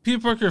Peter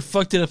Parker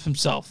fucked it up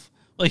himself.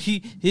 Like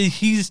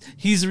he's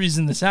the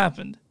reason this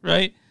happened,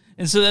 right?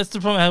 And so that's the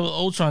problem I have with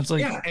Ultron. It's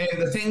like, yeah,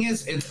 and the thing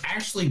is, it's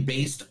actually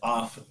based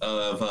off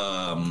of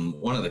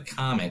one of the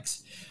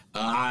comics.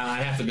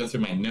 I have to go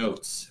through my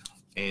notes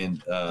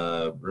and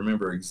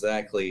remember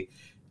exactly.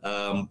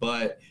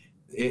 But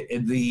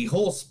the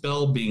whole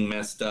spell being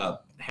messed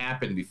up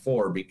happened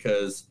before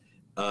because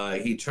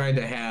he tried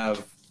to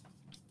have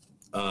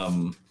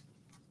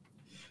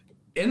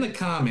in the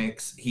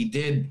comics he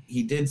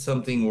did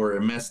something where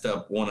it messed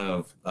up one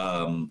of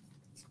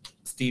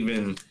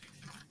Stephen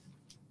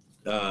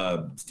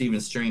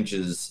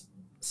Strange's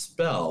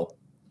spell,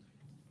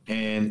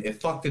 and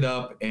it fucked it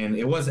up, and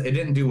it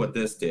didn't do what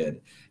this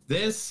did.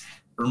 This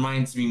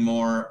reminds me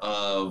more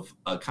of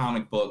a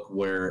comic book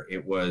where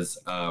it was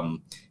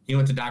he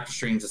went to Doctor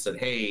Strange and said,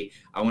 "Hey,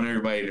 I want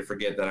everybody to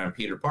forget that I'm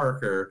Peter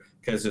Parker,"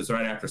 because it was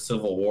right after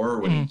Civil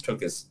War when he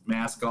took his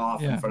mask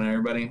off in front of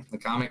everybody in the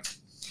comic.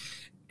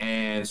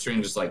 And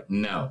Strange is like,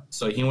 no.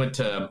 So he went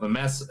to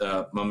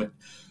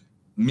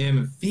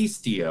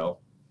Mephisto,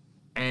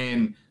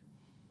 and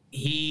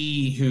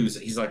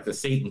he's like the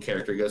Satan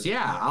character. He goes,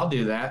 yeah, I'll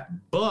do that,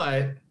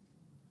 but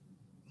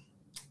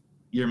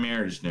your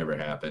marriage never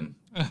happened.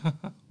 Oh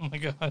my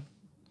God.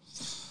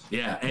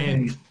 Yeah,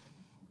 and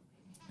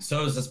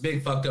so it's this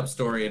big fucked up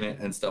story in it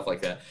and stuff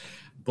like that.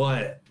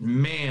 But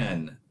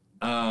man,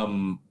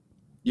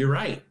 you're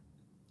right.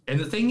 And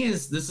the thing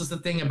is, this is the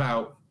thing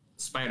about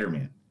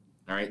Spider-Man.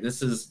 All right,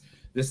 this is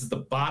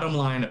the bottom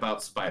line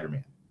about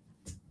Spider-Man.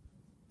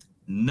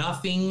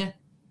 Nothing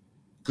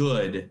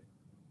good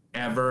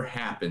ever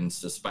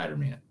happens to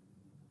Spider-Man.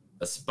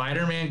 A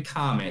Spider-Man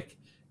comic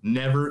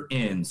never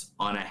ends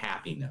on a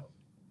happy note.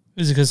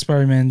 Is it because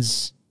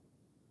Spider-Man's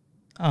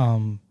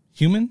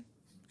human,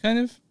 kind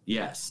of?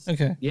 Yes.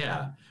 Okay.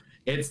 Yeah.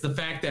 It's the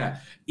fact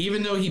that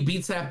even though he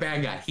beats that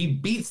bad guy, he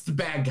beats the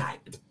bad guy.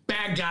 The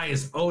bad guy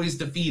is always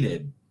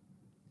defeated.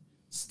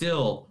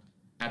 Still,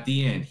 at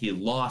the end, he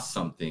lost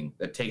something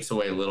that takes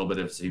away a little bit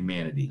of his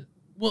humanity.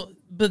 Well,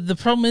 but the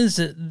problem is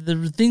that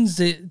the things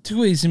that took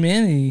away his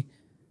humanity.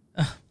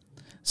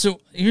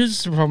 So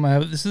here's the problem I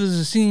have. So there's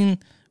a scene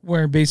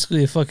where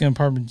basically a fucking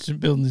apartment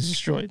building is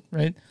destroyed,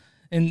 right?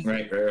 And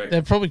right.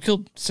 That probably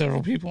killed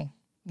several people,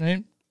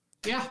 right?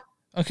 Yeah.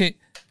 Okay.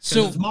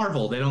 So it's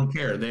Marvel. They don't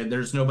care.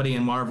 There's nobody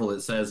in Marvel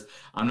that says,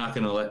 I'm not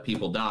going to let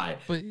people die.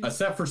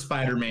 Except for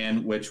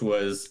Spider-Man, which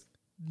was...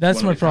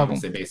 That's my problem.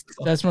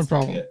 That's my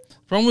problem.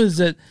 Problem is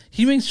that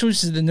he makes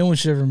choices that no one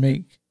should ever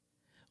make.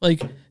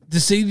 Like, to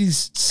save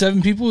these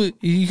 7 people,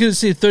 he could have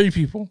saved 30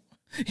 people.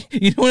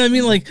 You know what I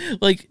mean? Like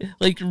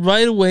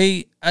right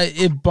away,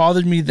 it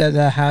bothered me that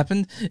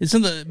happened. It's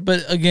something,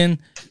 but again,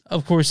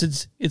 of course,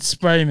 it's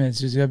Spider-Man.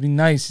 So he's gotta be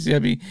nice. He's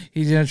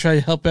gonna try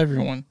to help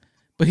everyone.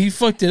 But he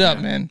fucked it up,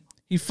 man.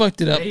 He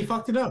fucked it up. Yeah, he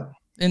fucked it up.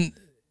 And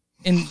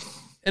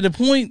at a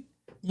point,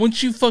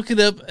 once you fuck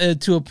it up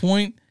to a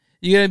point,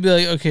 you gotta be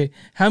like, okay,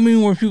 how many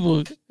more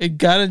people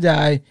gotta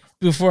die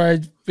before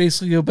I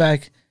basically go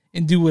back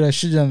and do what I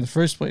should have done in the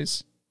first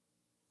place?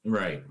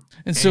 Right.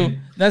 And so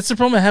that's the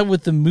problem I have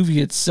with the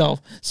movie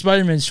itself,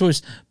 Spider-Man's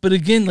choice. But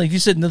again, like you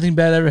said, nothing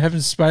bad ever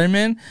happens to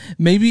Spider-Man.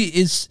 Maybe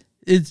it's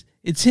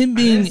him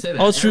being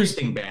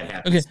altruistic. Everything bad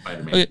happens to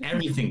Spider-Man. Okay.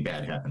 Everything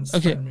bad happens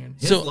to Spider-Man.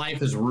 His life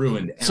is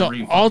ruined. So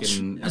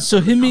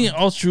him being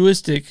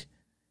altruistic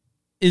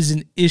is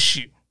an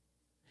issue.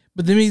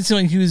 But they made it seem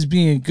like he was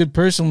being a good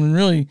person when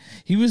really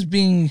he was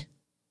being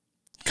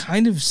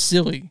kind of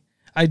silly,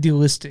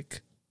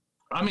 idealistic.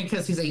 I mean,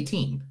 because he's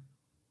 18.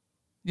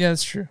 Yeah,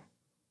 that's true.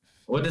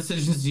 What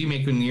decisions do you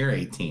make when you're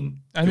 18?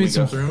 I made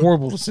some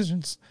horrible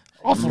decisions.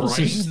 Awful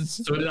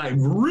decisions. So did I.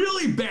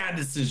 Really bad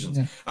decisions.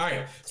 Yeah. All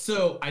right.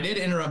 So I did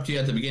interrupt you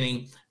at the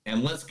beginning,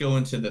 and let's go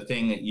into the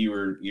thing that you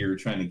were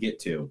trying to get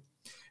to.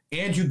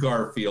 Andrew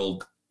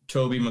Garfield,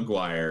 Tobey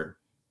Maguire,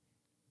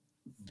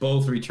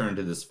 both returned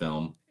to this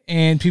film.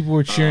 And people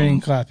were cheering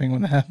and clapping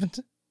when that happened.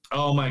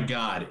 Oh my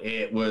God.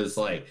 It was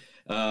like,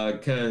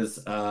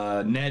 because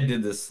Ned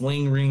did the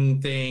sling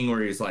ring thing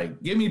where he's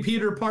like, give me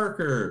Peter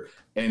Parker.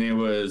 And it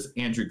was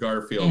Andrew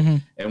Garfield. Mm-hmm.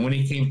 And when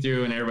he came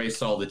through and everybody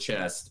saw the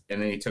chest,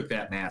 and then he took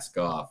that mask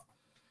off.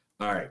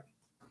 All right.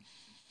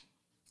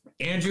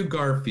 Andrew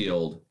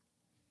Garfield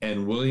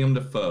and William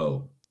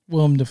Dafoe.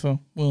 William Dafoe.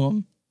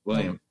 William.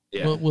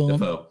 Yeah.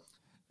 Dafoe.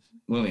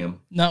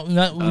 William. Not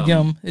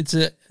William.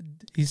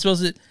 He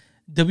spells it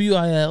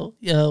Willem.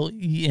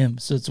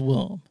 So it's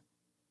Willem.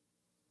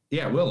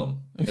 Yeah,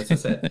 Willem. That's what I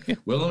said.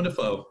 Willem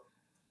Dafoe.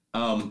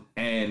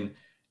 And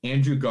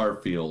Andrew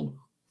Garfield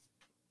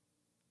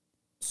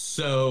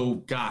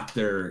so got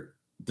their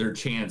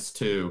chance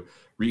to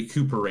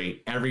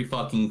recuperate every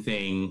fucking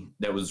thing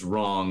that was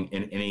wrong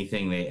in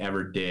anything they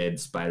ever did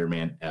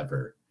Spider-Man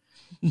ever.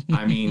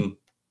 I mean,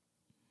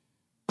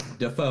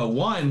 Dafoe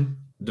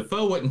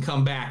wouldn't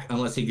come back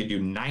unless he could do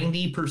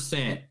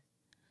 90%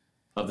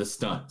 of the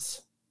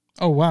stunts.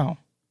 Oh, wow.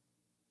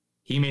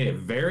 He made it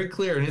very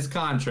clear in his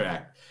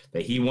contract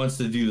that he wants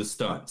to do the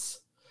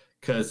stunts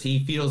because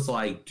he feels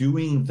like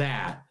doing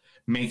that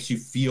makes you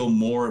feel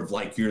more of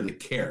like you're the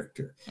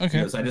character. Okay.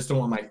 He goes, I just don't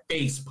want my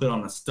face put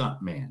on a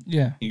stunt man.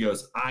 Yeah. He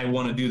goes, I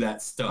want to do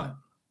that stunt.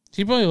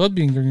 He probably loved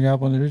being Green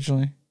Goblin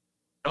originally.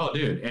 Oh,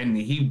 dude.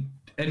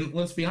 And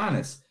let's be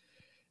honest,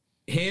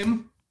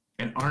 him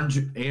and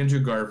Andrew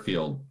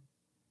Garfield,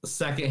 the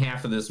second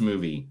half of this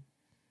movie,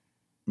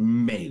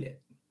 made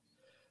it.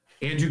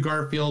 Andrew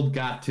Garfield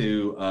got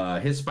to,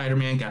 his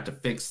Spider-Man got to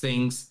fix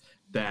things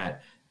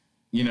that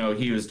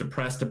he was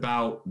depressed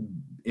about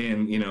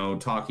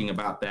talking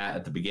about that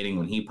at the beginning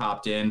when he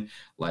popped in,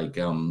 like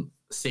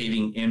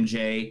saving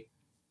MJ.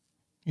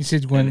 He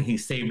said when he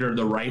saved her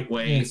the right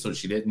way, so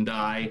she didn't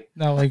die.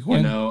 Not like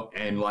when,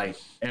 and like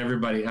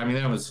everybody. I mean,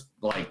 that was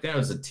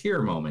a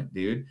tear moment,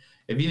 dude.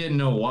 If you didn't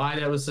know why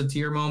that was a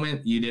tear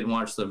moment, you didn't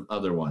watch the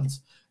other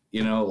ones.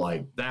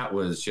 That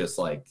was just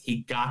like he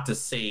got to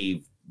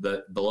save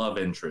the love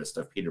interest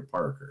of Peter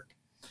Parker.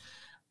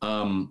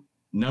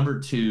 Number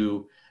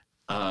 2,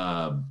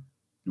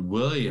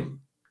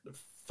 William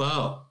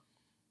Dafoe.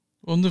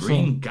 Wonderful.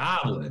 Green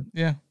Goblin.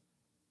 Yeah.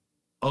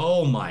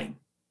 Oh my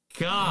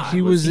God.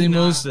 He was the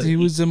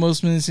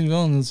most menacing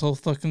villain in this whole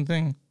fucking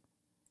thing.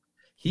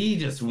 He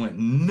just went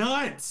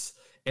nuts.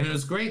 And it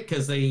was great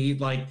because they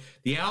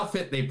the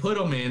outfit they put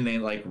him in, they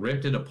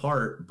ripped it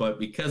apart, but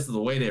because of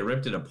the way they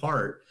ripped it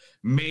apart,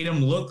 made him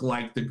look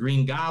like the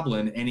Green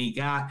Goblin, and he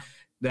got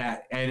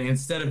that. And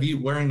instead of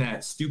you wearing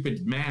that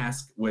stupid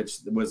mask, which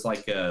was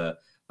like a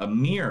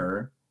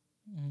mirror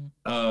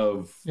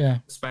of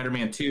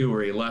Spider-Man 2,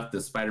 where he left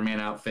the Spider-Man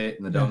outfit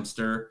in the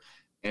dumpster,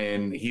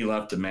 and he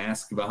left the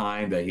mask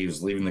behind that he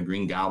was leaving the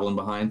Green Goblin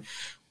behind.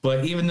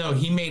 But even though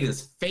he made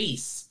his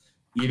face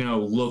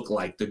look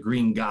like the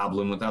Green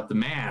Goblin without the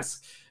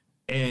mask,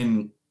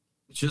 and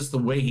just the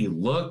way he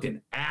looked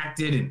and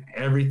acted and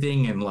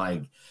everything,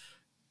 and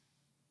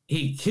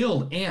he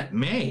killed Aunt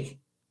May.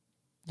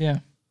 Yeah.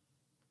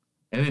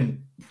 And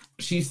then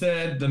she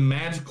said the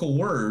magical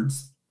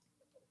words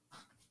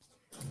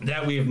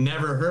that we have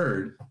never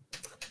heard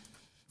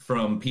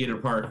from Peter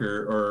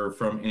Parker or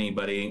from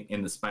anybody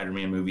in the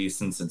Spider-Man movies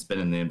since it's been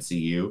in the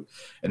MCU,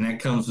 and that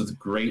comes with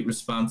great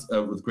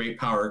with great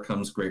power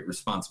comes great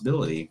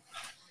responsibility.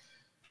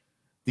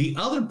 The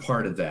other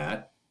part of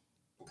that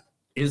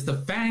is the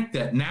fact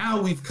that now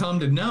we've come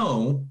to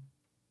know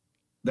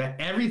that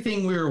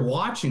everything we were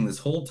watching this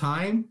whole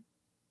time,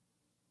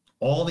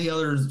 all the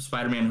other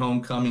Spider-Man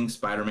Homecoming,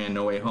 Spider-Man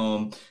No Way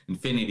Home,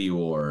 Infinity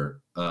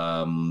War,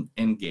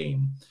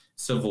 Endgame,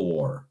 Civil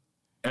War,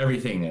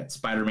 everything that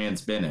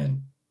Spider-Man's been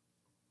in,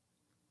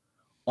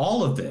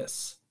 all of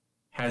this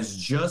has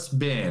just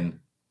been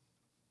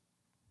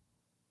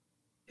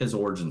his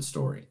origin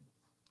story.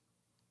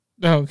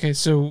 Oh, okay.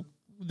 So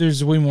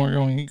there's way more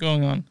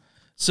going on.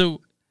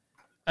 So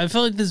I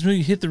felt like this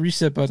movie hit the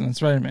reset button on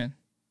Spider-Man.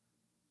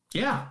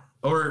 Yeah.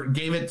 Or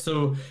gave it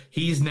so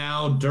he's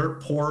now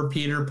dirt poor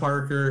Peter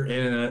Parker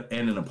in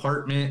an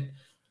apartment,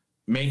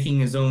 making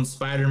his own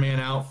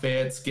Spider-Man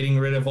outfits, getting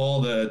rid of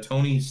all the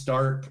Tony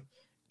Stark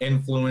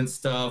influence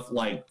stuff.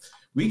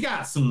 We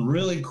got some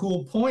really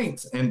cool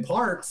points and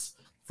parts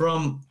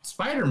from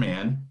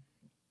Spider-Man,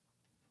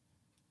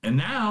 and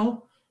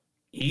now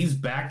he's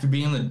back to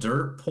being the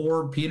dirt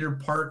poor Peter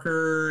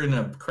Parker in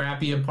a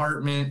crappy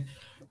apartment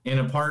in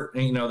a part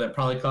that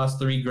probably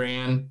costs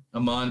 $3,000 a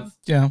month.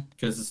 Yeah,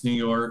 because it's New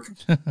York.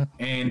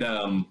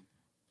 And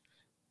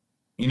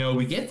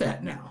we get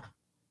that now,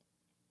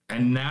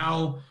 and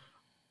now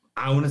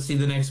I want to see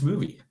the next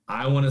movie.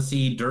 I want to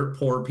see dirt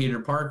poor Peter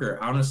Parker.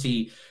 I want to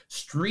see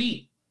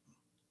street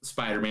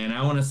Spider-Man.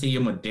 I want to see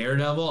him with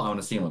Daredevil. I want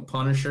to see him with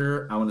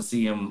Punisher. I want to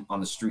see him on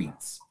the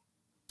streets.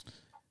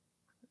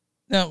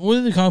 Now, what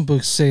do the comic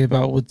books say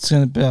about what's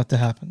about to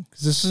happen?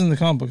 Because this is in the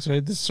comic books,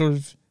 right? This sort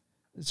of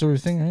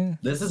thing, right?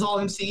 This is all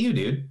MCU,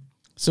 dude.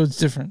 So it's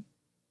different.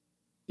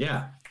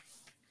 Yeah.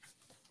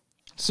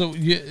 So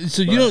you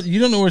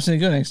don't know where it's gonna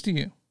go next, do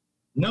you?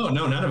 No,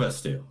 none of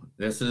us do.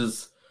 This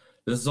is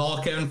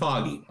all Kevin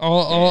Feige.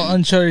 All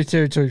uncharted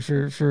territory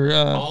for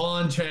all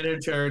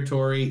uncharted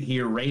territory. He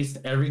erased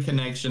every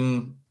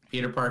connection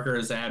Peter Parker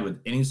has had with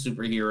any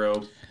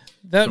superhero.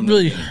 That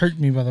really hurt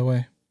me, by the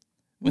way.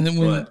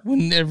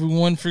 When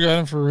everyone forgot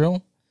him for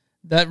real,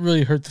 that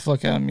really hurt the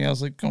fuck out of me. I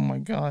was like, oh my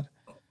God.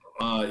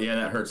 Yeah,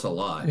 that hurts a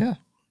lot. Yeah.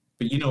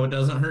 But you know what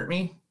doesn't hurt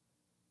me?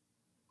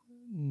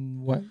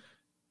 What?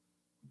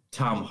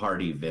 Tom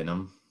Hardy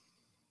Venom.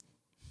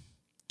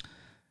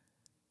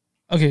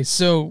 Okay,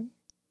 so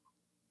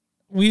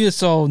we just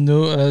saw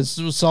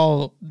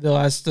the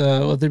last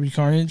Let There Be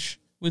Carnage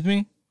with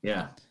me.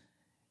 Yeah.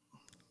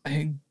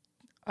 I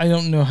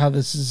don't know how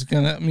this is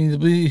gonna. I mean,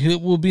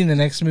 it will be in the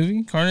next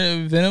movie.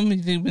 Venom.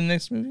 You think it'll be in the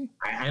next movie?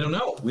 I don't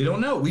know. We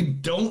don't know. We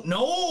don't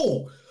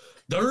know.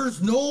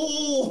 There's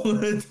no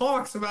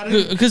talks about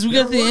it because we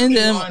got the end.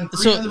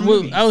 So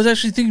I was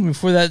actually thinking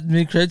before that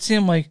mid-credit scene,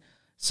 I'm like,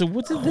 so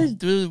what did they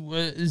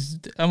do?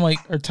 I'm like,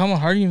 are Tom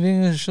Hardy and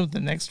Venom going to show up the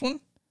next one?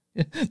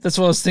 That's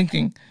what I was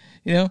thinking,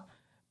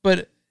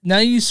 But now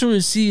you sort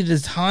of see the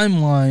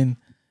timeline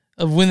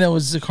of when that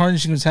was the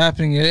Carnage thing was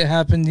happening. It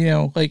happened,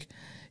 you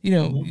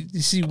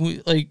see,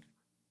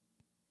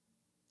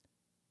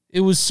 it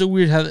was so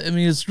weird how,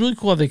 it's really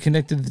cool how they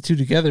connected the two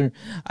together.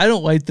 I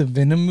don't like the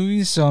Venom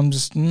movies, so I'm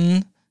just, but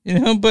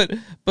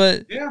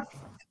yeah.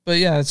 But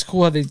yeah, it's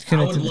cool how they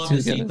connected the two together. I would love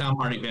to see Tom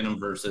Hardy Venom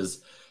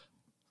versus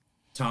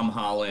Tom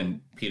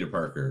Holland Peter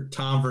Parker.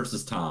 Tom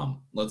versus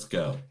Tom. Let's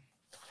go.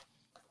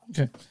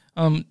 Okay.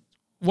 Why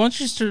don't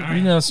you start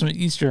reading out some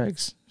Easter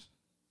eggs?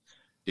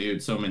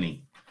 Dude, so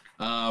many.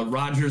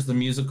 Rogers the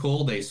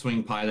Musical, they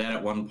swing by that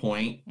at one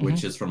point,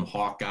 which is from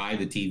Hawkeye,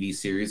 the TV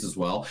series as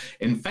well.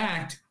 In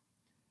fact,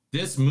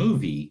 this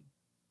movie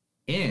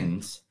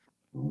ends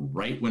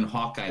right when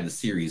Hawkeye, the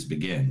series,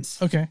 begins.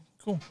 Okay,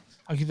 cool.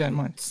 I'll keep that in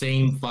mind.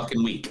 Same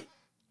fucking week.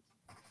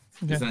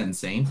 Okay. Isn't that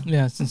insane?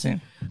 Yeah, it's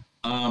insane.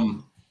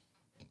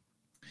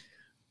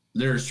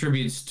 There's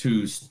tributes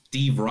to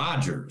Steve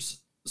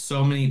Rogers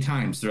so many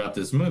times throughout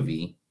this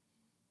movie,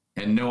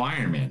 and no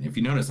Iron Man. If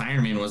you notice,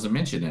 Iron Man wasn't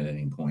mentioned at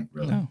any point,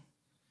 really. No.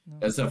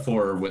 Except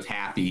for with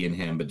Happy and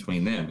him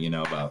between them,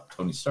 about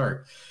Tony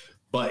Stark.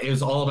 But it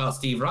was all about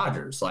Steve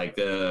Rogers. Like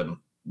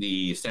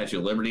the Statue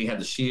of Liberty had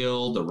the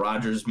shield, the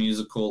Rogers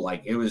musical.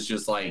 Like it was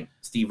just like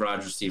Steve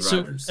Rogers.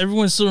 So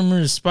everyone still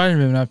remembers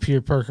Spider-Man, not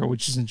Peter Parker,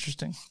 which is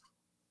interesting.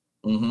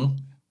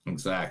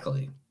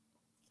 Exactly.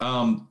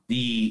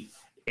 The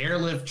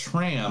airlift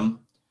tram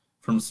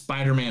from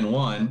Spider-Man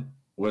 1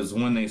 was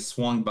when they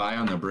swung by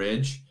on the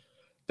bridge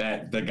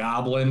that the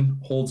Goblin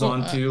holds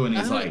on to, and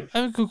he's I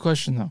have a good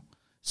question though.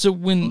 So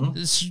when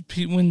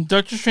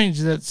Doctor Strange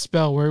did that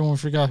spell where everyone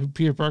forgot who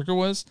Peter Parker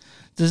was,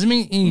 does it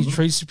mean any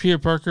trace of Peter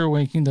Parker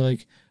when it came to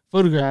like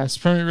photographs,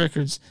 permanent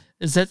records?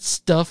 Is that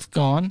stuff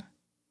gone?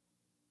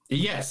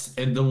 Yes,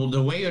 and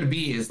the way it would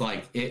be is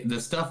like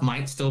the stuff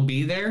might still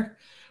be there,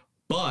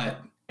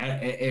 but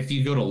if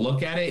you go to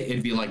look at it,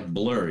 it'd be like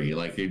blurry.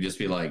 Like you'd just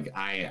be like,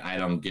 I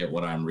don't get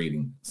what I'm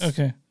reading.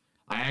 Okay.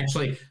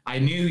 I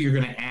knew you're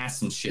going to ask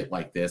some shit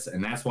like this,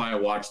 and that's why I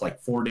watched like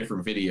 4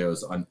 different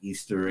videos on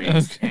Easter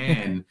eggs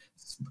and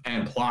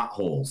plot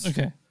holes.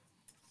 Okay.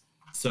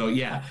 So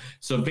yeah.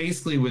 So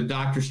basically with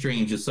Doctor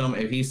Strange,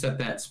 if he set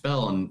that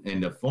spell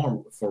into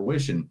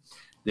fruition,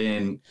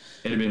 then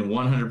it'd have been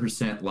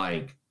 100%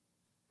 like,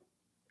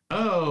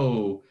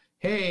 oh,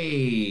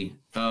 hey,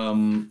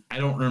 I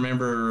don't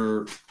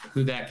remember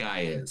who that guy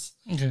is.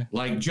 Okay.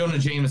 Like Jonah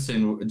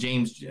Jameson,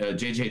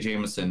 J.J.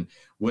 Jameson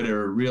would have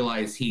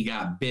realized he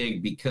got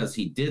big because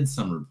he did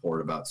some report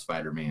about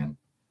Spider-Man,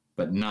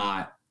 but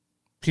not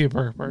Peter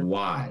Parker.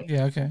 Why?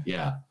 Yeah, okay.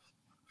 Yeah.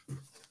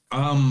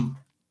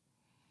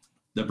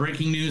 The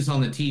breaking news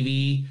on the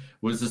TV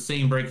was the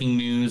same breaking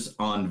news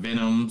on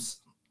Venom's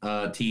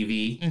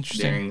TV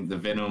during the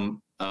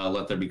Venom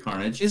Let There Be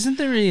Carnage. Isn't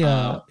there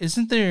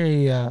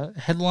a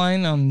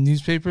headline on the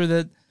newspaper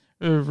that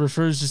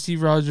refers to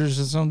Steve Rogers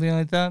or something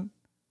like that?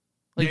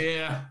 Like,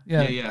 yeah.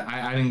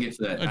 I didn't get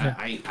to that. Okay.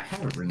 I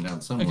have it written down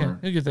somewhere.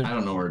 Okay, you'll get there. I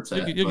don't know where it's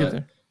at. You'll get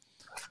there.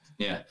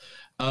 Yeah.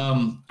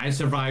 I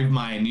survived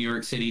my New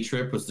York City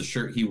trip was the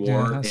shirt he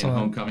wore in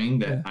Homecoming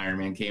that Iron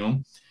Man came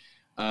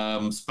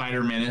him.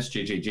 Spider-Menace,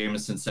 J.J.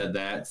 Jameson said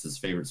that. It's his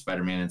favorite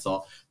Spider-Man. It's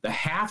all the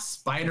half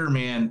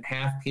Spider-Man,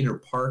 half Peter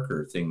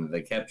Parker thing that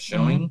they kept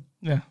showing.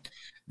 Yeah.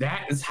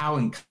 That is how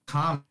in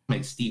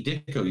comics Steve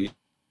Ditko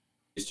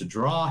used to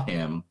draw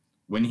him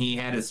when he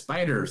had his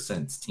spider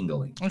sense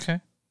tingling. Okay.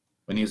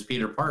 When he was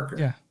Peter Parker.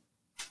 Yeah.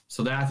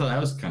 So I thought that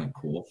was kind of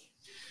cool.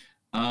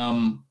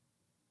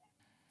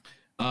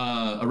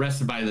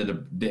 Arrested by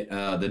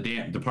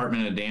the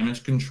Department of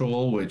Damage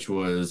Control, which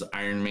was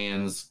Iron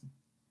Man's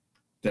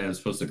that was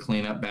supposed to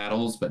clean up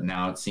battles, but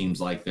now it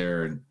seems like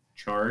they're in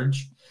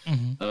charge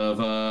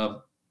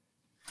of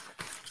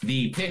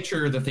the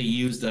picture that they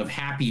used of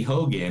Happy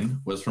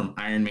Hogan was from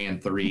Iron Man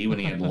 3 when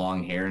he had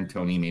long hair and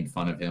Tony made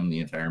fun of him the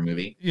entire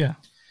movie. Yeah.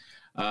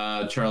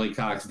 Charlie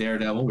Cox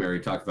Daredevil, we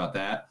already talked about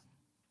that.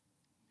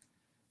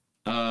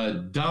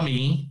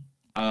 Dummy,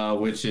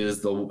 which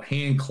is the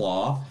hand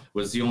claw,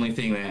 was the only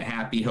thing that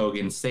Happy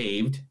Hogan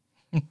saved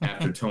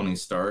after Tony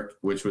Stark,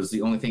 which was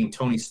the only thing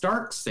Tony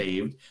Stark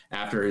saved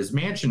after his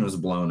mansion was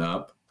blown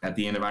up at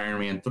the end of Iron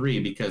Man 3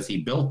 because he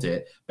built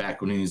it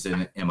back when he was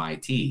in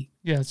MIT.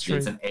 Yeah, that's true.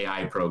 It's an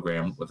AI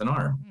program with an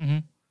arm.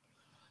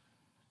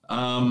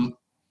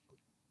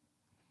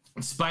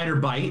 Spider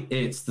Bite,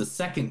 it's the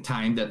second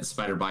time that the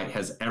Spider Bite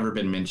has ever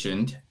been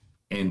mentioned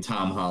in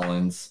Tom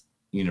Holland's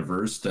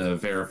universe to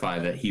verify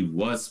that he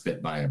was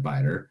bit by a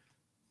biter.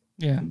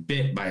 Yeah.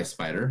 Bit by a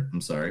spider.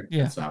 I'm sorry.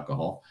 Yeah. That's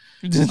alcohol.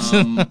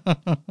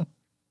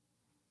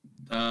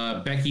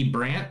 Becky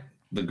Brandt,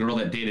 the girl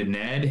that dated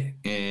Ned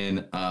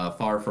in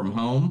Far From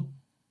Home,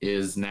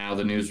 is now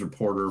the news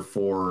reporter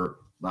for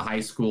the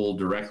high school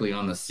directly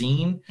on the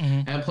scene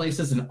at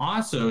places. And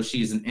also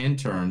she's an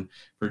intern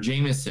for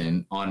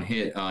Jameson on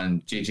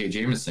J.J.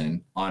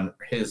 Jameson on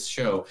his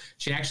show.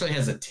 She actually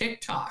has a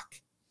TikTok.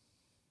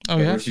 Oh,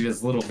 yeah? Where she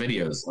does little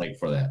videos like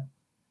for that.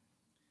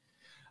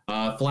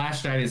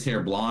 Flash dyed his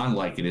hair blonde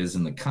like it is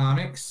in the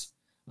comics.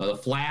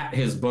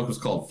 His book was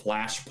called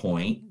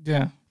Flashpoint.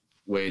 Yeah.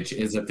 Which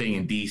is a thing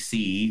in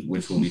DC,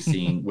 which we'll be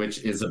seeing,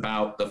 which is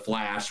about the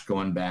Flash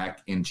going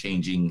back and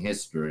changing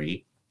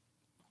history.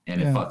 And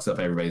it fucks up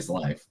everybody's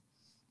life.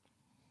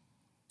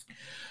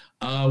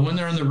 When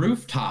they're on the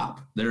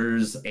rooftop,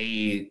 there's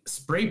a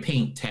spray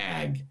paint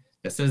tag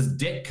that says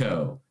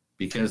Ditko,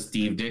 because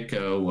Steve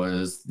Ditko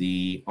was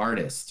the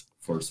artist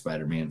for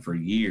Spider-Man for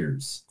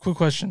years. Quick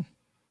question.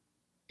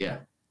 Yeah.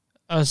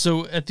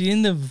 So at the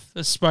end of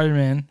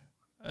Spider-Man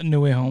No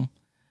Way Home,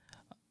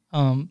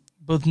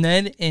 both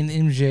Ned and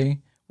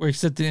MJ were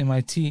accepted at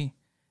MIT.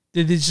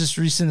 Did they just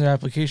resend their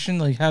application?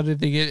 Like, how did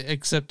they get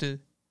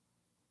accepted?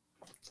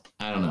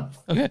 I don't know.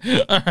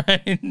 Okay, all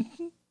right.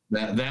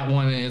 That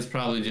one is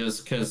probably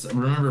just because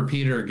remember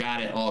Peter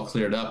got it all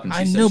cleared up, and she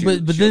I said know, she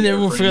but would then get her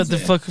everyone forgot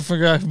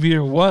friends in. who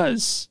Peter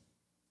was.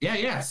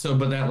 Yeah. So,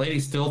 but that lady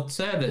still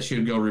said that she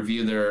would go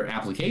review their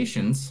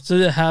applications. So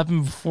that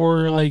happened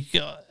before, like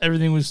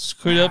everything was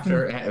cleared up.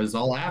 It was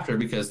all after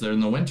because they're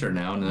in the winter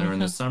now, and they're in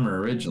the summer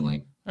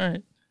originally. All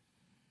right.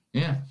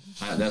 Yeah,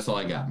 that's all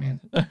I got, man.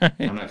 All right.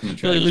 I'm not going to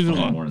try to Leave it explain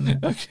alone. more than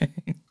that.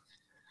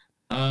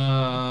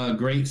 Okay.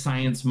 Great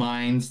science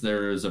minds.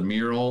 There's a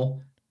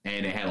mural,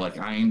 and it had like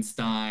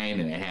Einstein,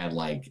 and it had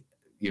like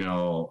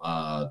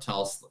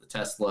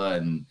Tesla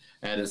and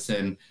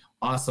Edison.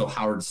 Also,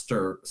 Howard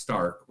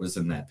Stark was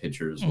in that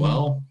picture as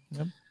well.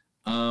 Yep.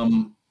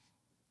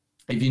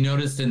 If you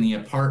noticed in the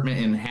apartment,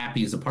 in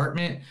Happy's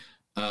apartment,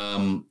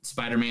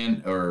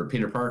 Spider-Man or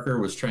Peter Parker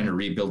was trying to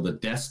rebuild the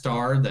Death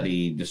Star that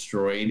he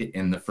destroyed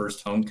in the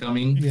first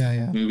Homecoming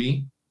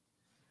movie.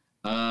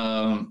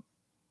 I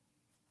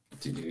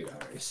already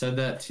said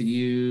that to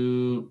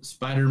you.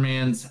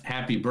 Spider-Man's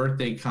Happy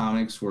Birthday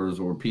comics was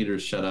where Peter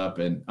shut up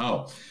and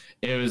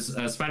it was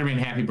Spider-Man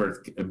Happy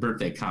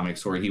Birthday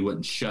comics where he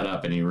wouldn't shut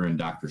up and he ruined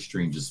Doctor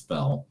Strange's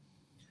spell.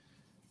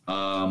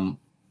 Wong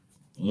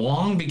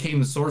became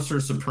the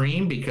Sorcerer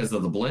Supreme because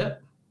of the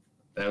blip.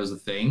 That was a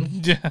thing.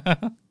 Yeah,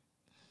 that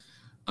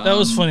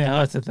was funny. I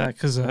laughed at that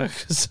because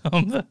it's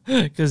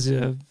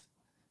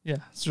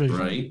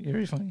really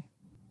very funny.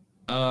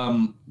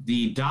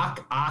 The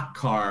Doc Ock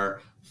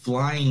car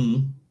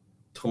flying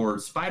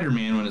towards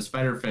Spider-Man when his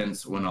spider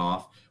fence went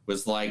off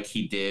was like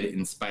he did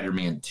in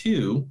Spider-Man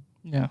 2.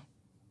 Yeah,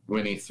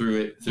 when he threw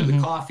it through the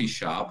coffee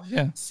shop.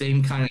 Yeah,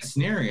 same kind of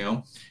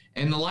scenario.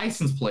 And the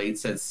license plate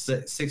said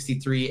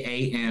 63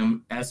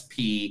 AM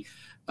SP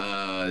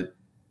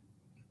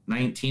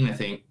 19, I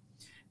think.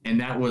 And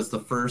that was the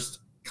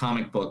first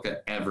comic book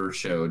that ever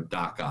showed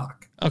Doc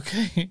Ock.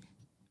 Okay.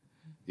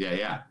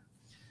 Yeah.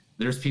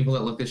 There's people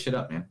that look this shit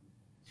up, man.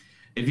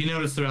 If you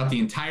notice throughout the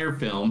entire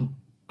film,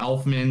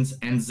 Elfman's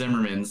and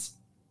Zimmerman's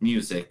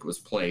music was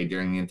played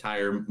during the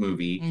entire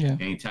movie. Yeah.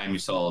 Anytime you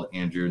saw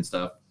Andrew and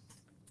stuff.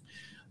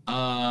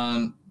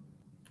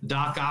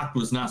 Doc Ock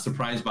was not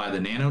surprised by the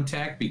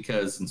nanotech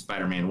because in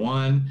Spider-Man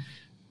 1,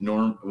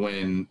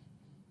 when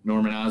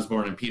Norman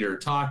Osborn and Peter are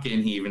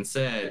talking, he even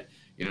said,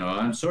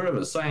 I'm sort of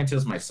a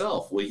scientist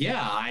myself. Well,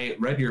 yeah, I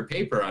read your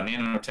paper on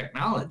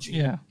nanotechnology.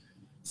 Yeah.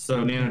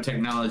 So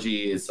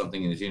nanotechnology is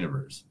something in his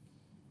universe.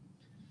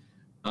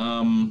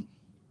 The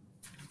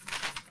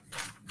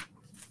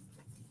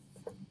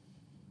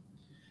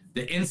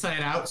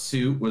Inside Out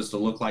suit was to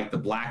look like the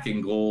black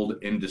and gold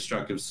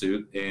indestructive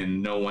suit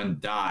in No One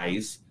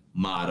Dies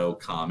motto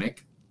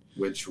comic,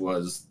 which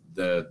was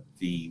the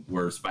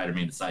where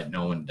Spider-Man decided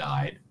no one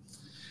died.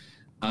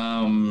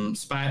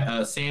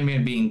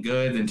 Sandman being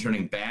good and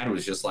turning bad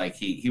was just like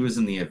he was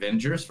in the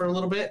Avengers for a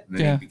little bit, and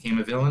then he became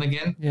a villain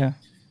again. Yeah.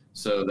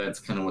 So that's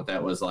kind of what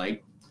that was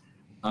like.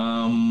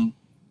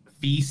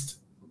 Feast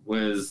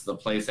was the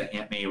place that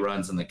Aunt May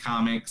runs in the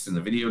comics and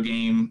the video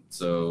game.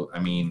 So, I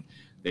mean,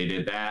 they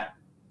did that.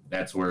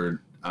 That's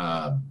where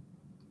the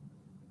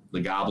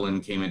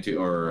Goblin came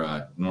into,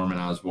 or Norman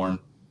Osborn.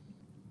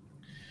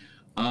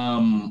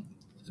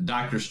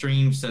 Doctor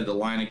Strange said the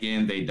line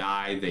again, they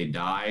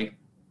die,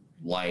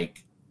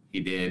 like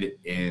he did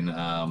in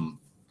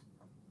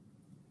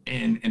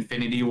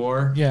Infinity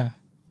War. Yeah.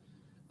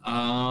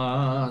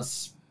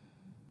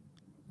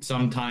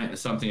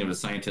 Something of a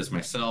scientist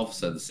myself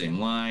said the same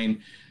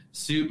line.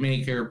 Suit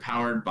maker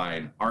powered by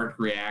an arc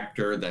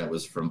reactor that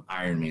was from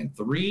Iron Man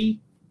 3.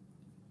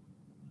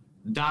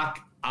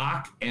 Doc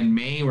Ock and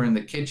May were in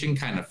the kitchen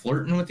kind of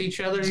flirting with each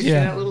other. You see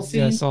that little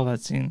scene? Yeah, I saw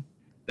that scene.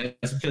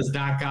 That's because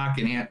Doc Ock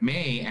and Aunt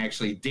May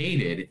actually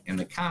dated in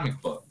the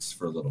comic books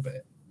for a little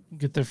bit.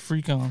 Get their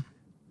freak on.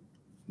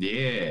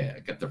 Yeah,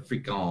 got the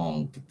freak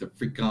on. Get the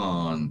freak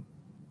on.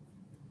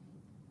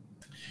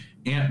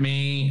 Aunt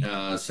May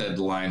said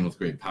the line, with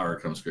great power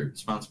comes great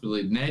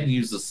responsibility. Ned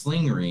used the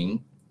sling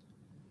ring,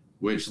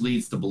 which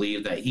leads to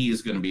believe that he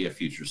is going to be a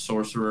future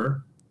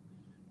sorcerer.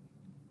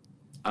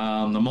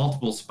 The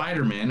multiple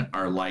Spider-Men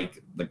are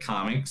like the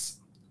comics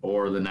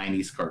or the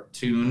 90s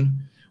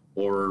cartoon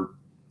or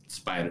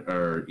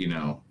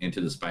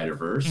Into the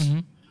Spider-Verse.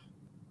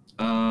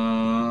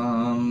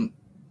 Mm-hmm.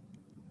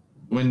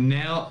 When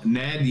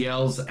Ned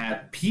yells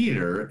at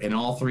Peter and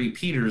all three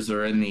Peters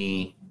are in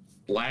the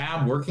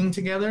lab working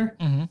together,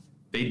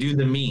 they do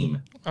the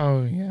meme.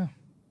 Oh, yeah.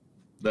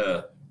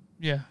 The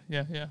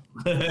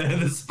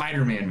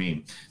Spider-Man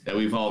meme that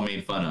we've all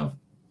made fun of.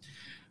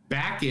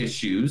 Back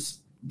issues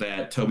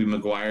that Tobey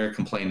Maguire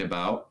complained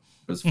about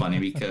was funny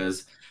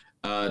because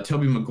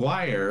Tobey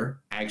Maguire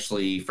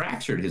actually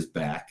fractured his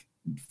back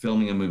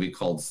filming a movie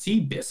called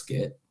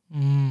Seabiscuit.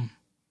 And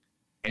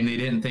they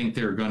didn't think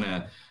they were going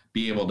to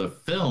be able to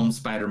film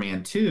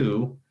Spider-Man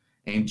 2,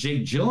 and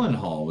Jake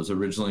Gyllenhaal was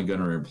originally going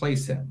to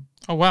replace him.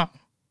 Oh, wow.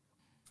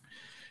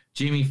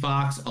 Jamie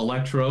Foxx,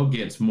 Electro,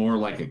 gets more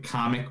like a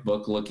comic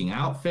book looking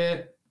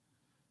outfit.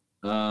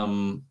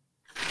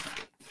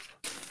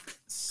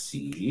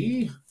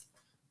 see.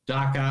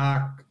 Doc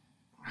Ock,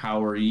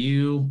 how are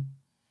you?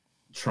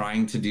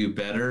 Trying to do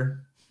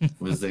better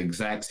was the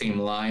exact same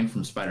line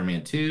from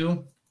Spider-Man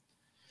 2.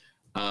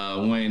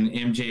 When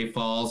MJ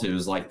falls, it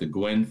was like the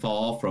Gwen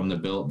fall from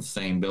the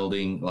same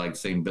building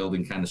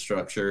kind of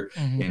structure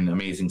in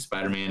Amazing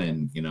Spider-Man,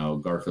 and you know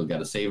Garfield got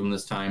to save him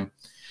this time.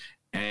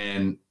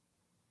 And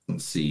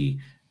let's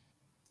see,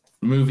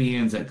 movie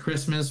ends at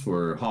Christmas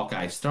where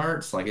Hawkeye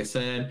starts. Like I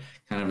said,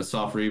 kind of a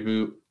soft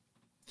reboot.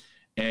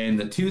 And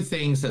the two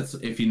things that's,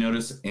 if you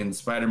notice, in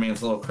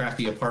Spider-Man's little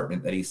crafty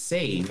apartment that he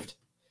saved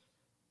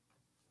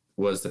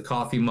was the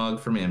coffee mug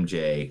from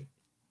MJ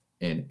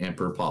and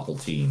Emperor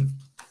Palpatine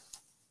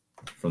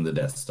from the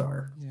Death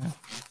Star. Yeah.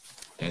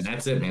 And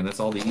that's it, man. That's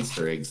all the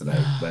Easter eggs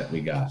that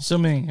we got. So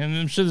many. And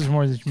I'm sure there's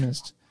more that you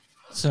missed.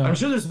 So I'm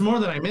sure there's more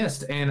that I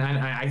missed. And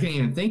I can't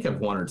even think of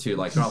one or two,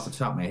 like off the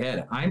top of my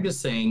head. I'm just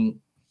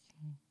saying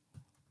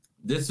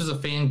this is a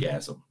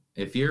fangasm.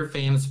 If you're a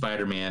fan of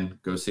Spider-Man,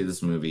 go see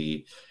this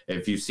movie.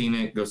 If you've seen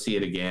it, go see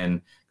it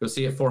again. Go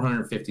see it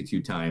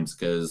 452 times,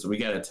 because we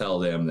got to tell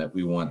them that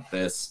we want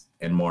this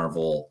and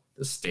Marvel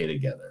to stay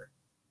together.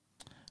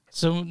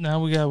 So now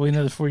we got to wait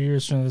another 4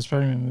 years for another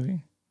Spider-Man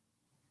movie.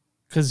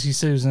 Because he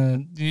said he was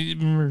going to... You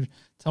remember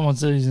someone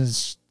said he's going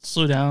to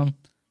slow down,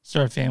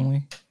 start a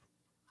family?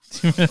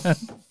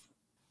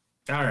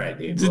 All right,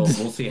 dude. We'll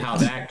see how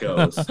that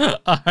goes. All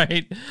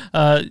right.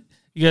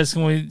 You guys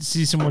can wait to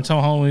see some more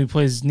Tom Holland when he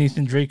plays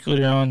Nathan Drake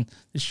later on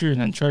this year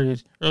in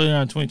Uncharted, earlier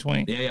on in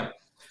 2020. Yeah.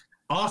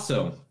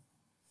 Also,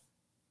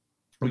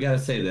 we got to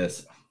say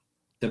this.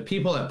 The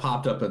people that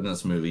popped up in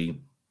this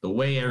movie, the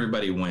way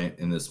everybody went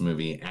in this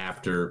movie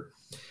after,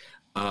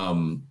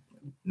 now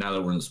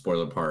that we're in the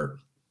spoiler part,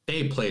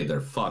 they played their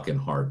fucking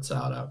hearts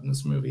out in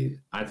this movie.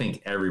 I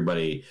think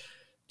everybody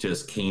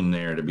just came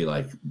there to be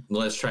like,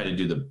 let's try to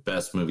do the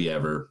best movie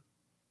ever.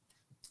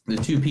 The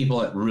two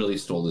people that really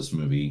stole this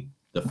movie,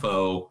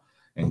 Dafoe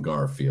and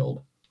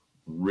Garfield,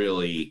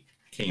 really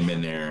came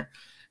in there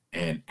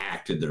and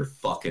acted their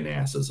fucking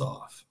asses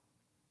off.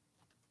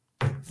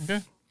 Okay.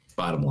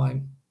 Bottom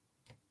line.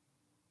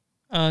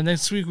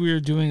 Next week we are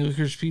doing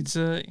Licorice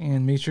Pizza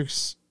and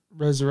Matrix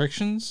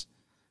Resurrections.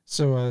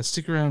 So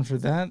stick around for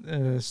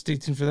that. Stay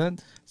tuned for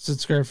that.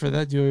 Subscribe for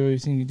that. Do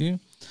everything you do.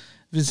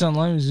 Visit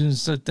online at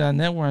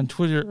ZoomStuck.net. We're on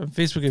Twitter,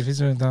 Facebook at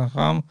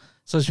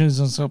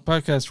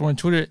Facebook.com/podcast. We're on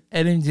Twitter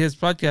at MTS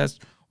Podcast.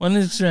 We're on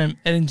Instagram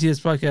at MTS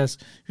Podcast.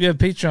 We have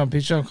Patreon,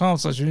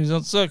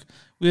 patreon.com/MoviesDon'tSuck.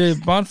 We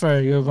have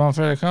Bonfire. You have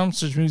bonfire.com,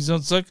 search Movies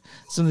Don't Suck.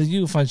 Some of you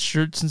will find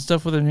shirts and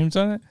stuff with our names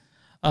on it.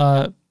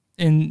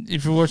 And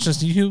if you're watching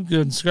us on YouTube,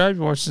 go and subscribe. If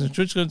you're watching us on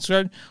Twitch, go and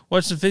subscribe.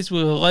 Watch us on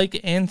Facebook, like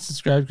and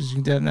subscribe, because you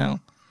can do that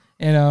now.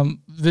 And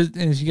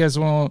if you guys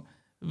want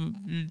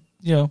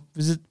to,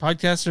 visit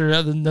podcasts or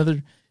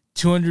another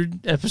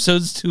 200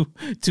 episodes to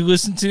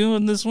listen to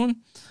on this one,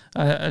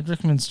 I'd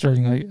recommend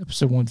starting like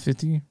episode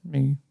 150,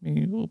 maybe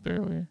a little bit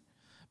earlier.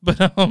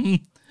 But I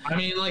mean,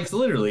 like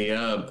literally,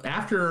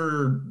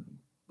 after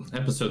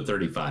episode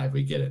 35,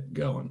 we get it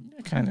going.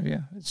 Kind of,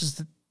 yeah. It's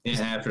just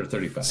after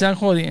 35, sound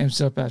quality amps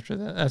up after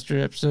that. After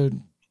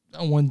episode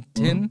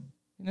 110,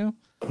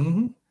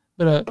 Mm-hmm.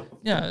 But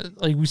yeah,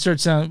 like we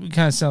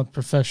kind of sound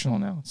professional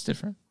now. It's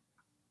different.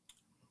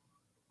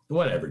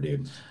 Whatever,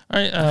 dude. All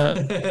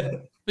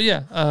right. But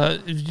yeah,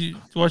 if you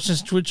watch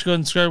this Twitch, go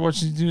and subscribe. Watch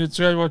this YouTube,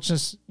 subscribe. Watch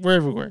this. We're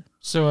everywhere.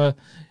 So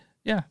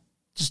yeah,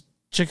 just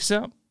check us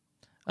out.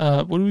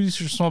 What do we use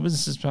for small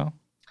businesses, pal?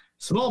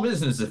 Small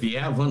business, if you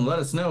have one, let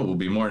us know. We'll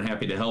be more than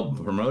happy to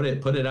help promote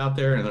it, put it out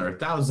there. And there are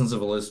thousands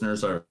of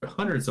listeners, or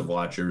hundreds of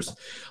watchers.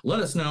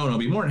 Let us know, and I'll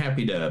be more than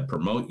happy to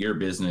promote your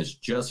business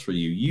just for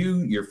you.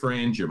 You, your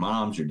friends, your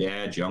moms, your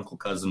dads, your uncle,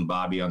 cousin,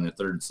 Bobby on the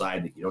third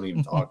side that you don't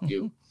even talk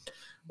to.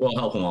 We'll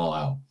help them all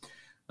out.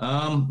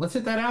 Let's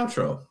hit that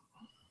outro.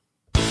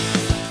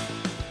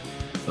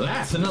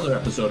 That's another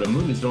episode of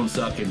Movies Don't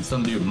Suck and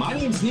Some Do. My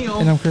name's Neil.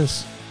 And I'm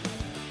Chris.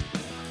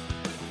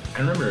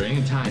 And remember,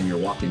 anytime you're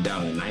walking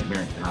down a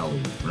nightmare alley,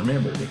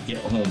 remember to get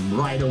home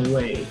right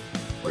away,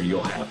 or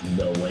you'll have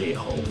no way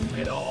home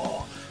at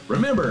all.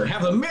 Remember,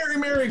 have a Merry,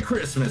 Merry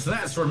Christmas. And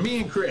that's for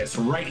me and Chris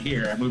right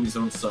here at Movies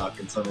Don't Suck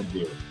and Some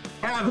Do.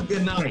 Have a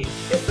good night.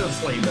 Hit those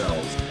sleigh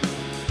bells.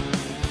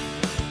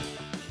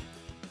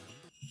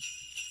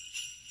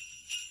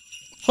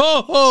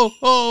 Ho, ho,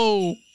 ho!